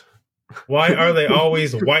buildings? Why are they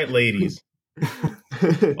always white ladies?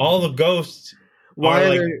 All the ghosts are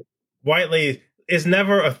like white ladies. It's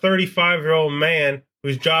never a 35-year-old man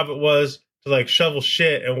whose job it was to like shovel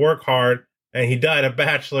shit and work hard, and he died a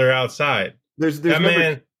bachelor outside. He's not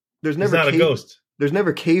a ghost. There's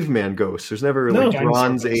never caveman ghosts. There's never like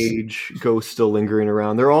Bronze Age ghosts still lingering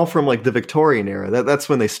around. They're all from like the Victorian era. That's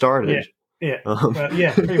when they started.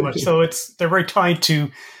 Yeah, pretty much. So they're very tied to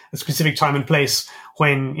a specific time and place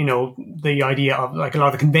when, you know, the idea of like a lot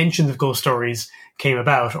of the conventions of ghost stories came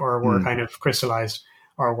about, or were kind of crystallized,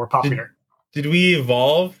 or were popular. Did we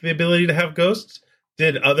evolve the ability to have ghosts?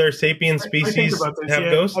 Did other sapien species have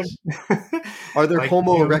ghosts? Are there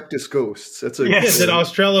Homo erectus ghosts? That's did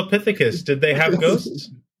Australopithecus? Did they have ghosts?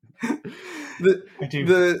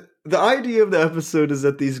 The idea of the episode is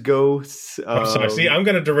that these ghosts. I'm sorry. See, I'm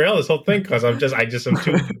going to derail this whole thing because I'm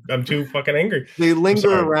too fucking angry. They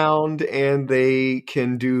linger around and they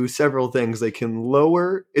can do several things. They can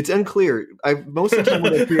lower. It's unclear. Most of the time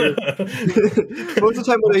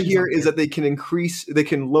what I hear is that they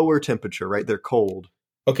can lower temperature. Right, they're cold.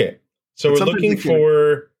 Okay, so we're looking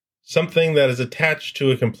for something that is attached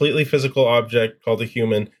to a completely physical object called a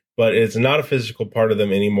human, but it's not a physical part of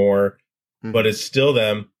them anymore, but it's still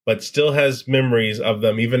them, but still has memories of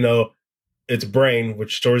them, even though its brain,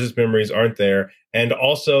 which stores its memories, aren't there. And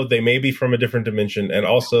also, they may be from a different dimension, and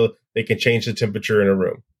also they can change the temperature in a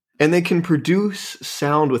room. And they can produce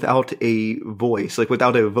sound without a voice, like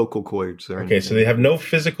without a vocal cords or anything. Okay, so they have no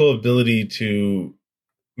physical ability to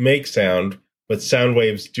make sound, but sound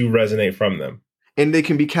waves do resonate from them. And they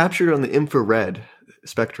can be captured on the infrared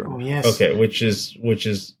spectrum. Oh, yes. Okay, which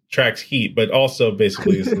is tracks heat, but also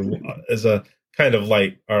basically is a kind of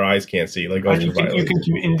light our eyes can't see, like ultraviolet. You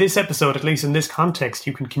can, in this episode, at least in this context,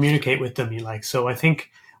 you can communicate with them. So I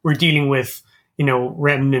think we're dealing with,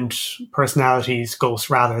 remnant personalities, ghosts,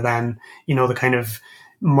 rather than, the kind of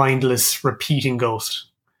mindless repeating ghost.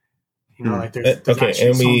 Like there's okay,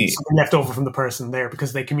 and something left over from the person there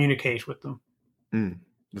because they communicate with them.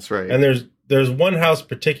 That's right. And there's one house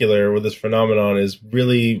particular where this phenomenon is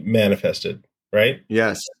really manifested, right?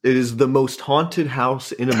 Yes, it is the most haunted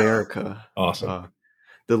house in America. Awesome.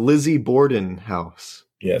 The Lizzie Borden house.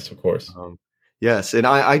 Yes, of course. Yes, and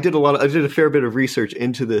I did a fair bit of research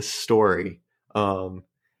into this story. And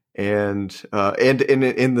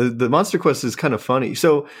the Monster Quest is kind of funny.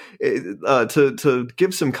 So, to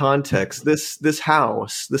give some context, this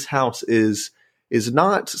house is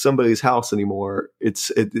not somebody's house anymore.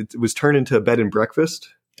 It was turned into a bed and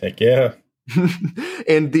breakfast. Heck yeah!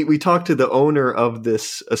 And we talked to the owner of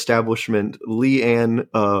this establishment, Leanne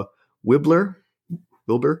Wilbur, I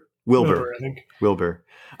think. Wilbur.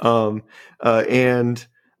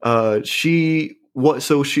 She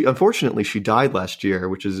unfortunately she died last year,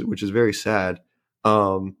 which is very sad.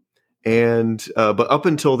 But up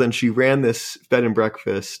until then, she ran this bed and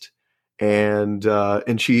breakfast, and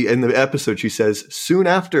she, in the episode, she says soon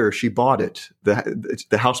after she bought it,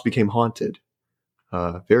 the house became haunted.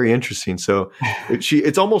 Very interesting. So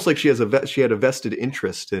it's almost like she had a vested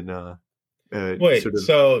interest in. Wait,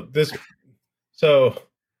 so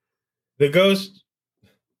the ghost.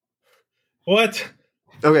 What?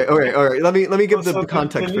 Okay, all right. Let me give the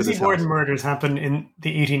context for this. The Lizzie Borden murders happen in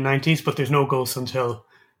the 1890s, but there's no ghosts until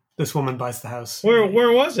this woman buys the house. Where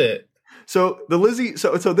was it? So the Lizzie.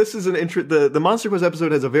 So this is the Monster Quest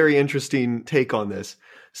episode has a very interesting take on this.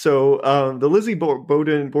 So the Lizzie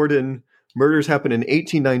Borden murders happened in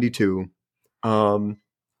 1892,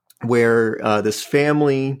 where this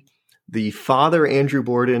family, the father Andrew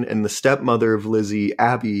Borden and the stepmother of Lizzie,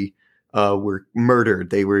 Abby, were murdered.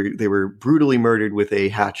 They were brutally murdered with a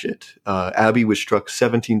hatchet. Abby was struck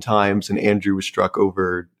 17 times and Andrew was struck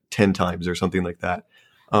over 10 times or something like that.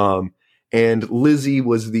 And Lizzie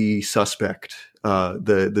was the suspect,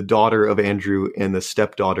 the daughter of Andrew and the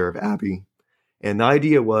stepdaughter of Abby. And the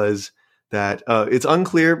idea was that it's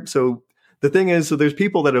unclear. So the thing is, there's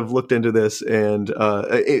people that have looked into this, and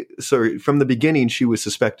so from the beginning, she was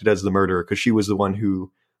suspected as the murderer because she was the one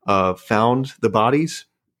who found the bodies.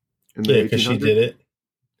 Yeah, because she did it.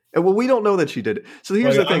 And, well, we don't know that she did it. So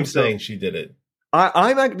here's the thing. I'm saying she did it.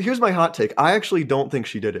 Here's my hot take. I actually don't think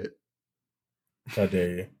she did it. How dare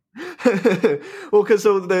you? Well, because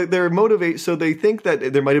they're motivate. So they think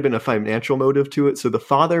that there might have been a financial motive to it. So the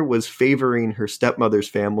father was favoring her stepmother's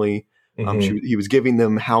family. He was giving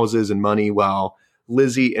them houses and money while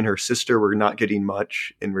Lizzie and her sister were not getting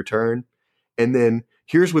much in return. And then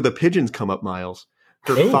here's where the pigeons come up, Miles.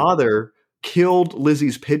 Her father killed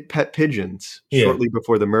Lizzie's pet pigeons shortly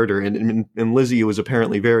before the murder, and Lizzie was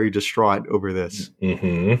apparently very distraught over this.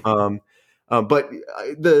 But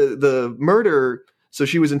the murder, so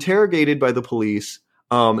she was interrogated by the police,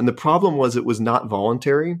 and the problem was it was not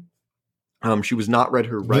voluntary. She was not read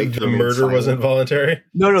her right. The murder wasn't voluntary?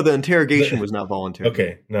 No, the interrogation was not voluntary.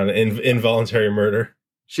 Okay, not an involuntary murder.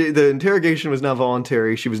 The interrogation was not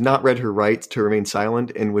voluntary. She was not read her rights to remain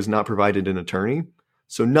silent and was not provided an attorney.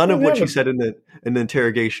 So none of what she said in the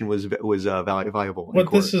interrogation was viable.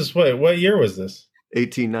 What year was this?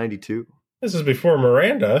 1892. This is before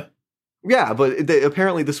Miranda. Yeah, but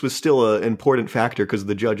apparently this was still an important factor because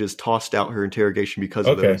the judges tossed out her interrogation because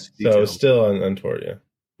of those details. So it's still untoward, yeah.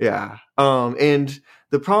 Yeah. And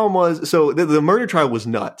the problem was, so the murder trial was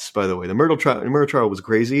nuts, by the way. The murder trial was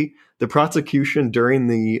crazy. The prosecution during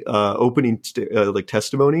the opening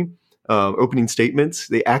testimony, opening statements,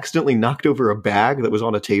 they accidentally knocked over a bag that was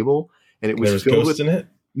on a table, and it was filled with. In it?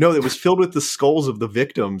 No, it was filled with the skulls of the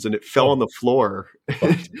victims, and it fell on the floor.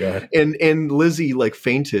 Oh, God. and Lizzie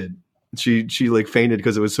fainted. She fainted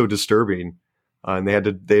because it was so disturbing, and they had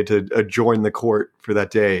to adjourn the court for that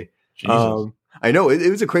day. I know it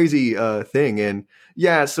was a crazy thing, and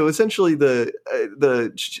yeah. So essentially,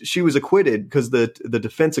 she was acquitted because the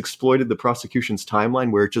defense exploited the prosecution's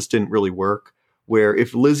timeline where it just didn't really work. Where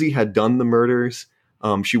if Lizzie had done the murders,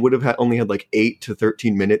 she would have only had like 8 to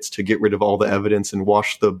 13 minutes to get rid of all the evidence and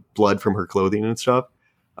wash the blood from her clothing and stuff.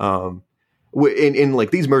 And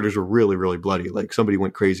like these murders were really, really bloody. Like somebody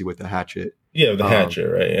went crazy with the hatchet. Yeah, the hatchet,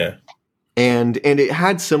 right? Yeah. And it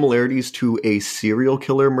had similarities to a serial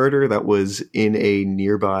killer murder that was in a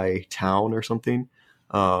nearby town or something.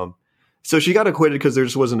 So she got acquitted because there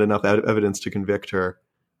just wasn't enough evidence to convict her.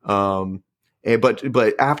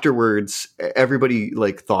 But afterwards, everybody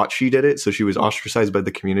like thought she did it, so she was ostracized by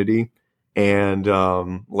the community. And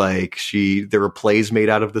there were plays made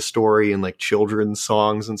out of the story and like children's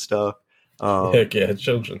songs and stuff. Heck yeah,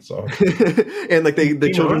 children's songs. And like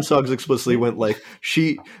the children's songs explicitly went like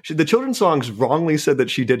the children's songs wrongly said that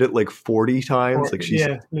she did it like 40 times.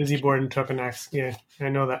 Lizzie Borden took an axe. Yeah, I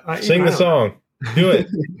know that. Sing the song. Do it.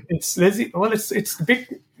 It's Lizzie. Well, it's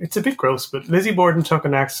a bit gross, but Lizzie Borden took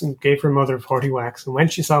an axe and gave her mother 40 whacks, and when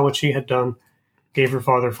she saw what she had done, gave her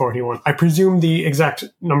father 41. I presume the exact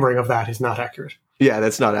numbering of that is not accurate. Yeah,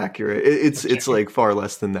 that's not accurate. It's like far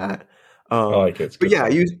less than that. I like it. But yeah,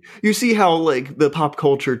 you see how like the pop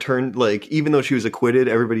culture turned, like even though she was acquitted,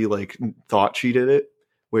 everybody like thought she did it,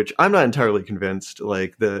 which I'm not entirely convinced.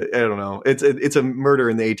 Like I don't know. It's a murder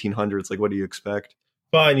in the 1800s. Like, what do you expect?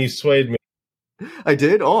 Fine, you swayed me. I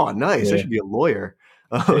did? Oh, nice. Yeah. I should be a lawyer.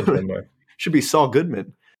 Should be Saul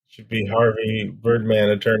Goodman. Should be Harvey Birdman,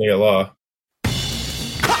 attorney at law.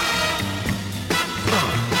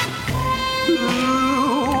 Who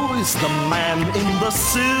is the man in the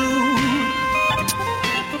suit?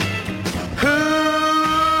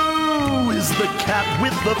 Who is the cat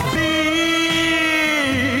with the beak?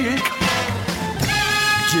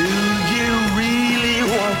 Do you really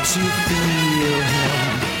want to feel him?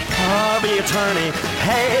 Harvey attorney,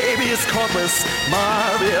 habeas corpus,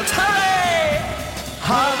 Marvy attorney,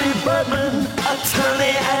 Harvey Birdman,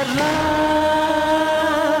 attorney at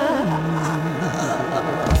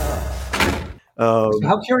law.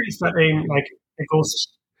 How curious that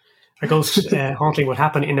a ghost haunting would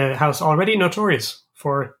happen in a house already notorious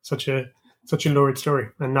for such a lurid story,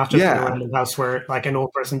 and not just in a random house where like an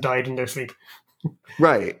old person died in their sleep.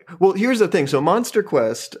 Right. Well, here's the thing. So Monster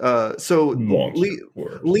Quest. Leanne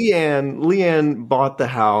bought the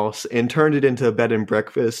house and turned it into a bed and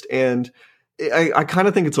breakfast, and I kind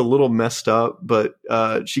of think it's a little messed up. But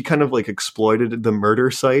she kind of like exploited the murder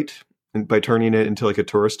site by turning it into like a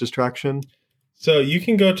tourist attraction. So you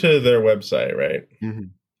can go to their website, right? Mm-hmm.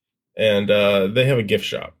 And they have a gift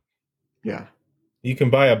shop. Yeah. You can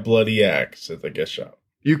buy a bloody axe at the gift shop.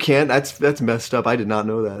 You can. That's messed up. I did not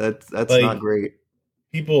know that. That's like, not great.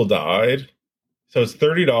 People died, so it's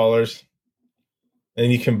 $30,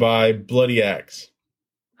 and you can buy bloody axe,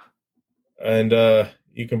 and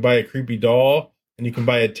you can buy a creepy doll, and you can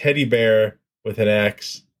buy a teddy bear with an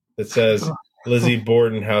axe that says Lizzie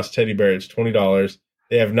Borden House Teddy Bear. It's $20.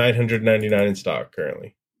 They have 999 in stock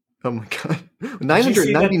currently. Oh my god,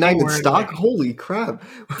 999 in stock! Like, holy crap!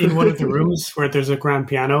 In one of the rooms where there's a grand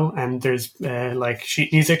piano and there's like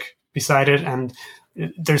sheet music beside it, and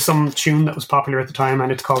there's some tune that was popular at the time,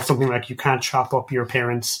 and it's called something like "You Can't Chop Up Your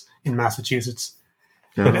Parents in Massachusetts."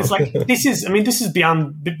 Yeah. And it's like this is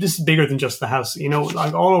bigger than just the house. You know,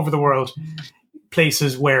 like all over the world,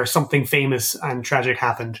 places where something famous and tragic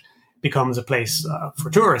happened becomes a place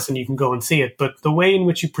for tourists, and you can go and see it. But the way in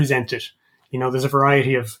which you present it, you know, there's a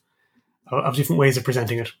variety of different ways of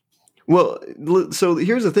presenting it. Well, so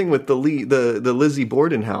here's the thing with the Lizzie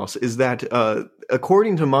Borden house is that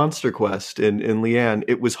according to Monster Quest and Leanne,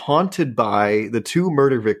 it was haunted by the 2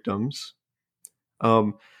 murder victims.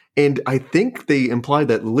 And I think they implied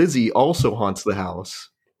that Lizzie also haunts the house.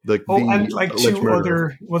 And like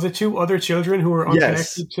 2 other children who were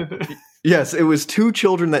unconnected to the... Yes, it was 2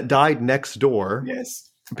 children that died next door. Yes.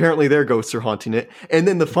 Apparently their ghosts are haunting it. And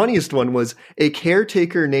then the funniest one was a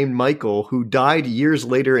caretaker named Michael who died years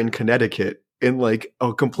later in Connecticut in like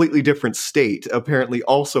a completely different state, apparently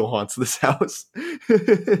also haunts this house.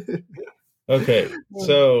 Okay,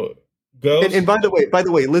 so ghosts... And by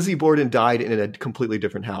the way, Lizzie Borden died in a completely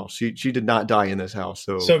different house. She did not die in this house.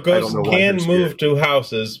 So ghosts can move to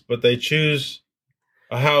houses, but they choose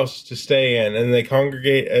a house to stay in, and they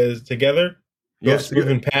congregate as together. Ghosts move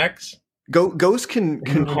in packs. Ghosts can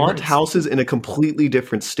haunt houses in a completely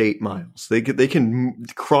different state, Miles. They can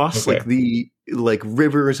cross like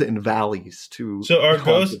rivers and valleys to. So are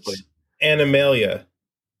ghosts Animalia?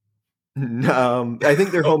 I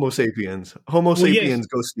think they're Homo sapiens. Homo sapiens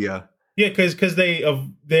ghostia. Yeah, because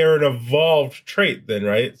they're an evolved trait then,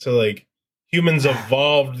 right? So like humans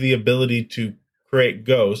evolved the ability to create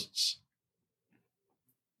ghosts.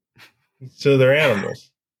 So they're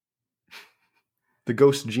animals. The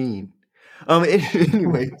ghost gene.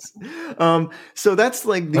 Anyways, so that's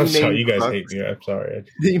like the I'm main sorry, you guys crux. hate me. I'm sorry.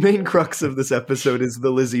 The main crux of this episode is the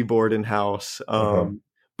Lizzie Borden house.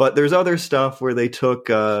 But there's other stuff where they took,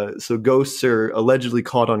 so ghosts are allegedly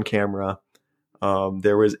caught on camera.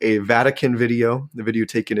 There was a Vatican video, the video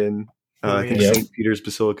taken in, I think, St. Peter's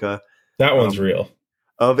Basilica. That one's real.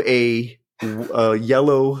 Of a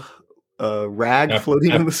yellow rag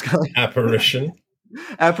floating in the sky. Apparition.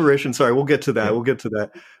 Sorry, we'll get to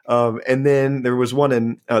that. And then there was one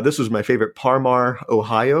in, this was my favorite, Parmar,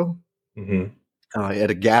 Ohio, at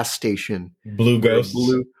a gas station. Blue ghost.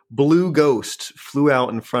 Blue ghost flew out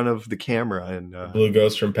in front of the camera. And blue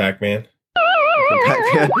ghost from Pac-Man.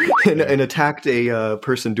 And attacked a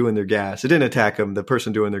person doing their gas. It didn't attack them. The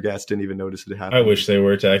person doing their gas didn't even notice it happened. I wish they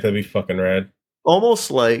were attacked. That'd be fucking rad.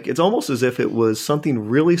 It's almost as if it was something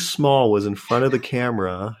really small was in front of the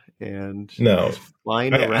camera and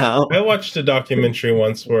flying around. I watched a documentary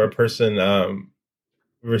once where a person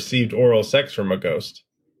received oral sex from a ghost.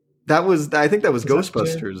 I think that was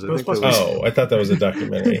Ghostbusters. I thought that was a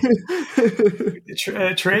documentary.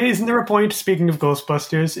 Trey, isn't there a point, speaking of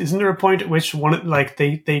Ghostbusters, isn't there a point at which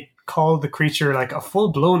they call the creature like a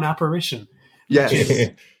full-blown apparition?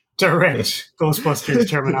 Yes. Direct Ghostbusters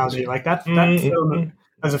terminology. Like that film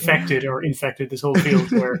has affected or infected this whole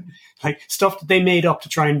field where like stuff that they made up to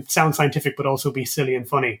try and sound scientific but also be silly and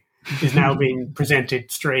funny is now being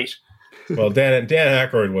presented straight. Well, Dan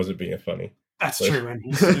Aykroyd wasn't being funny. That's true, and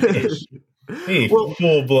he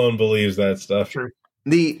full-blown believes that stuff. True.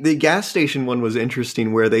 The gas station one was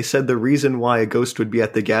interesting where they said the reason why a ghost would be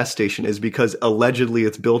at the gas station is because allegedly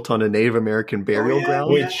it's built on a Native American burial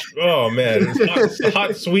ground. Which, oh man, it's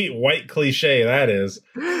hot, sweet, white cliche, that is.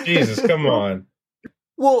 Jesus, come on.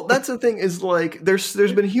 Well, that's the thing is like there's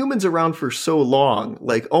been humans around for so long,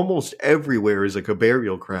 like almost everywhere is like a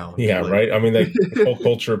burial ground. Yeah, like, right? I mean, the whole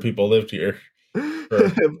culture of people lived here for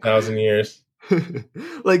 1,000 years.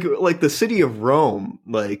 like the city of Rome,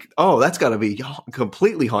 that's got to be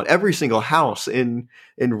completely haunted. Every single house in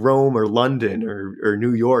Rome or London or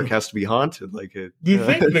New York has to be haunted. Do you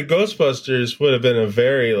think the Ghostbusters would have been a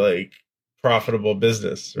very profitable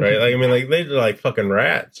business, right? Like, I mean, they're like fucking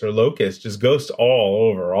rats or locusts, just ghosts all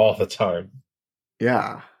over all the time.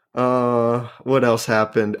 Yeah. What else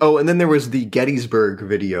happened? Oh, and then there was the Gettysburg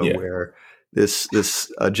video where this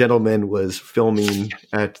gentleman was filming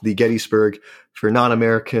at the Gettysburg. For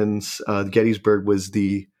non-Americans, Gettysburg was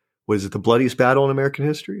it the bloodiest battle in American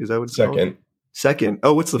history? Is that what it's called? Second.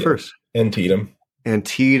 Oh, what's the first? Antietam.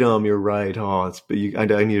 Antietam. You're right. Oh,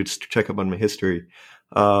 I need to check up on my history.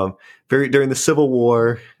 During the Civil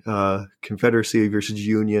War, Confederacy versus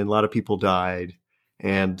Union, a lot of people died,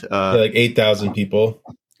 and 8,000 people.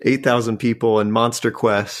 8,000 people, and Monster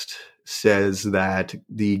Quest says that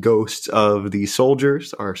the ghosts of the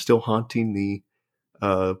soldiers are still haunting the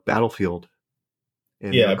battlefield.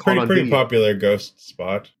 And pretty popular ghost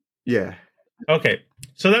spot. Yeah. Okay,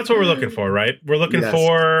 so that's what we're looking for, right? We're looking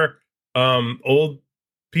for old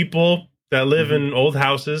people that live in old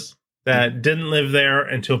houses that didn't live there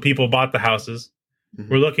until people bought the houses.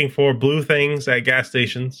 We're looking for blue things at gas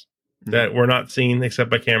stations that were not seen except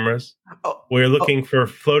by cameras. We're looking for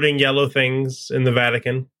floating yellow things in the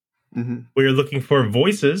Vatican. We're looking for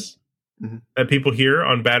voices that people hear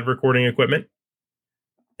on bad recording equipment.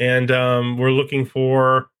 And we're looking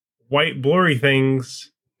for white blurry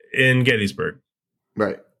things in Gettysburg.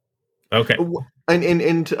 Right. Okay. And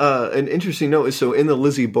an interesting note is, so in the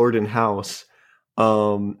Lizzie Borden house,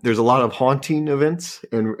 there's a lot of haunting events.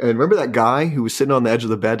 And remember that guy who was sitting on the edge of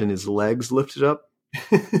the bed and his legs lifted up?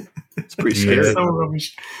 It's pretty scary. It's so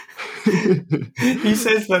rubbish. He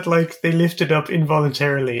says that they lifted up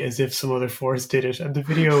involuntarily as if some other force did it, and the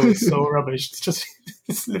video is so rubbish. It's just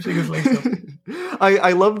it's lifting his legs up.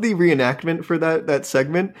 I love the reenactment for that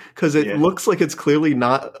segment because it looks like it's clearly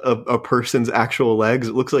not a person's actual legs.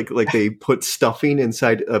 It looks like they put stuffing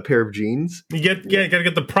inside a pair of jeans. You gotta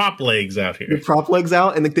get the prop legs out here. The prop legs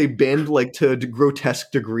out, and they bend to a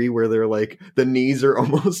grotesque degree where they're the knees are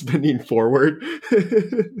almost bending forward.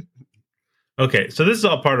 Okay, so this is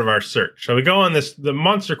all part of our search. So we go on the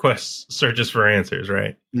Monster Quest searches for answers,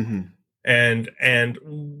 right? And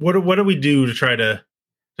what do we do to try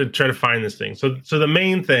to find this thing? So the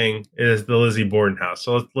main thing is the Lizzie Borden house.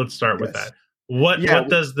 So let's start with that. What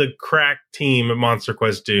does the crack team at Monster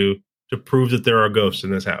Quest do to prove that there are ghosts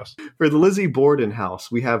in this house? For the Lizzie Borden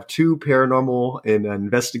house, we have two paranormal and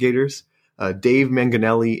investigators, Dave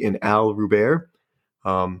Manganelli and Al Rubert.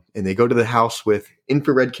 And they go to the house with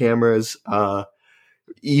infrared cameras,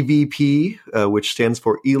 EVP, which stands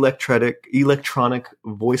for electronic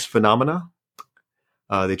voice phenomena.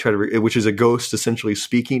 They try to, which is a ghost essentially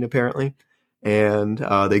speaking, apparently. And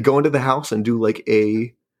they go into the house and do like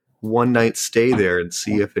a one night stay there and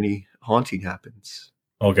see if any haunting happens.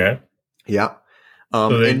 Okay. Yeah.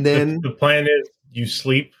 And then the plan is you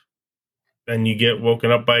sleep and you get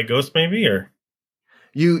woken up by a ghost, maybe, or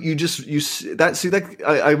I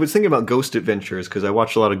was thinking about Ghost Adventures because I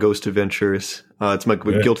watched a lot of Ghost Adventures. It's my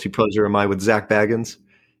guilty pleasure of mine with Zach Baggins,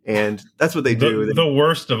 and that's what they do. The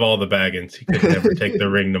worst of all the Baggins. He could never take the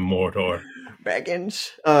ring to Mordor.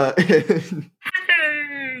 Baggins.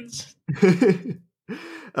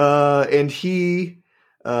 And he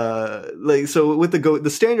with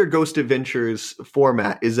the standard Ghost Adventures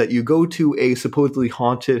format is that you go to a supposedly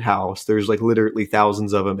haunted house. There's like literally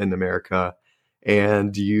thousands of them in America,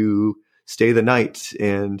 and you stay the night.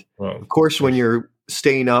 And of course, when you're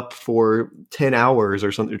staying up for 10 hours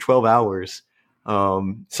or something, 12 hours,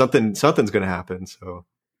 something's going to happen. So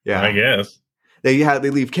yeah, I guess they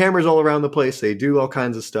leave cameras all around the place. They do all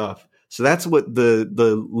kinds of stuff. So that's what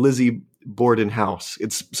the Lizzie Borden house.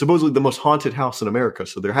 It's supposedly the most haunted house in America.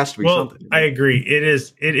 So there has to be something. I agree. It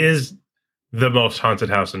is the most haunted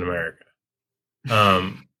house in America.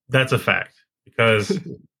 That's a fact because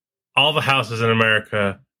all the houses in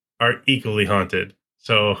America are equally haunted.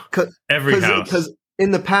 So every house. Because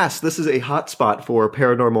in the past, this is a hotspot for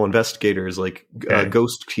paranormal investigators, like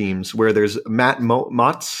ghost teams, where there's Matt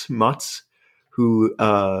Motz, who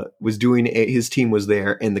was doing his team was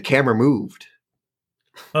there, and the camera moved.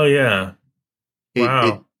 Oh yeah,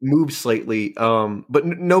 it moved slightly, but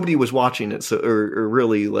nobody was watching it. So, or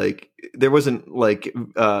really, like there wasn't like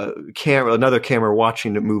another camera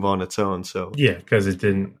watching it move on its own. So yeah, because it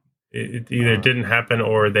didn't. It either didn't happen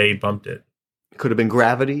or they bumped it. Could have been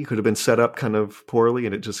gravity. Could have been set up kind of poorly,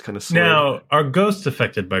 and it just kind of slid. Now, are ghosts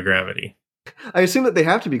affected by gravity? I assume that they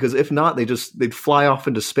have to, because if not, they'd fly off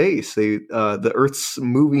into space. The Earth's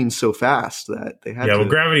moving so fast that they had to. Yeah, well,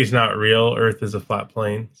 gravity's not real. Earth is a flat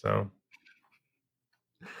plane, so.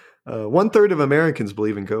 1/3 of Americans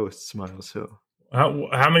believe in ghosts, Miles. So,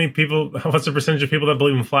 how many people? What's the percentage of people that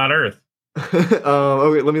believe in flat Earth?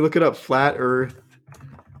 Okay, let me look it up. Flat Earth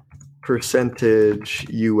percentage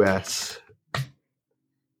U.S.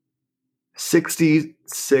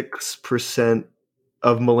 66%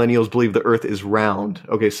 of millennials believe the Earth is round.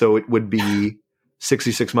 Okay, so it would be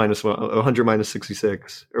 66 minus 100 minus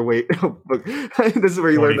 66. Or wait, this is where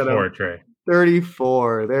you learn that. 34, Trey.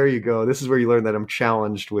 34. There you go. This is where you learn that I'm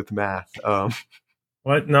challenged with math.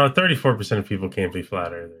 What? No, 34% of people can't be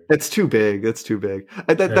flat Earth. It's too big. That's too big.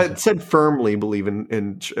 That said firmly believe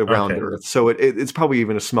in round Earth. So it's probably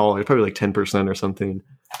even a smaller. It's probably like 10% or something.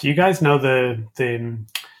 Do you guys know the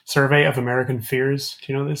Survey of American Fears?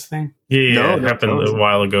 Do you know this thing? Yeah, it happened a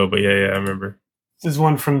while ago, but yeah, I remember. This is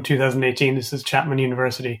one from 2018. This is Chapman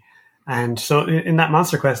University. And so in that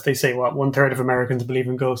Monster Quest, they say, 1/3 of Americans believe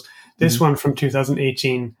in ghosts. This one from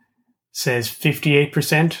 2018 says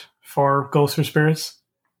 58% for ghosts or spirits.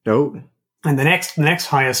 Oh. And the next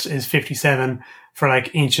highest is 57 for like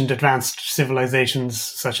ancient advanced civilizations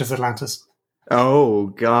such as Atlantis. Oh,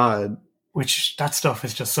 God. Which, that stuff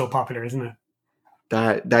is just so popular, isn't it?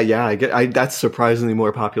 That's surprisingly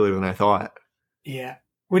more popular than I thought. Yeah.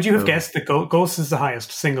 Would you have guessed that Ghost is the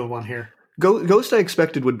highest single one here? Ghost I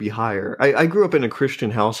expected would be higher. I grew up in a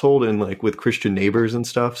Christian household and like with Christian neighbors and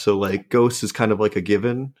stuff, so like Ghost is kind of like a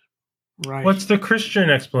given. Right. What's the Christian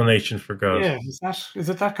explanation for ghosts? Yeah, is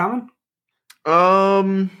it that common?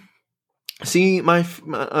 See,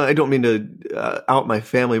 I don't mean to out my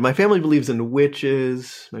family. My family believes in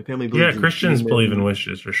witches. My family believes Christians in believe in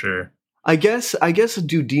witches for sure. I guess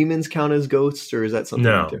do demons count as ghosts, or is that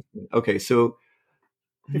something different? Okay, so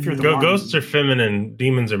if you're ghosts are feminine,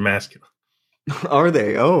 demons are masculine. Are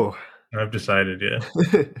they? Oh, I've decided, yeah.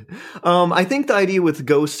 I think the idea with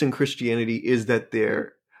ghosts in Christianity is that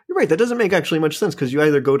you're right. That doesn't make actually much sense because you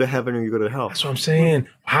either go to heaven or you go to hell. That's what I'm saying.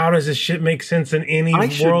 How does this shit make sense in any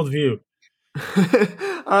worldview?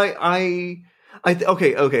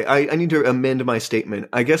 Okay. I need to amend my statement.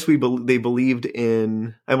 I guess they believed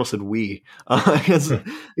in. I almost said we. I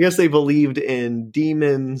guess they believed in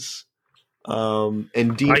demons.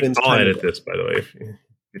 And demons. I'll edit this, by the way. If you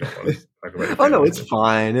don't want to talk about it. Oh no, it's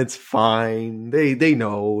fine. It's fine. They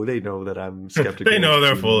know that I'm skeptical. They know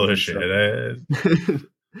they're full of shit.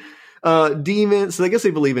 Demons. So I guess they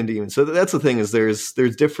believe in demons. So that's the thing is there's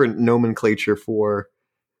different nomenclature for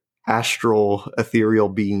astral, ethereal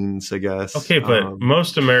beings, I guess. Okay, but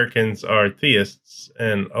most Americans are theists,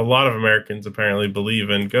 and a lot of Americans apparently believe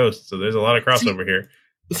in ghosts. So there's a lot of crossover here.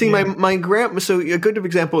 See, my grandma. So a good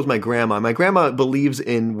example is my grandma. My grandma believes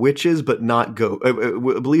in witches, but not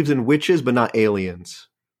believes in witches, but not aliens.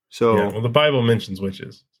 So, well, the Bible mentions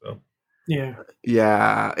witches. So,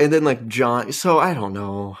 yeah, and then like John. So I don't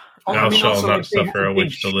know. Thou shalt not suffer a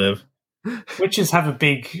witch to live. Witches have a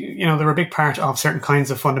big, they're a big part of certain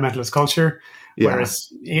kinds of fundamentalist culture.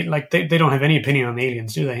 Whereas, they don't have any opinion on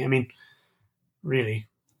aliens, do they? I mean, really.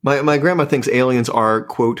 My grandma thinks aliens are,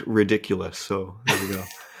 quote, ridiculous. So there we go.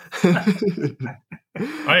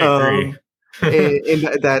 I agree. and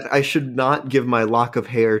that I should not give my lock of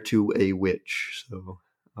hair to a witch. So,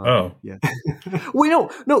 yeah. Wait,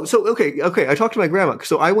 no. So, okay. I talked to my grandma.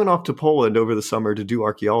 So I went off to Poland over the summer to do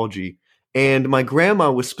archaeology. And my grandma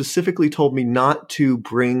was specifically told me not to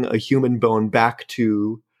bring a human bone back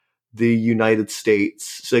to the United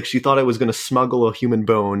States. So, like, she thought I was going to smuggle a human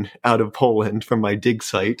bone out of Poland from my dig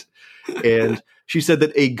site. And she said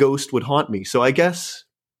that a ghost would haunt me. So I guess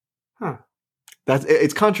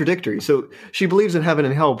it's contradictory. So she believes in heaven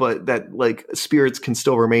and hell, but that like spirits can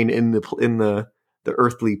still remain in the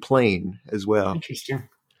earthly plane as well. Interesting.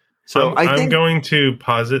 So I'm going to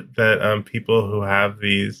posit that people who have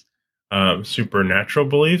these supernatural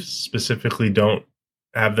beliefs specifically don't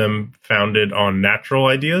have them founded on natural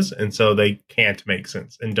ideas, and so they can't make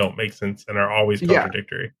sense and don't make sense and are always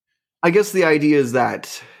contradictory. Yeah. I guess the idea is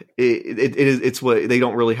that it's what they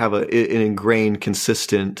don't really have an ingrained,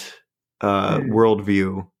 consistent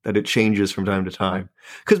worldview, that it changes from time to time.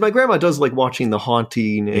 Because my grandma does like watching The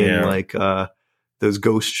Haunting and like those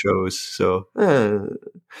ghost shows. So,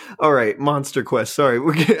 all right, Monster Quest. Sorry,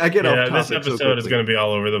 I get off topic. This episode is going to be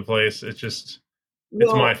all over the place. It's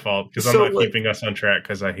my fault because I'm not keeping us on track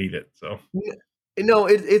because I hate it. So. No,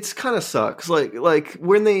 it's kind of sucks. Like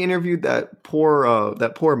when they interviewed that poor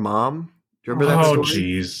mom. Do you remember that story? Oh,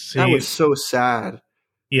 jeez, that was so sad.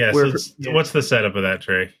 Yes. What's the setup of that,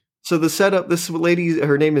 Trey? So the setup, this lady,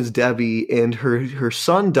 her name is Debbie, and her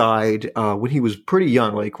son died when he was pretty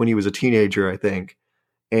young, like when he was a teenager, I think.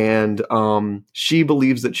 And she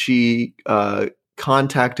believes that she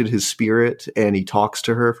contacted his spirit, and he talks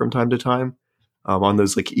to her from time to time on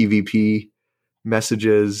those like EVP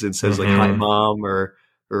messages and says like "Hi, Mom" or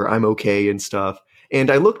 "I'm okay" and stuff. And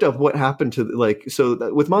I looked up what happened to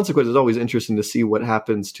with Monster Quest, it's always interesting to see what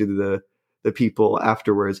happens to the people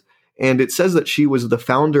afterwards. And it says that she was the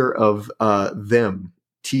founder of THEM,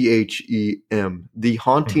 the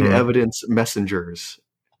Haunting Evidence Messengers,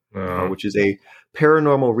 which is a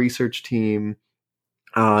paranormal research team.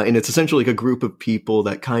 And it's essentially like a group of people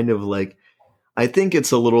that kind of like, I think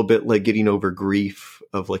it's a little bit like getting over grief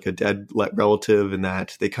of like a dead relative, and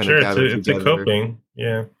that they kind of gather together. It's a coping,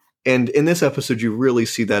 yeah. And in this episode, you really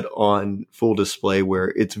see that on full display, where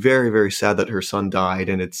it's very, very sad that her son died,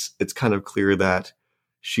 and it's kind of clear that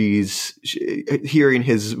she's hearing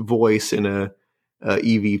his voice in a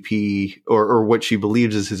EVP, or what she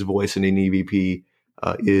believes is his voice in an EVP,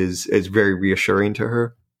 is very reassuring to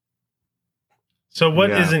her. So,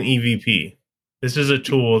 what is an EVP? This is a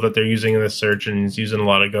tool that they're using in the search, and it's used in a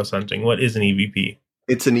lot of ghost hunting. What is an EVP?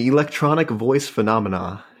 It's an electronic voice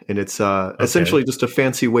phenomena, and it's essentially just a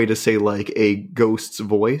fancy way to say like a ghost's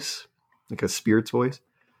voice, like a spirit's voice.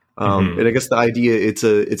 And I guess the idea, it's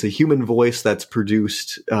a human voice that's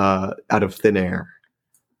produced out of thin air.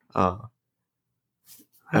 I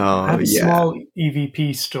have a small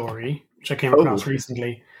EVP story which I came across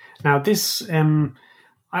recently. Now this,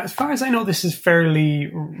 as far as I know, this is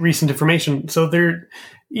fairly recent information. So their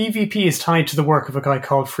EVP is tied to the work of a guy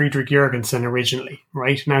called Friedrich Jürgensen originally,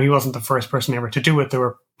 right? Now he wasn't the first person ever to do it. There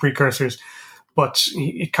were precursors, but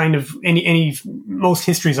it kind of most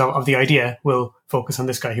histories of the idea will focus on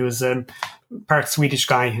this guy. He was part Swedish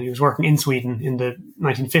guy, and he was working in Sweden in the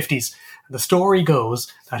 1950s. The story goes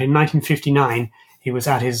that in 1959 he was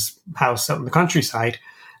at his house out in the countryside,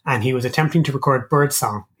 and he was attempting to record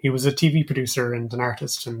birdsong. He was a TV producer and an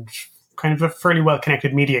artist and kind of a fairly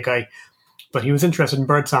well-connected media guy, but he was interested in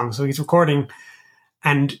birdsong, so he's recording.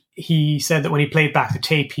 And he said that when he played back the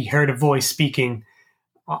tape, he heard a voice speaking,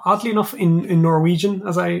 oddly enough, in Norwegian,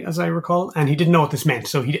 as I recall, and he didn't know what this meant.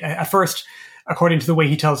 So he, at first, according to the way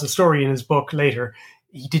he tells the story in his book later,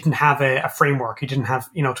 he didn't have a framework. He didn't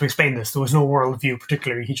have, to explain this. There was no worldview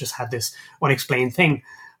particularly. He just had this unexplained thing.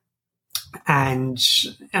 And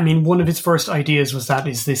I mean, one of his first ideas was that,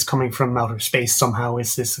 is this coming from outer space somehow?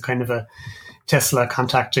 Is this a kind of a Tesla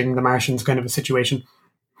contacting the Martians kind of a situation?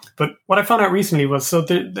 But what I found out recently was, so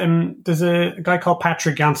there's a guy called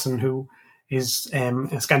Patrick Janssen who is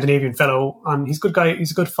a Scandinavian fellow. He's a good guy.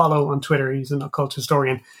 He's a good follow on Twitter. He's an occult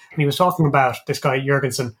historian, and he was talking about this guy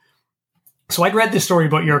Jurgensen. So I'd read this story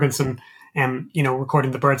about Jurgensen,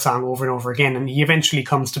 recording the bird song over and over again, and he eventually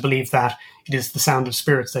comes to believe that it is the sound of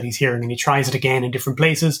spirits that he's hearing, and he tries it again in different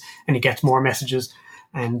places, and he gets more messages,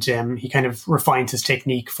 and he kind of refines his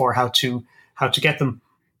technique for how to get them.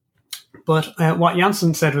 But what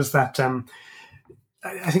Janssen said was that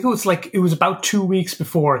I think it was about 2 weeks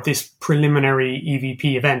before this preliminary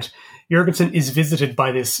EVP event, Jurgensen is visited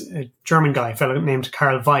by this German guy, a fellow named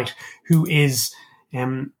Karl Veit, who is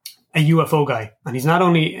a UFO guy. And he's not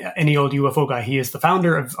only any old UFO guy, he is the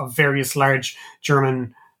founder of various large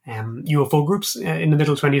German UFO groups in the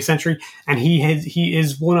middle 20th century. And he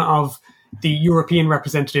is one of the European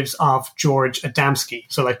representatives of George Adamski.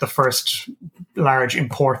 So like the first large,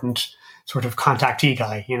 important sort of contactee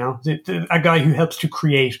guy, a guy who helps to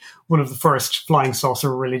create one of the first flying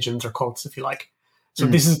saucer religions or cults, if you like. So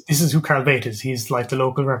this is who Karl Veit is. He's like the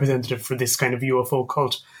local representative for this kind of UFO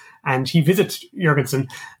cult. And he visits Jurgensen,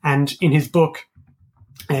 and in his book,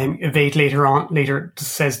 Veit later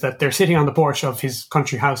says that they're sitting on the porch of his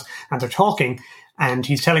country house and they're talking, and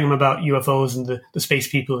he's telling him about UFOs and the space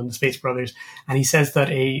people and the space brothers. And he says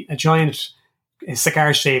that a giant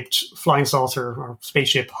cigar-shaped flying saucer or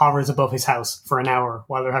spaceship hovers above his house for an hour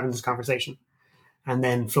while they're having this conversation, and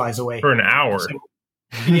then flies away. For an hour? So,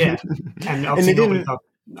 yeah. And obviously nobody thought...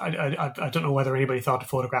 I don't know whether anybody thought to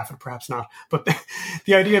photograph it, perhaps not. But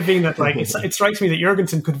the idea being that, like, it strikes me that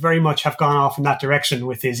Jurgensen could very much have gone off in that direction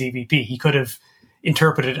with his EVP. He could have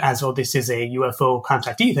interpreted it as, oh, this is a UFO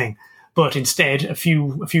contactee thing. But instead, a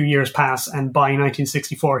few years pass, and by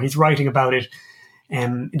 1964, he's writing about it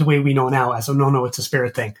the way we know now as, oh, no, it's a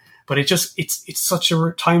spirit thing. But it's such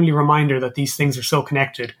a timely reminder that these things are so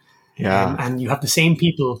connected. Yeah. And you have the same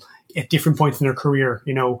people at different points in their career,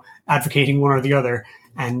 advocating one or the other.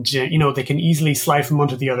 And, they can easily slide from one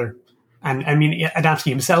to the other. And I mean, Adamski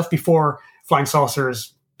himself, before flying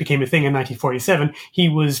saucers became a thing in 1947, he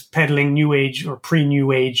was peddling New Age or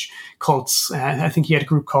pre-New Age cults. I think he had a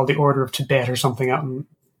group called the Order of Tibet or something out in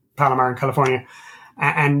Palomar in California.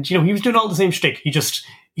 And, he was doing all the same shtick. He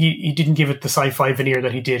didn't give it the sci-fi veneer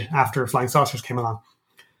that he did after flying saucers came along.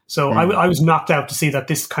 So I was knocked out to see that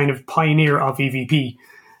this kind of pioneer of EVP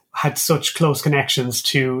had such close connections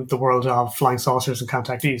to the world of flying saucers and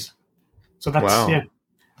contactees. So that's yeah.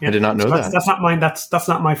 I did not know that. That's not mine. That's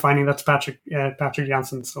not my finding. That's Patrick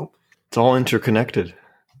Janssen. So it's all interconnected,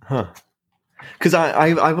 huh? Because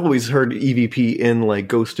I've always heard EVP in like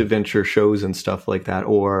ghost adventure shows and stuff like that,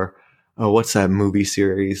 or what's that movie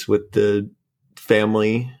series with the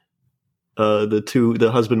family, the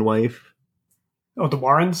husband wife. Oh, the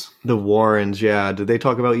Warrens? The Warrens, yeah. Did they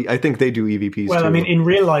talk about... I think they do EVPs, well, too. I mean, in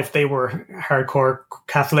real life, they were hardcore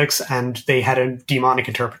Catholics, and they had a demonic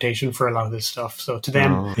interpretation for a lot of this stuff. So to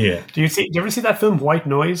them... Yeah. Do you ever see that film, White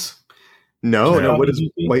Noise? No, what is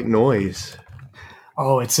White Noise?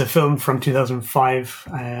 Oh, it's a film from 2005.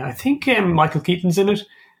 I think Michael Keaton's in it.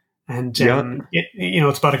 And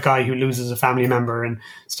it's about a guy who loses a family member, and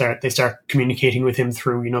they start communicating with him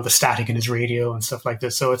through the static in his radio and stuff like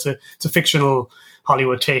this. So it's a fictional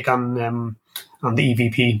Hollywood take on the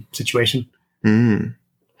EVP situation.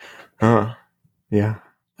 Yeah.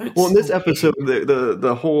 Well, in this episode,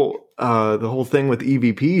 the whole thing with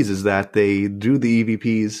EVPs is that they do the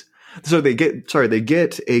EVPs. So they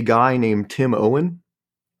get a guy named Tim Owen,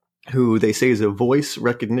 who they say is a voice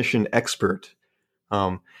recognition expert.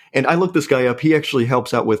 And I looked this guy up. He actually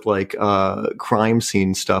helps out with like crime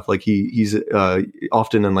scene stuff. Like he's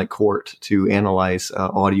often in like court to analyze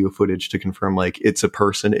audio footage to confirm like it's a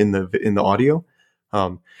person in the audio.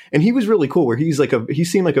 And he was really cool. Where he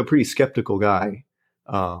seemed like a pretty skeptical guy.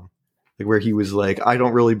 Like where he was like, I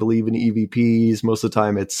don't really believe in EVPs. Most of the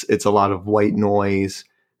time, it's a lot of white noise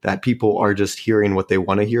that people are just hearing what they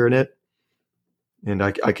want to hear in it. And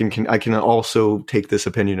I can also take this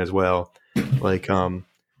opinion as well. Like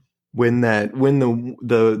when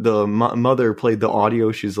the mother played the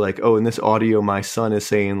audio, she's like, oh, in this audio my son is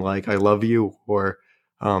saying like I love you or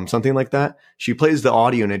something like that. She plays the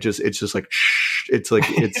audio and it's just like shh. It's like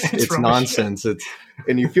it's nonsense.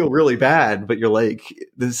 And you feel really bad, but you're like,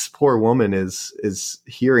 this poor woman is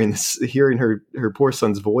hearing her poor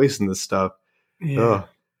son's voice and this stuff.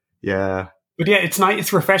 Yeah. But yeah, it's nice.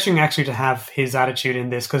 It's refreshing actually to have his attitude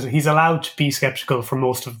in this, because he's allowed to be skeptical for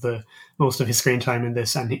most of his screen time in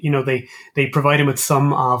this, and they provide him with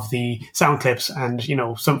some of the sound clips, and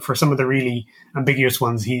some of the really ambiguous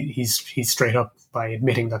ones, he's straight up by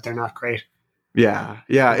admitting that they're not great. Yeah,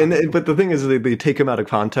 but the thing is, they take him out of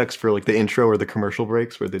context for like the intro or the commercial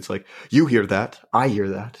breaks, where it's like, you hear that, I hear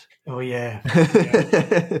that. Oh yeah,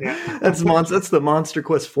 That's the Monster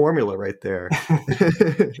Quest formula right there.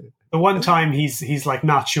 The one time he's like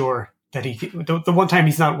not sure that the one time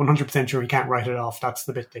he's not 100% sure he can't write it off. That's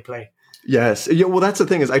the bit they play. Yes, yeah. Well, that's the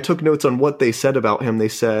thing is, I took notes on what they said about him. They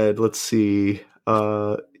said, let's see,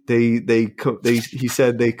 he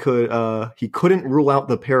said he couldn't rule out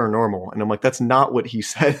the paranormal, and I'm like, that's not what he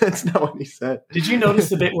said. That's not what he said. Did you notice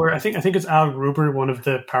the bit where I think it's Al Gruber, one of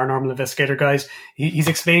the paranormal investigator guys, he's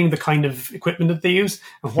explaining the kind of equipment that they use,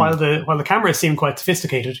 and while the cameras seem quite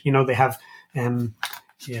sophisticated, they have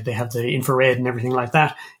they have the infrared and everything like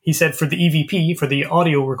that. He said for the EVP, for the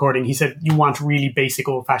audio recording, he said you want really basic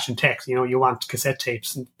old-fashioned tech. You want cassette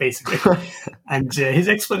tapes, basically. And his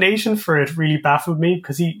explanation for it really baffled me,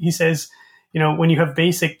 because he says, when you have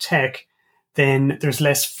basic tech, then there's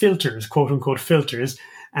less filters, quote-unquote filters,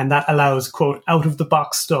 and that allows, quote,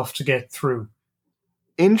 out-of-the-box stuff to get through.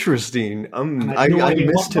 Interesting. I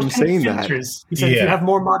missed him saying that. He said, if you have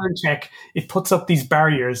more modern tech, it puts up these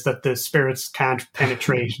barriers that the spirits can't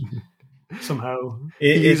penetrate somehow.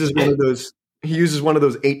 He uses one of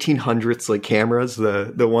those 1800s like cameras,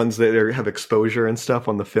 the ones that have exposure and stuff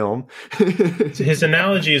on the film. So his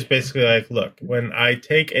analogy is basically like, look, when I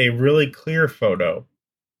take a really clear photo,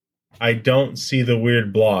 I don't see the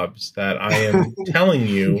weird blobs that I am telling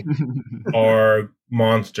you are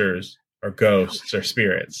monsters or ghosts or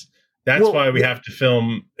spirits. That's why we have to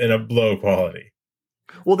film in a low quality.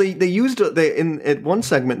 Well, at one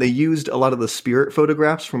segment they used a lot of the spirit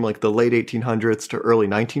photographs from like the late 1800s to early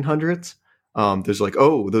 1900s. There's like,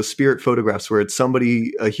 those spirit photographs where it's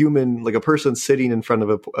somebody, a human, like a person sitting in front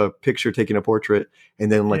of a picture taking a portrait,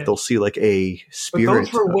 and then they'll see like a spirit. But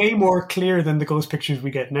those were way more clear than the ghost pictures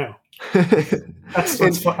we get now. That's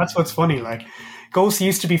what's funny. Like, ghosts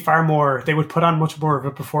used to be far more, they would put on much more of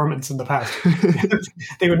a performance in the past.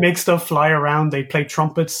 They would make stuff fly around, they'd play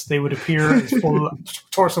trumpets, they would appear as full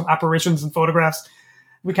torso apparitions in photographs.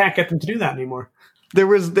 We can't get them to do that anymore. There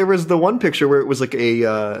was the one picture where it was like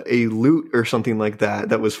a lute or something like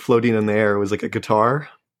that was floating in the air. It was like a guitar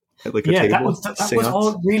at like a table. That was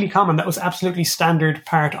all really common. That was absolutely standard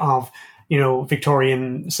part of,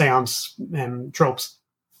 Victorian seance tropes.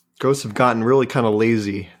 Ghosts have gotten really kind of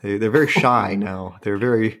lazy. They're very shy now. They're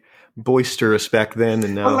very boisterous back then,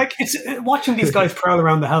 and now. Well, like it's watching these guys prowl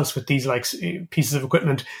around the house with these like pieces of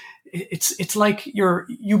equipment. It's like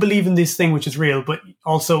you believe in this thing which is real, but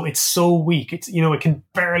also it's so weak. It's it can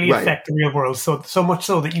barely affect the real world. So much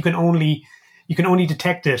so that you can only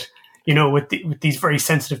detect it, with these very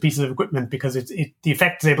sensitive pieces of equipment, because the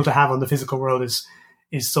effect it's able to have on the physical world is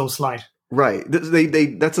so slight. Right. They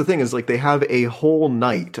that's the thing, is like they have a whole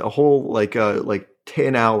night, a whole like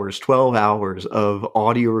 10 hours, 12 hours of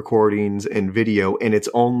audio recordings and video, and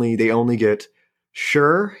they only get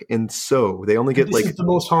and so they only get this is the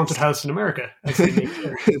most haunted house in America.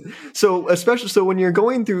 So when you're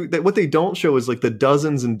going through that, what they don't show is like the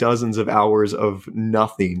dozens and dozens of hours of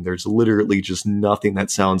nothing. There's literally just nothing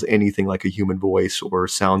that sounds anything like a human voice or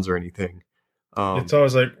sounds or anything. It's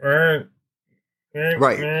always like right,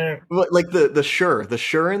 like the sure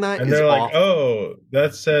in that, and is they're like, awful.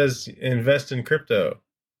 that says invest in crypto.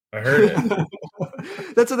 I heard it.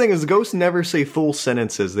 That's the thing, is ghosts never say full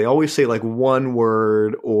sentences. They always say like one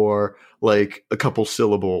word or like a couple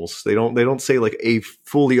syllables. They don't say like a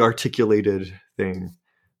fully articulated thing.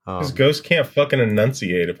 Because ghosts can't fucking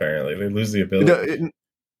enunciate. Apparently, they lose the ability.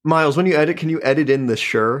 Miles, when you edit, can you edit in the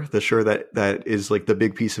sure that is like the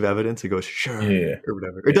big piece of evidence? It goes sure or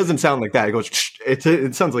whatever. It doesn't sound like that. It goes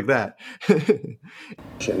it sounds like that.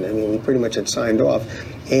 I mean, we pretty much had signed off,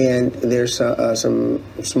 and there's some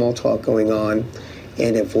small talk going on,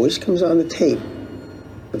 and a voice comes on the tape.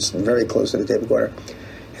 It's very close to the tape recorder,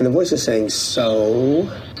 and the voice is saying, "So,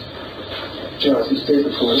 Johnson, stay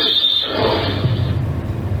the course."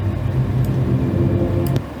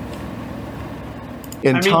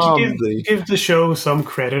 And Tom, give the show some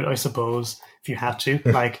credit, I suppose, if you have to.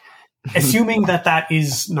 Like, assuming that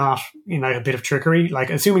is not, a bit of trickery, like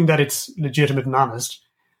assuming that it's legitimate and honest,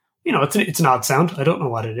 it's an odd sound. I don't know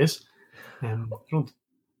what it is. I don't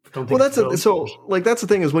think. Well, that's the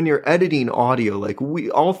thing, is when you're editing audio, like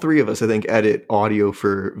all three of us, I think, edit audio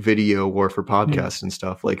for video or for podcasts and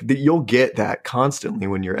stuff. Like you'll get that constantly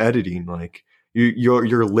when you're editing. Like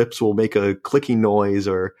your lips will make a clicking noise,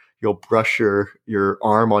 or you'll brush your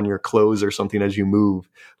arm on your clothes or something as you move.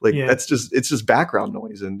 Like it's just background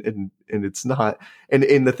noise, and it's not.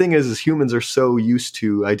 And the thing is humans are so used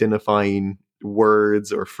to identifying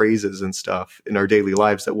words or phrases and stuff in our daily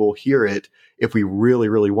lives that we'll hear it if we really,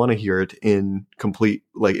 really want to hear it in complete,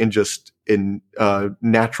 like in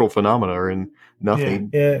natural phenomena or in nothing.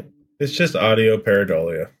 Yeah. It's just audio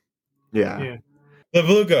pareidolia. Yeah. The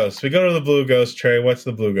Blue Ghost. We go to the Blue Ghost, Trey. What's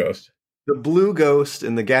the Blue Ghost? The Blue Ghost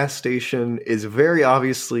in the gas station is very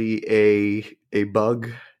obviously a bug,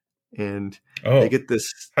 and they get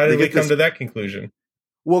this. How did they come to that conclusion?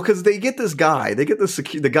 Well, because they get this guy. They get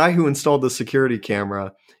the guy who installed the security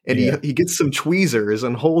camera, and he gets some tweezers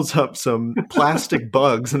and holds up some plastic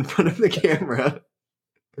bugs in front of the camera.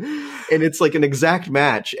 And it's like an exact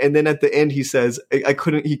match. And then at the end, he says,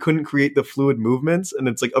 he couldn't create the fluid movements. And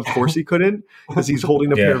it's like, of course he couldn't, because he's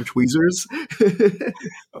holding a pair of tweezers.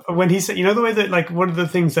 When he said, the way that, like, one of the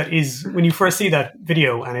things that is, when you first see that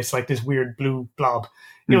video and it's like this weird blue blob,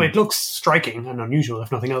 it looks striking and unusual,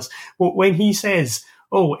 if nothing else. But when he says,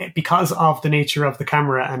 because of the nature of the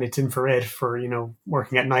camera and it's infrared for,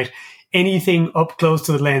 working at night, anything up close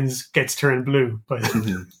to the lens gets turned blue. But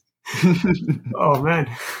oh man.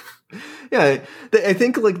 Yeah, I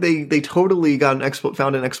think like they totally got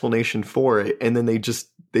found an explanation for it, and then they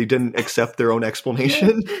didn't accept their own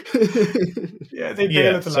explanation. So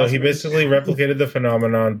he basically replicated the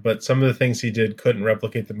phenomenon, but some of the things he did couldn't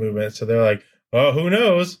replicate the movement. So they're like, "Oh, who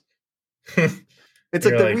knows?" It's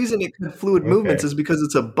like the reason it can fluid movements is because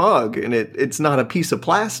it's a bug and it's not a piece of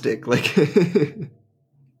plastic. Like,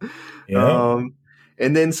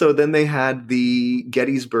 and then they had the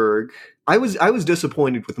Gettysburg. I was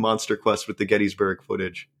disappointed with Monster Quest with the Gettysburg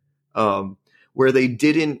footage, where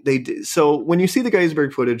so when you see the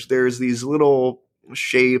Gettysburg footage, there's these little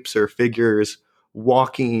shapes or figures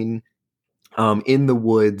walking in the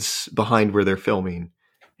woods behind where they're filming,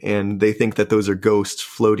 and they think that those are ghosts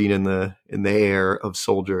floating in the air of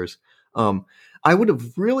soldiers. I would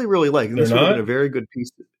have really, really liked, and this would have been a very good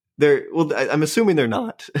piece. I'm assuming they're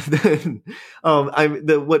not. What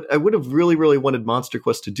I would have really, really wanted Monster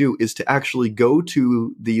Quest to do is to actually go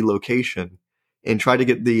to the location and try to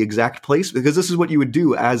get the exact place, because this is what you would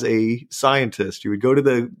do as a scientist. You would go to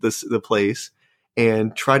the place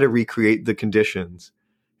and try to recreate the conditions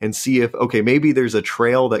and see if, maybe there's a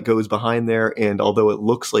trail that goes behind there, and although it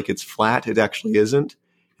looks like it's flat, it actually isn't.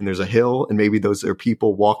 And there's a hill, and maybe those are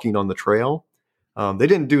people walking on the trail. They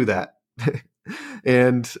didn't do that.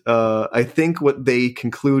 And I think what they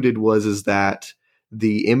concluded is that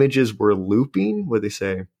the images were looping. What they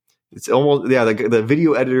say? It's almost, the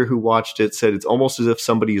video editor who watched it said it's almost as if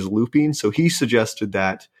somebody is looping. So he suggested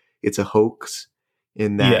that it's a hoax,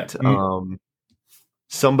 in that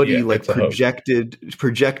somebody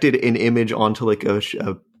projected an image onto like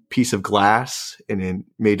a piece of glass and then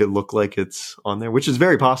made it look like it's on there, which is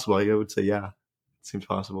very possible. I would say, it seems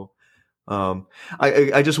possible.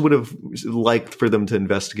 I just would have liked for them to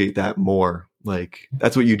investigate that more. Like,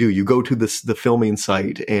 that's what you do. You go to the filming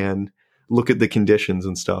site and look at the conditions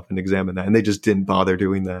and stuff and examine that. And they just didn't bother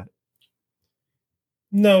doing that.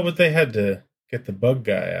 No, but they had to get the bug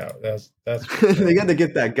guy out. That's they had to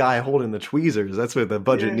get that guy holding the tweezers. That's where the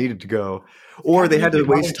budget needed to go. Or they had to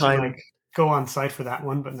waste time. Go on site for that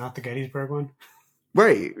one, but not the Gettysburg one.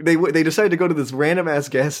 Right. They decided to go to this random ass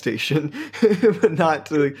gas station, but not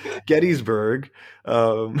to Gettysburg.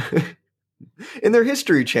 In their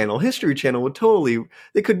History Channel would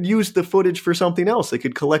they could use the footage for something else. They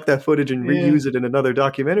could collect that footage and reuse it in another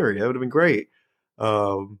documentary. That would have been great.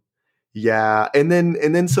 And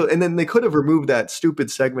then they could have removed that stupid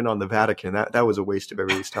segment on the Vatican. That was a waste of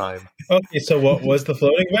everybody's time. Okay, so what was the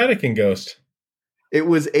floating Vatican ghost? It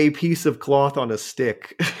was a piece of cloth on a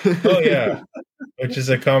stick. Oh yeah. Which is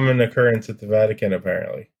a common occurrence at the Vatican,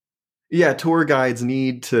 apparently. Yeah, tour guides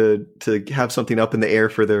need to have something up in the air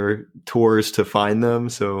for their tours to find them.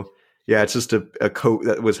 So, yeah, it's just a coat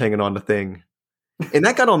that was hanging on the thing. And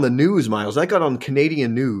that got on the news, Miles. That got on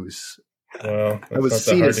Canadian news. Well, I was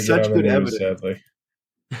seen as such good evidence. Sadly.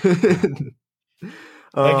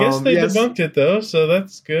 I guess they debunked it, though, so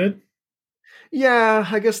that's good. Yeah,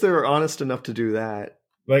 I guess they were honest enough to do that.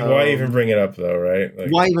 Like, why even bring it up, though, right?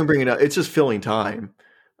 Like, why even bring it up? It's just filling time.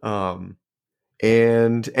 And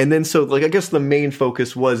then so, like, I guess the main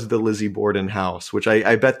focus was the Lizzie Borden house, which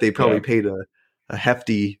I bet they probably paid a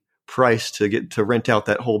hefty price to get to rent out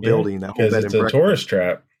that whole building. That whole bed it's a tourist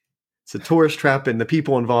trap. It's a tourist trap, and the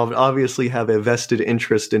people involved obviously have a vested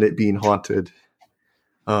interest in it being haunted.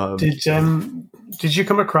 Did you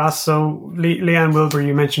come across, so Leanne Wilbur,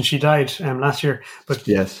 you mentioned she died last year, but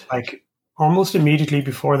yes, like almost immediately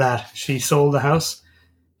before that, she sold the house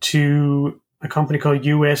to a company called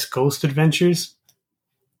US Ghost Adventures.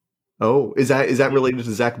 Oh, is that related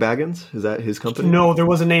to Zach Baggins? Is that his company? No, there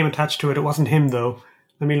was a name attached to it. It wasn't him, though.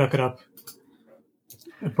 Let me look it up.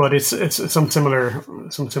 but it's some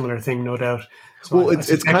similar thing, no doubt. So well,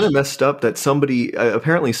 it's kind of messed up that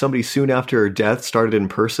apparently somebody soon after her death started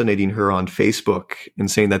impersonating her on Facebook and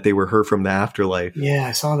saying that they were her from the afterlife. Yeah,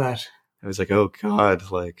 I saw that. I was like, oh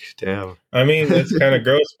God, like, damn. I mean, it's kind of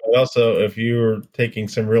gross, but also if you're taking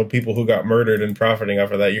some real people who got murdered and profiting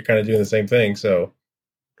off of that, you're kind of doing the same thing. So,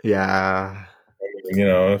 yeah,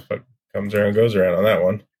 if it comes around, goes around on that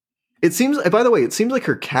one. It seems. By the way, it seems like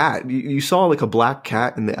her cat. You saw like a black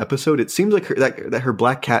cat in the episode. It seems like that her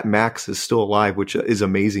black cat Max is still alive, which is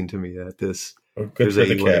amazing to me. That this good for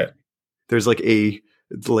the cat. There's like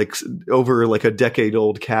over like a decade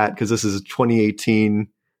old cat because this is 2018,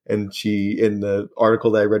 and she in the article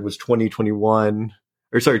that I read was 2021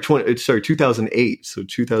 or sorry 2008. So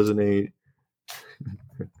 2008.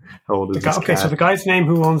 How old is this cat? Okay, so the guy's name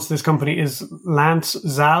who owns this company is Lance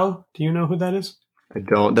Zal. Do you know who that is? I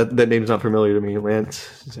don't. That name's not familiar to me.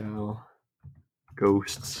 Lance Zal.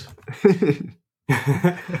 Ghosts.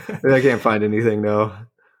 I can't find anything, no.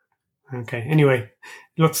 Okay. Anyway,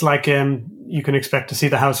 looks like you can expect to see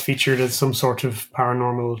the house featured as some sort of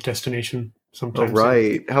paranormal destination sometime. Oh,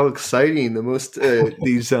 right. How exciting. The most,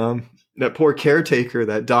 that poor caretaker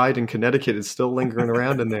that died in Connecticut is still lingering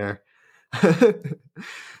around in there.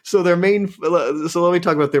 So let me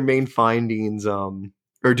talk about their main findings.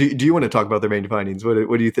 Or do you want to talk about their main findings? What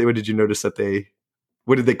do you think? What did you notice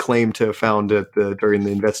what did they claim to have found during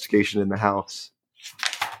the investigation in the house?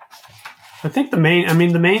 I think the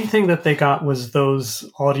main thing that they got was those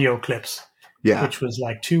audio clips. Yeah. Which was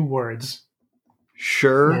like 2 words.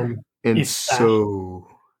 Sure. And so.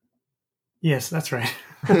 Yes, that's right.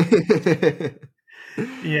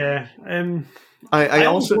 Yeah. I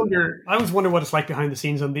always wonder what it's like behind the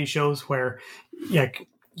scenes on these shows where,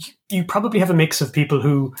 you probably have a mix of people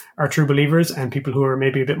who are true believers and people who are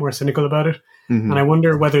maybe a bit more cynical about it. Mm-hmm. And I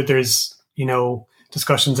wonder whether there's,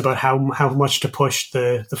 discussions about how much to push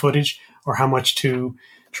the footage or how much to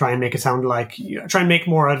try and make it sound like, try and make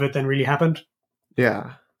more out of it than really happened.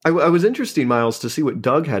 Yeah. I was interested, Miles, to see what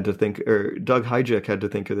Doug had to think, or Doug Hijack had to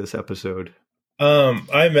think of this episode.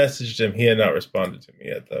 I messaged him. He had not responded to me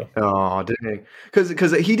yet, though. Oh, dang!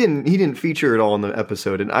 Because he didn't feature at all in the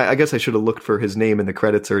episode, and I guess I should have looked for his name in the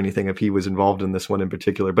credits or anything if he was involved in this one in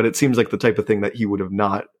particular. But it seems like the type of thing that he would have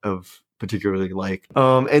not have particularly liked.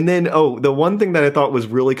 And then the one thing that I thought was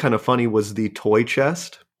really kind of funny was the toy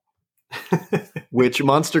chest, which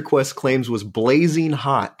Monster Quest claims was blazing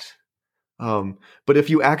hot. But if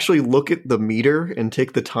you actually look at the meter and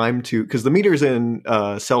take the time to, because the meter's in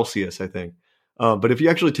Celsius, I think. But if you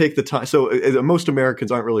actually take the time, so most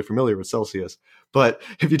Americans aren't really familiar with Celsius, but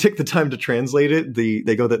if you take the time to translate it,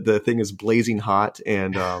 they go that the thing is blazing hot,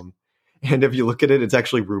 and if you look at it, it's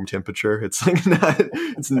actually room temperature. It's like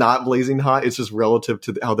it's not blazing hot. It's just relative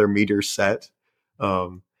to how their meter's set.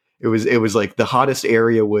 It was like the hottest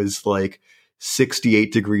area was like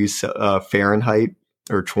 68 degrees Fahrenheit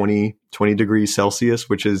or 20 degrees Celsius,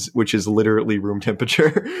 which is literally room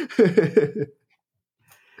temperature.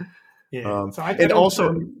 Yeah.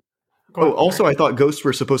 Also, I thought ghosts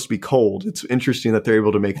were supposed to be cold. It's interesting that they're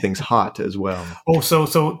able to make things hot as well. Oh,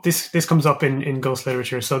 so this comes up in ghost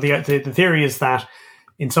literature. So the theory is that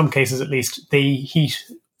in some cases, at least, they heat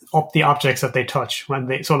up the objects that they touch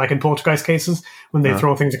so like in poltergeist cases, when they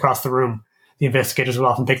throw things across the room, the investigators will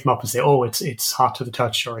often pick them up and say, "Oh, it's hot to the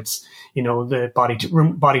touch," or it's the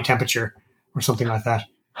body temperature or something like that.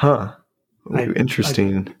 Huh.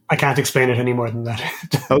 Interesting. I can't explain it any more than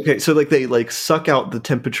that. Okay, so like they suck out the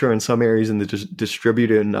temperature in some areas and they just distribute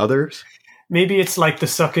it in others. Maybe it's like the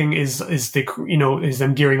sucking is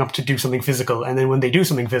them gearing up to do something physical, and then when they do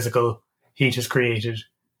something physical, heat is created.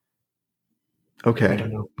 Okay. I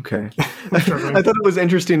don't know. Okay. I thought it was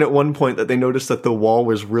interesting at one point that they noticed that the wall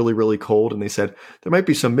was really, really cold, and they said there might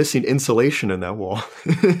be some missing insulation in that wall.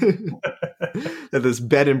 That this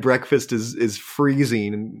bed and breakfast is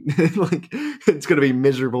freezing, and like it's going to be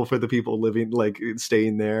miserable for the people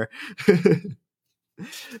staying there.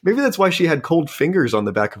 Maybe that's why she had cold fingers on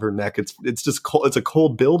the back of her neck. It's just cold. It's a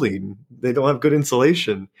cold building. They don't have good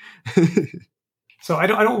insulation. So I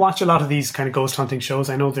don't watch a lot of these kind of ghost hunting shows.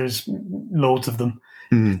 I know there's loads of them.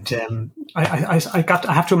 Mm.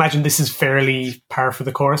 I have to imagine this is fairly par for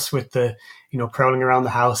the course with the prowling around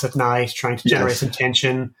the house at night, trying to generate some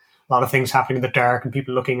tension. A lot of things happening in the dark and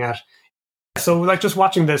people looking at. So like just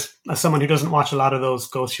watching this as someone who doesn't watch a lot of those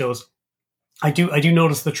ghost shows, I do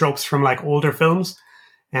notice the tropes from like older films,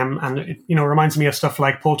 and it reminds me of stuff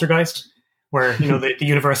like Poltergeist, where the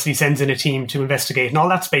university sends in a team to investigate, and all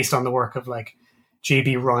that's based on the work of like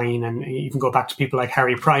J.B. Ryan, and you can go back to people like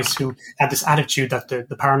Harry Price, who had this attitude that the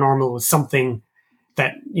paranormal was something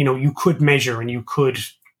that, you know, you could measure and you could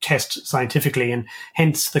test scientifically, and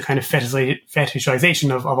hence the kind of fetishization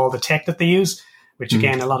of all the tech that they use, which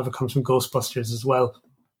again, a lot of it comes from Ghostbusters as well.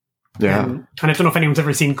 Yeah. And I don't know if anyone's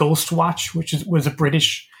ever seen Ghost Watch, which was a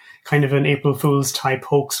British kind of an April Fool's type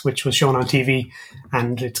hoax, which was shown on TV,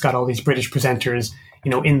 and it's got all these British presenters, you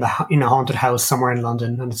know, in a haunted house somewhere in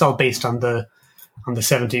London, and it's all based on the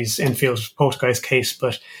 70s Enfield poltergeist case,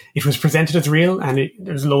 but it was presented as real, and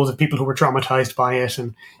there's loads of people who were traumatized by it,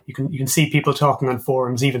 and you can see people talking on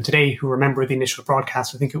forums even today who remember the initial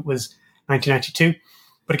broadcast. I think it was 1992,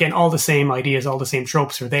 but again, all the same ideas, all the same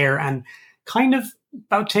tropes are there, and kind of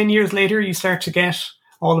about 10 years later, you start to get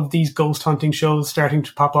all of these ghost hunting shows starting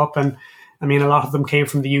to pop up, and I mean, a lot of them came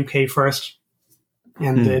from the UK first,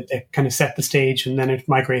 and they kind of set the stage, and then it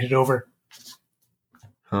migrated over.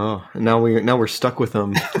 Oh, now we're stuck with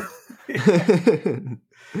them.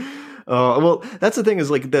 Well, that's the thing is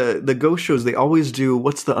like the ghost shows, they always do,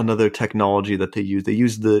 what's the another technology that they use? They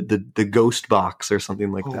use the ghost box or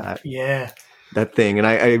something like that. Yeah. That thing.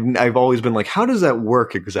 And I've always been like, how does that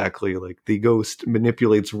work exactly? Like the ghost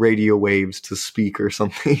manipulates radio waves to speak or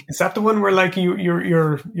something. Is that the one where like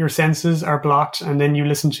your senses are blocked and then you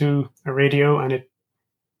listen to a radio and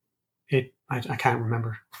I can't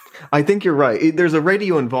remember. I think you're right. There's a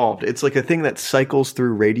radio involved. It's like a thing that cycles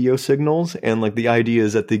through radio signals, and like the idea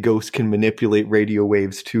is that the ghost can manipulate radio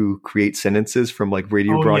waves to create sentences from like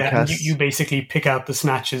radio broadcasts. Yeah. You basically pick out the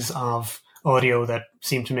snatches of audio that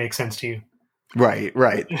seem to make sense to you. Right.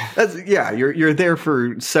 That's you're there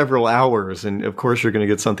for several hours, and of course you're going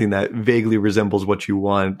to get something that vaguely resembles what you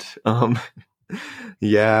want.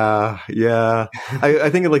 Yeah. I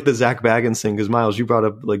think of like the Zach Baggins thing, because Miles, you brought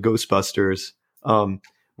up like Ghostbusters,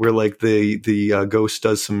 where like the ghost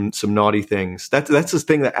does some naughty things. That's this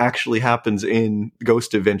thing that actually happens in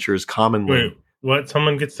Ghost Adventures commonly. Wait, what?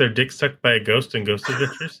 Someone gets their dick sucked by a ghost in Ghost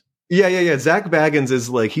Adventures? Yeah. Zach Baggins is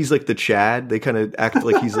like, he's like the Chad. They kind of act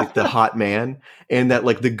like he's like the hot man, and that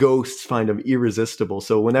like the ghosts find him irresistible.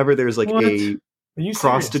 So whenever there's like a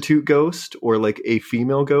prostitute ghost or like a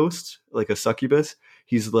female ghost, like a succubus,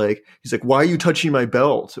 he's like, why are you touching my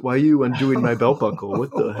belt? Why are you undoing my belt buckle?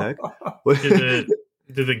 What the heck?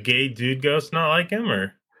 Did the gay dude ghost not like him,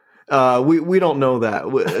 or? We don't know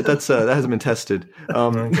that. That's that hasn't been tested.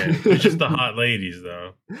 Okay. It's just the hot ladies,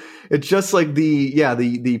 though. It's just like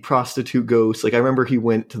the prostitute ghost. Like I remember he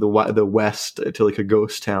went to the west to like a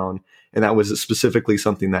ghost town, and that was specifically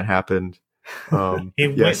something that happened. He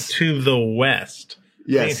went to the west.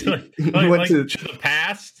 Yes, I mean, he went to the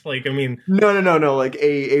past. Like, I mean, no. Like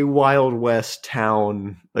a Wild West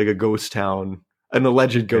town, like a ghost town. An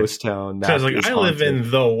alleged ghost town. So I was like, I live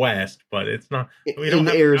in the West, but it's not. We don't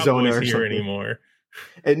have Arizona or here anymore.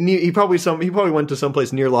 And he probably went to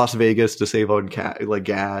someplace near Las Vegas to save on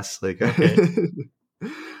gas. Like, okay.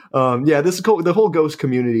 The whole ghost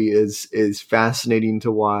community is fascinating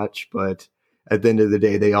to watch, but at the end of the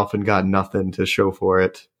day, they often got nothing to show for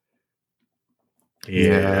it.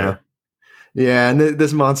 Yeah. And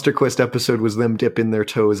this Monster Quest episode was them dipping their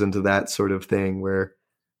toes into that sort of thing where.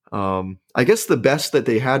 I guess the best that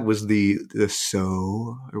they had was the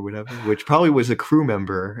So or whatever, which probably was a crew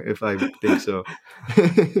member, if I think so.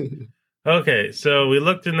 Okay, so we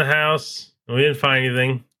looked in the house and we didn't find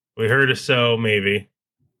anything. We heard a So maybe,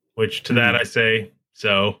 which to that I say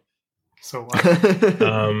so. So what?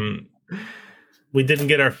 We didn't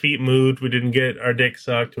get our feet moved. We didn't get our dick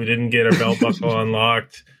sucked. We didn't get our belt buckle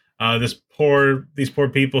unlocked. These poor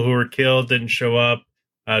people who were killed didn't show up.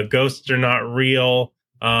 Ghosts are not real.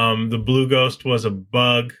 The blue ghost was a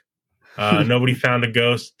bug. Nobody found a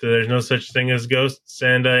ghost. There's no such thing as ghosts.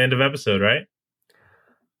 And end of episode, right?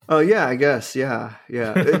 Oh yeah, I guess. Yeah.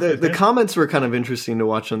 The comments were kind of interesting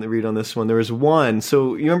to read on this one. There was one.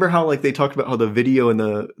 So you remember how like they talked about how the video in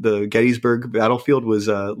the Gettysburg battlefield was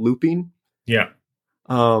looping? Yeah.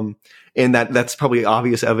 And that's probably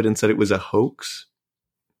obvious evidence that it was a hoax.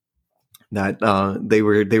 That they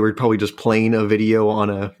were probably just playing a video on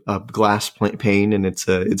a glass pane, and it's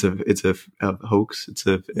a hoax.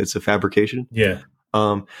 It's a fabrication. Yeah.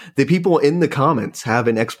 The people in the comments have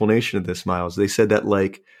an explanation of this, Miles. They said that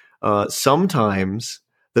like sometimes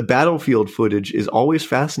the battlefield footage is always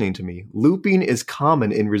fascinating to me. Looping is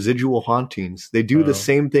common in residual hauntings. They do the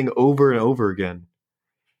same thing over and over again.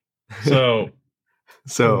 So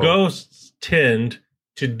ghosts tend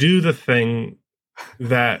to do the thing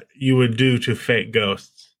that you would do to fake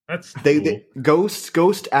ghosts. That's cool.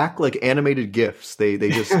 Ghosts act like animated GIFs. They're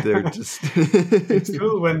just It's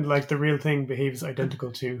cool when like the real thing behaves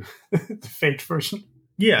identical to the faked version.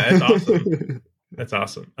 Yeah, that's awesome. That's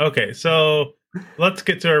awesome. Okay, so let's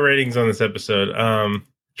get to our ratings on this episode.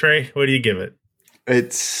 Trey, what do you give it?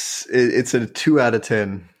 It's a 2 out of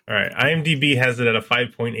 10. All right, IMDb has it at a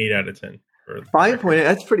 5.8 out of 10. 5.8.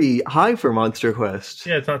 That's pretty high for Monster Quest.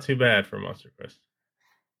 Yeah, it's not too bad for Monster Quest.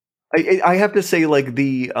 I have to say, like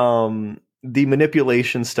the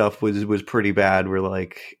manipulation stuff was pretty bad. Where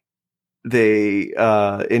like they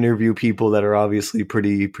interview people that are obviously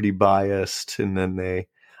pretty biased, and then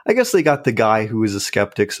I guess they got the guy who is a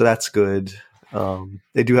skeptic, so that's good.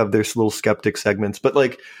 They do have their little skeptic segments, but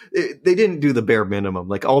like they didn't do the bare minimum.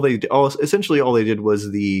 Like essentially all they did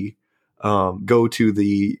was the go to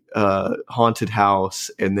the haunted house,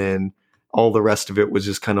 and then all the rest of it was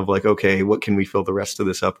just kind of like, okay, what can we fill the rest of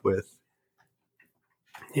this up with?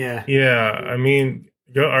 Yeah. I mean,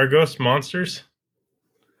 are ghosts monsters?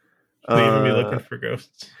 Should they even be looking for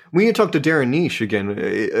ghosts? We need to talk to Darren Niche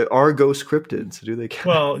again. Are ghosts cryptids? Do they count?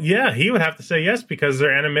 Well, yeah, he would have to say yes because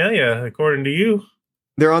they're animalia, according to you.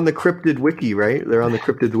 They're on the cryptid wiki, right? They're on the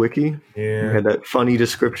cryptid wiki. Yeah. We had that funny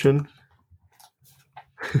description.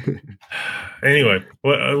 Anyway,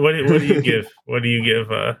 what do you give? What do you give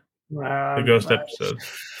the ghost episode? I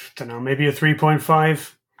don't know, maybe a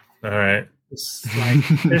 3.5. All right. It's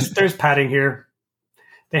like, there's padding here.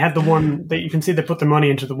 They had the one that you can see they put the money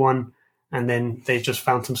into the one, and then they just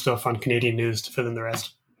found some stuff on Canadian news to fill in the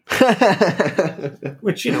rest.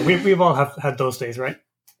 Which, we've all had those days, right?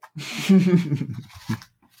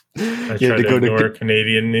 I try to ignore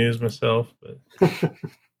Canadian news myself, but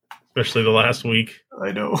especially the last week.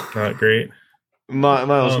 I know. Not great.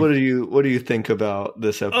 Miles, what do you think about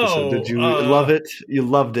this episode? Did you love it? You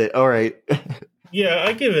loved it. All right. Yeah,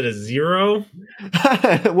 I give it a 0.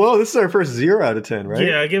 Well, this is our first 0 out of 10, right?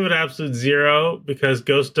 Yeah, I give it absolute 0 because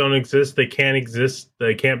ghosts don't exist. They can't exist.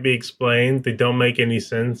 They can't be explained. They don't make any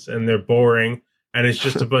sense, and they're boring. And it's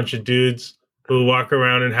just a bunch of dudes who walk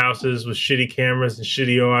around in houses with shitty cameras and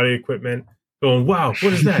shitty audio equipment going, wow,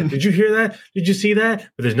 what is that? Did you hear that? Did you see that?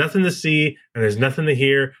 But there's nothing to see, and there's nothing to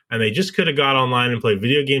hear, and they just could have got online and played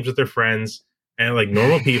video games with their friends and like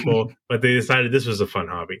normal people, but they decided this was a fun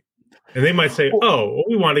hobby. And they might say, oh,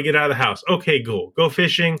 we want to get out of the house. Okay, cool. Go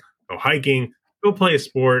fishing, go hiking, go play a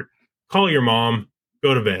sport, call your mom,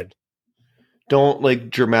 go to bed. Don't like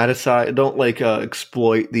dramatize, don't like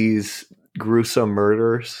exploit these gruesome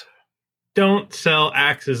murders. Don't sell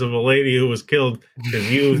axes of a lady who was killed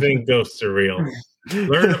because you think ghosts are real.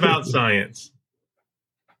 Learn about science.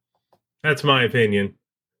 That's my opinion.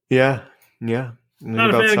 Yeah. Not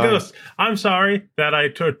a fan of ghosts. I'm sorry that I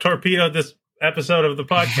torpedoed this episode of the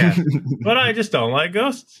podcast, but I just don't like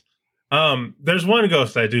ghosts. There's one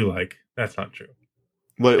ghost I do like. That's not true.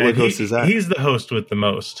 What ghost is that? He's the host with the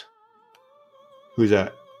most. Who's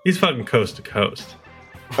that? He's fucking coast to coast.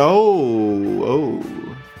 Oh.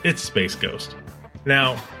 It's Space Ghost.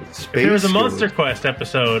 Now, if there was a Monster Quest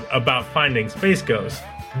episode about finding Space Ghost,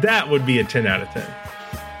 that would be a 10 out of 10.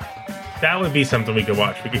 That would be something we could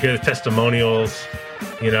watch. We could hear the testimonials,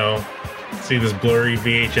 see this blurry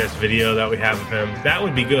VHS video that we have of him. That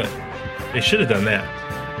would be good. They should have done that.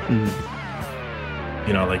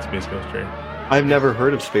 I like Space Ghost, Trey. I've never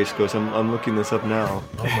heard of Space Ghost. I'm looking this up now.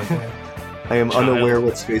 Oh my god. I am unaware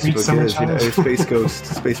what Space Book is. Space Ghost,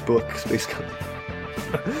 Space Book, Space Ghost.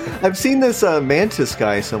 I've seen this Mantis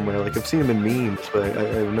guy somewhere. Like I've seen him in memes, but I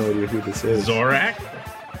have no idea who this is. Zorak?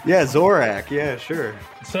 Yeah, Zorak. Yeah, sure.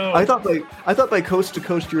 So I thought by Coast to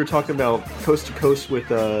Coast you were talking about Coast to Coast with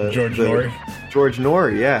George Norrie. George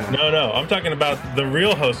Norrie, yeah. No, I'm talking about the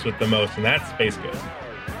real host with the most, and that's Space Ghost.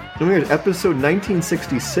 Weird, episode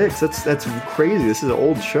 1966. That's crazy. This is an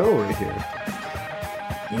old show right here.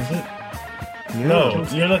 Is it? Yeah. No,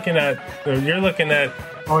 you're looking at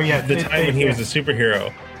oh yeah, the time when he was a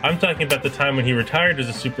superhero. I'm talking about the time when he retired as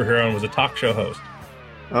a superhero and was a talk show host.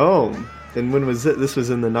 Oh, then when was it? This was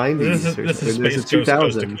in the 90s. This is Space Ghost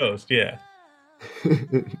Coast to Coast, yeah.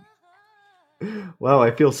 Wow,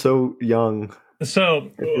 I feel so young.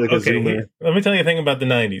 So, okay, let me tell you a thing about the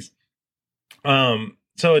 90s.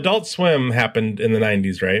 So Adult Swim happened in the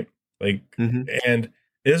 90s, right? And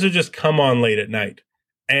this would just come on late at night.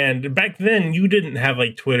 And back then, you didn't have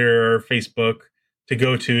like Twitter or Facebook to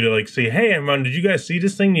go to like say, hey, everyone, did you guys see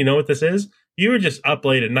this thing? Do you know what this is? You were just up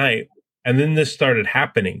late at night, and then this started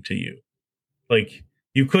happening to you. Like,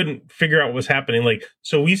 you couldn't figure out what was happening. Like,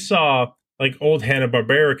 so we saw like old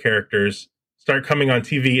Hanna-Barbera characters start coming on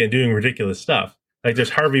TV and doing ridiculous stuff. Like,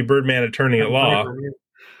 there's Harvey Birdman, attorney at law,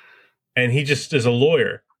 and he just is a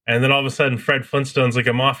lawyer. And then all of a sudden, Fred Flintstone's like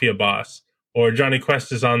a mafia boss, or Johnny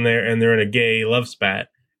Quest is on there and they're in a gay love spat.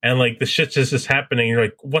 And like the shit just is happening. You're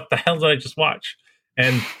like, what the hell did I just watch?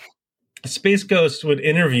 And Space Ghost would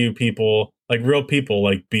interview people, like real people,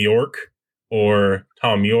 like Bjork or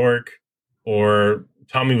Tom York or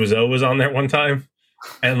Tommy Wiseau was on there one time.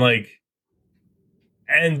 and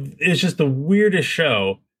it's just the weirdest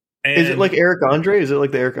show. And is it like Eric Andre? Is it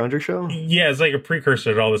like the Eric Andre show? Yeah, it's like a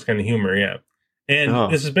precursor to all this kind of humor. Yeah,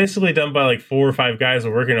 and this is basically done by like 4 or 5 guys who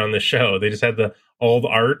are working on this show. They just had the old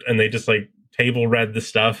art and they just like table read the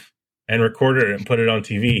stuff and recorded it and put it on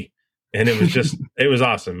TV. And it was just, it was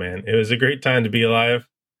awesome, man. It was a great time to be alive.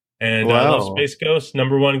 And I love Space Ghost,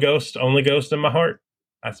 #1 ghost, only ghost in my heart.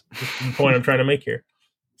 That's the point I'm trying to make here.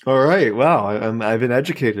 All right. Wow. I've been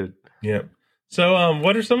educated. Yeah. So,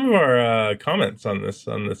 what are some of our comments on this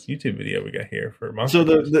YouTube video we got here for Monster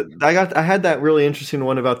Quest? I had that really interesting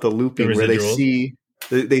one about the looping where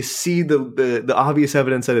they see the obvious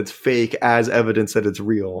evidence that it's fake as evidence that it's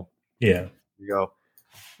real. Yeah. There you go.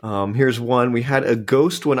 Here's one. We had a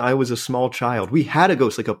ghost when I was a small child. We had a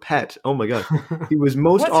ghost, like a pet. Oh my God. He was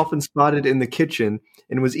most often spotted in the kitchen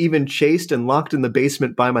and was even chased and locked in the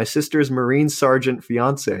basement by my sister's Marine Sergeant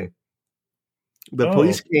fiance. The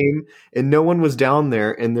police came and no one was down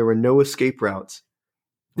there and there were no escape routes.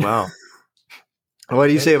 Wow. What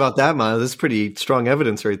do you say about that, Miles? That's pretty strong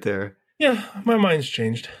evidence right there. Yeah, my mind's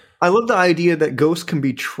changed. I love the idea that ghosts can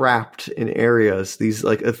be trapped in areas. These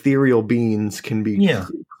like ethereal beings can be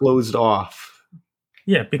closed off.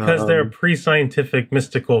 Yeah, because they're a pre-scientific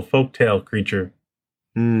mystical folktale creature.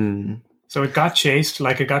 So it got chased,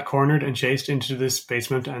 like it got cornered and chased into this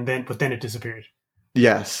basement, but then it disappeared.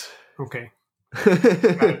 Yes. Okay.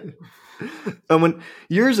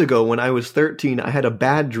 Years ago, when I was 13, I had a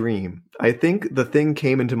bad dream. I think the thing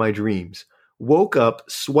came into my dreams. Woke up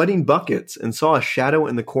sweating buckets and saw a shadow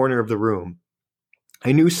in the corner of the room.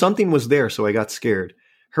 I knew something was there, so I got scared.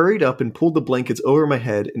 Hurried up and pulled the blankets over my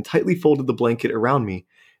head and tightly folded the blanket around me.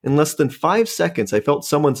 In less than 5 seconds, I felt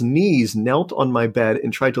someone's knees knelt on my bed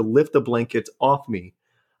and tried to lift the blankets off me.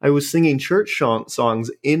 I was singing church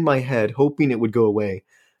songs in my head, hoping it would go away.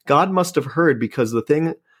 God must have heard because the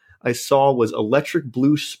thing I saw was electric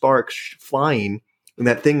blue sparks flying, and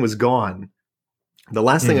that thing was gone. The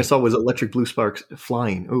last thing I saw was electric blue sparks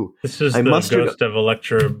flying. Ooh, this is the ghost of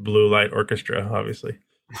Electra Blue Light Orchestra, obviously.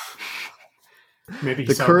 Maybe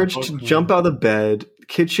the courage to jump out of the bed,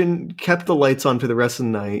 kitchen, kept the lights on for the rest of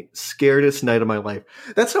the night. Scariest night of my life.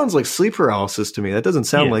 That sounds like sleep paralysis to me. That doesn't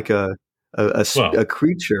sound like a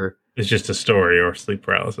creature. It's just a story or sleep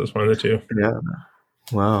paralysis, one of the two. Yeah.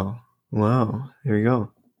 Wow. Here we go.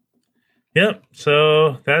 Yep.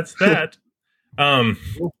 So that's that.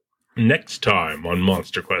 Next time on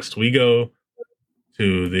Monster Quest, we go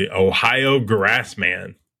to the Ohio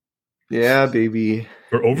Grassman. Yeah, baby.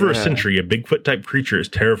 For over a century, a Bigfoot-type creature has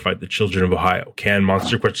terrified the children of Ohio. Can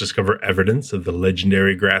Monster Quest discover evidence of the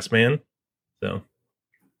legendary Grassman? So,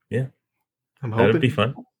 yeah. I'm hoping. That'd be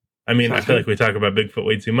fun. I mean, I feel like we talk about Bigfoot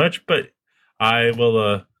way too much, but I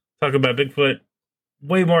will talk about Bigfoot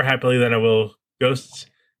way more happily than I will ghosts.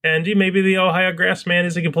 And maybe the Ohio Grassman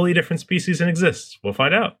is a completely different species and exists. We'll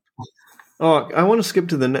find out. Oh, I want to skip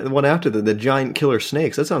to the one after the giant killer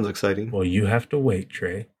snakes. That sounds exciting. Well, you have to wait,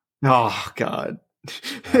 Trey. Oh, God.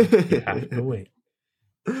 You have to wait.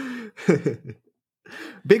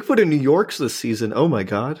 Bigfoot in New York's this season. Oh, my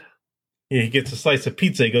God. Yeah, he gets a slice of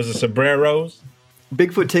pizza. He goes to Sombreros.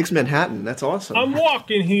 Bigfoot takes Manhattan. That's awesome. I'm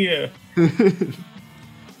walking here. You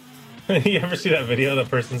ever see that video? That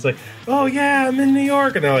person's like, oh, yeah, I'm in New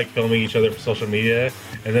York. And they're like filming each other for social media.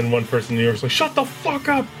 And then one person in New York's like, shut the fuck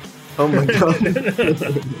up. Oh, my God.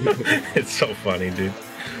 It's so funny, dude.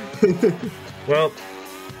 Well,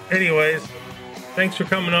 anyways, thanks for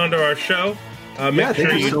coming on to our show. Thank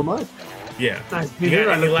you so much. Yeah. Nice. You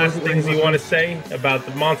got any last things you want to say about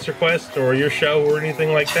the Monster Quest or your show or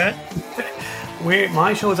anything like that?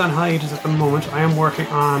 My show is on hiatus at the moment. I am working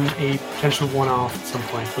on a potential one-off at some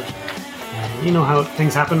point, but you know how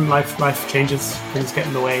things happen. Life changes, things get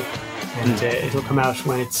in the way, and it'll come out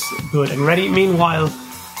when it's good and ready. Meanwhile,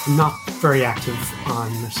 I'm not very active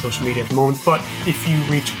on social media at the moment, but if you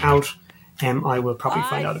reach out, I will probably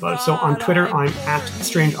find out about it. So on Twitter, I'm at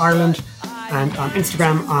Strange Ireland, and on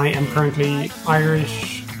Instagram, I am currently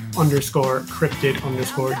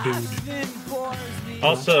Irish_cryptid_dude.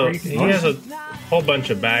 Also, he has a whole bunch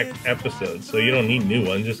of back episodes, so you don't need new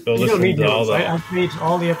ones. Just go listen to all the... I've made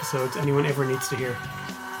all the episodes anyone ever needs to hear.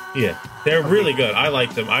 Yeah, they're really good. I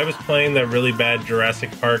like them. I was playing that really bad Jurassic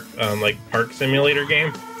Park, park simulator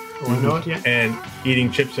game. Oh, I know it, yeah. And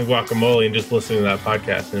eating chips and guacamole and just listening to that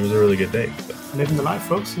podcast, and it was a really good day. So. Living the life,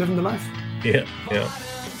 folks. Living the life. Yeah.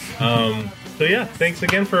 So yeah, thanks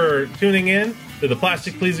again for tuning in to the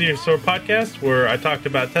Plastic Plesiosaur podcast, where I talked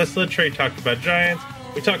about Tesla, Trey talked about giants,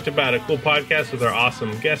 we talked about a cool podcast with our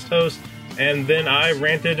awesome guest host, and then I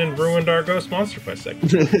ranted and ruined our Ghost Monster Quest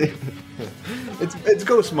segment. It's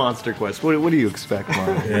Ghost Monster Quest. What do you expect,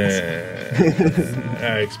 Mark?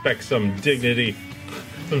 I expect some dignity,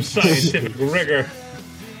 some scientific rigor.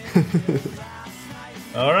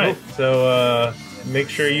 All right, so make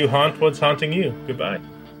sure you haunt what's haunting you. Goodbye.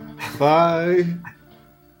 Bye.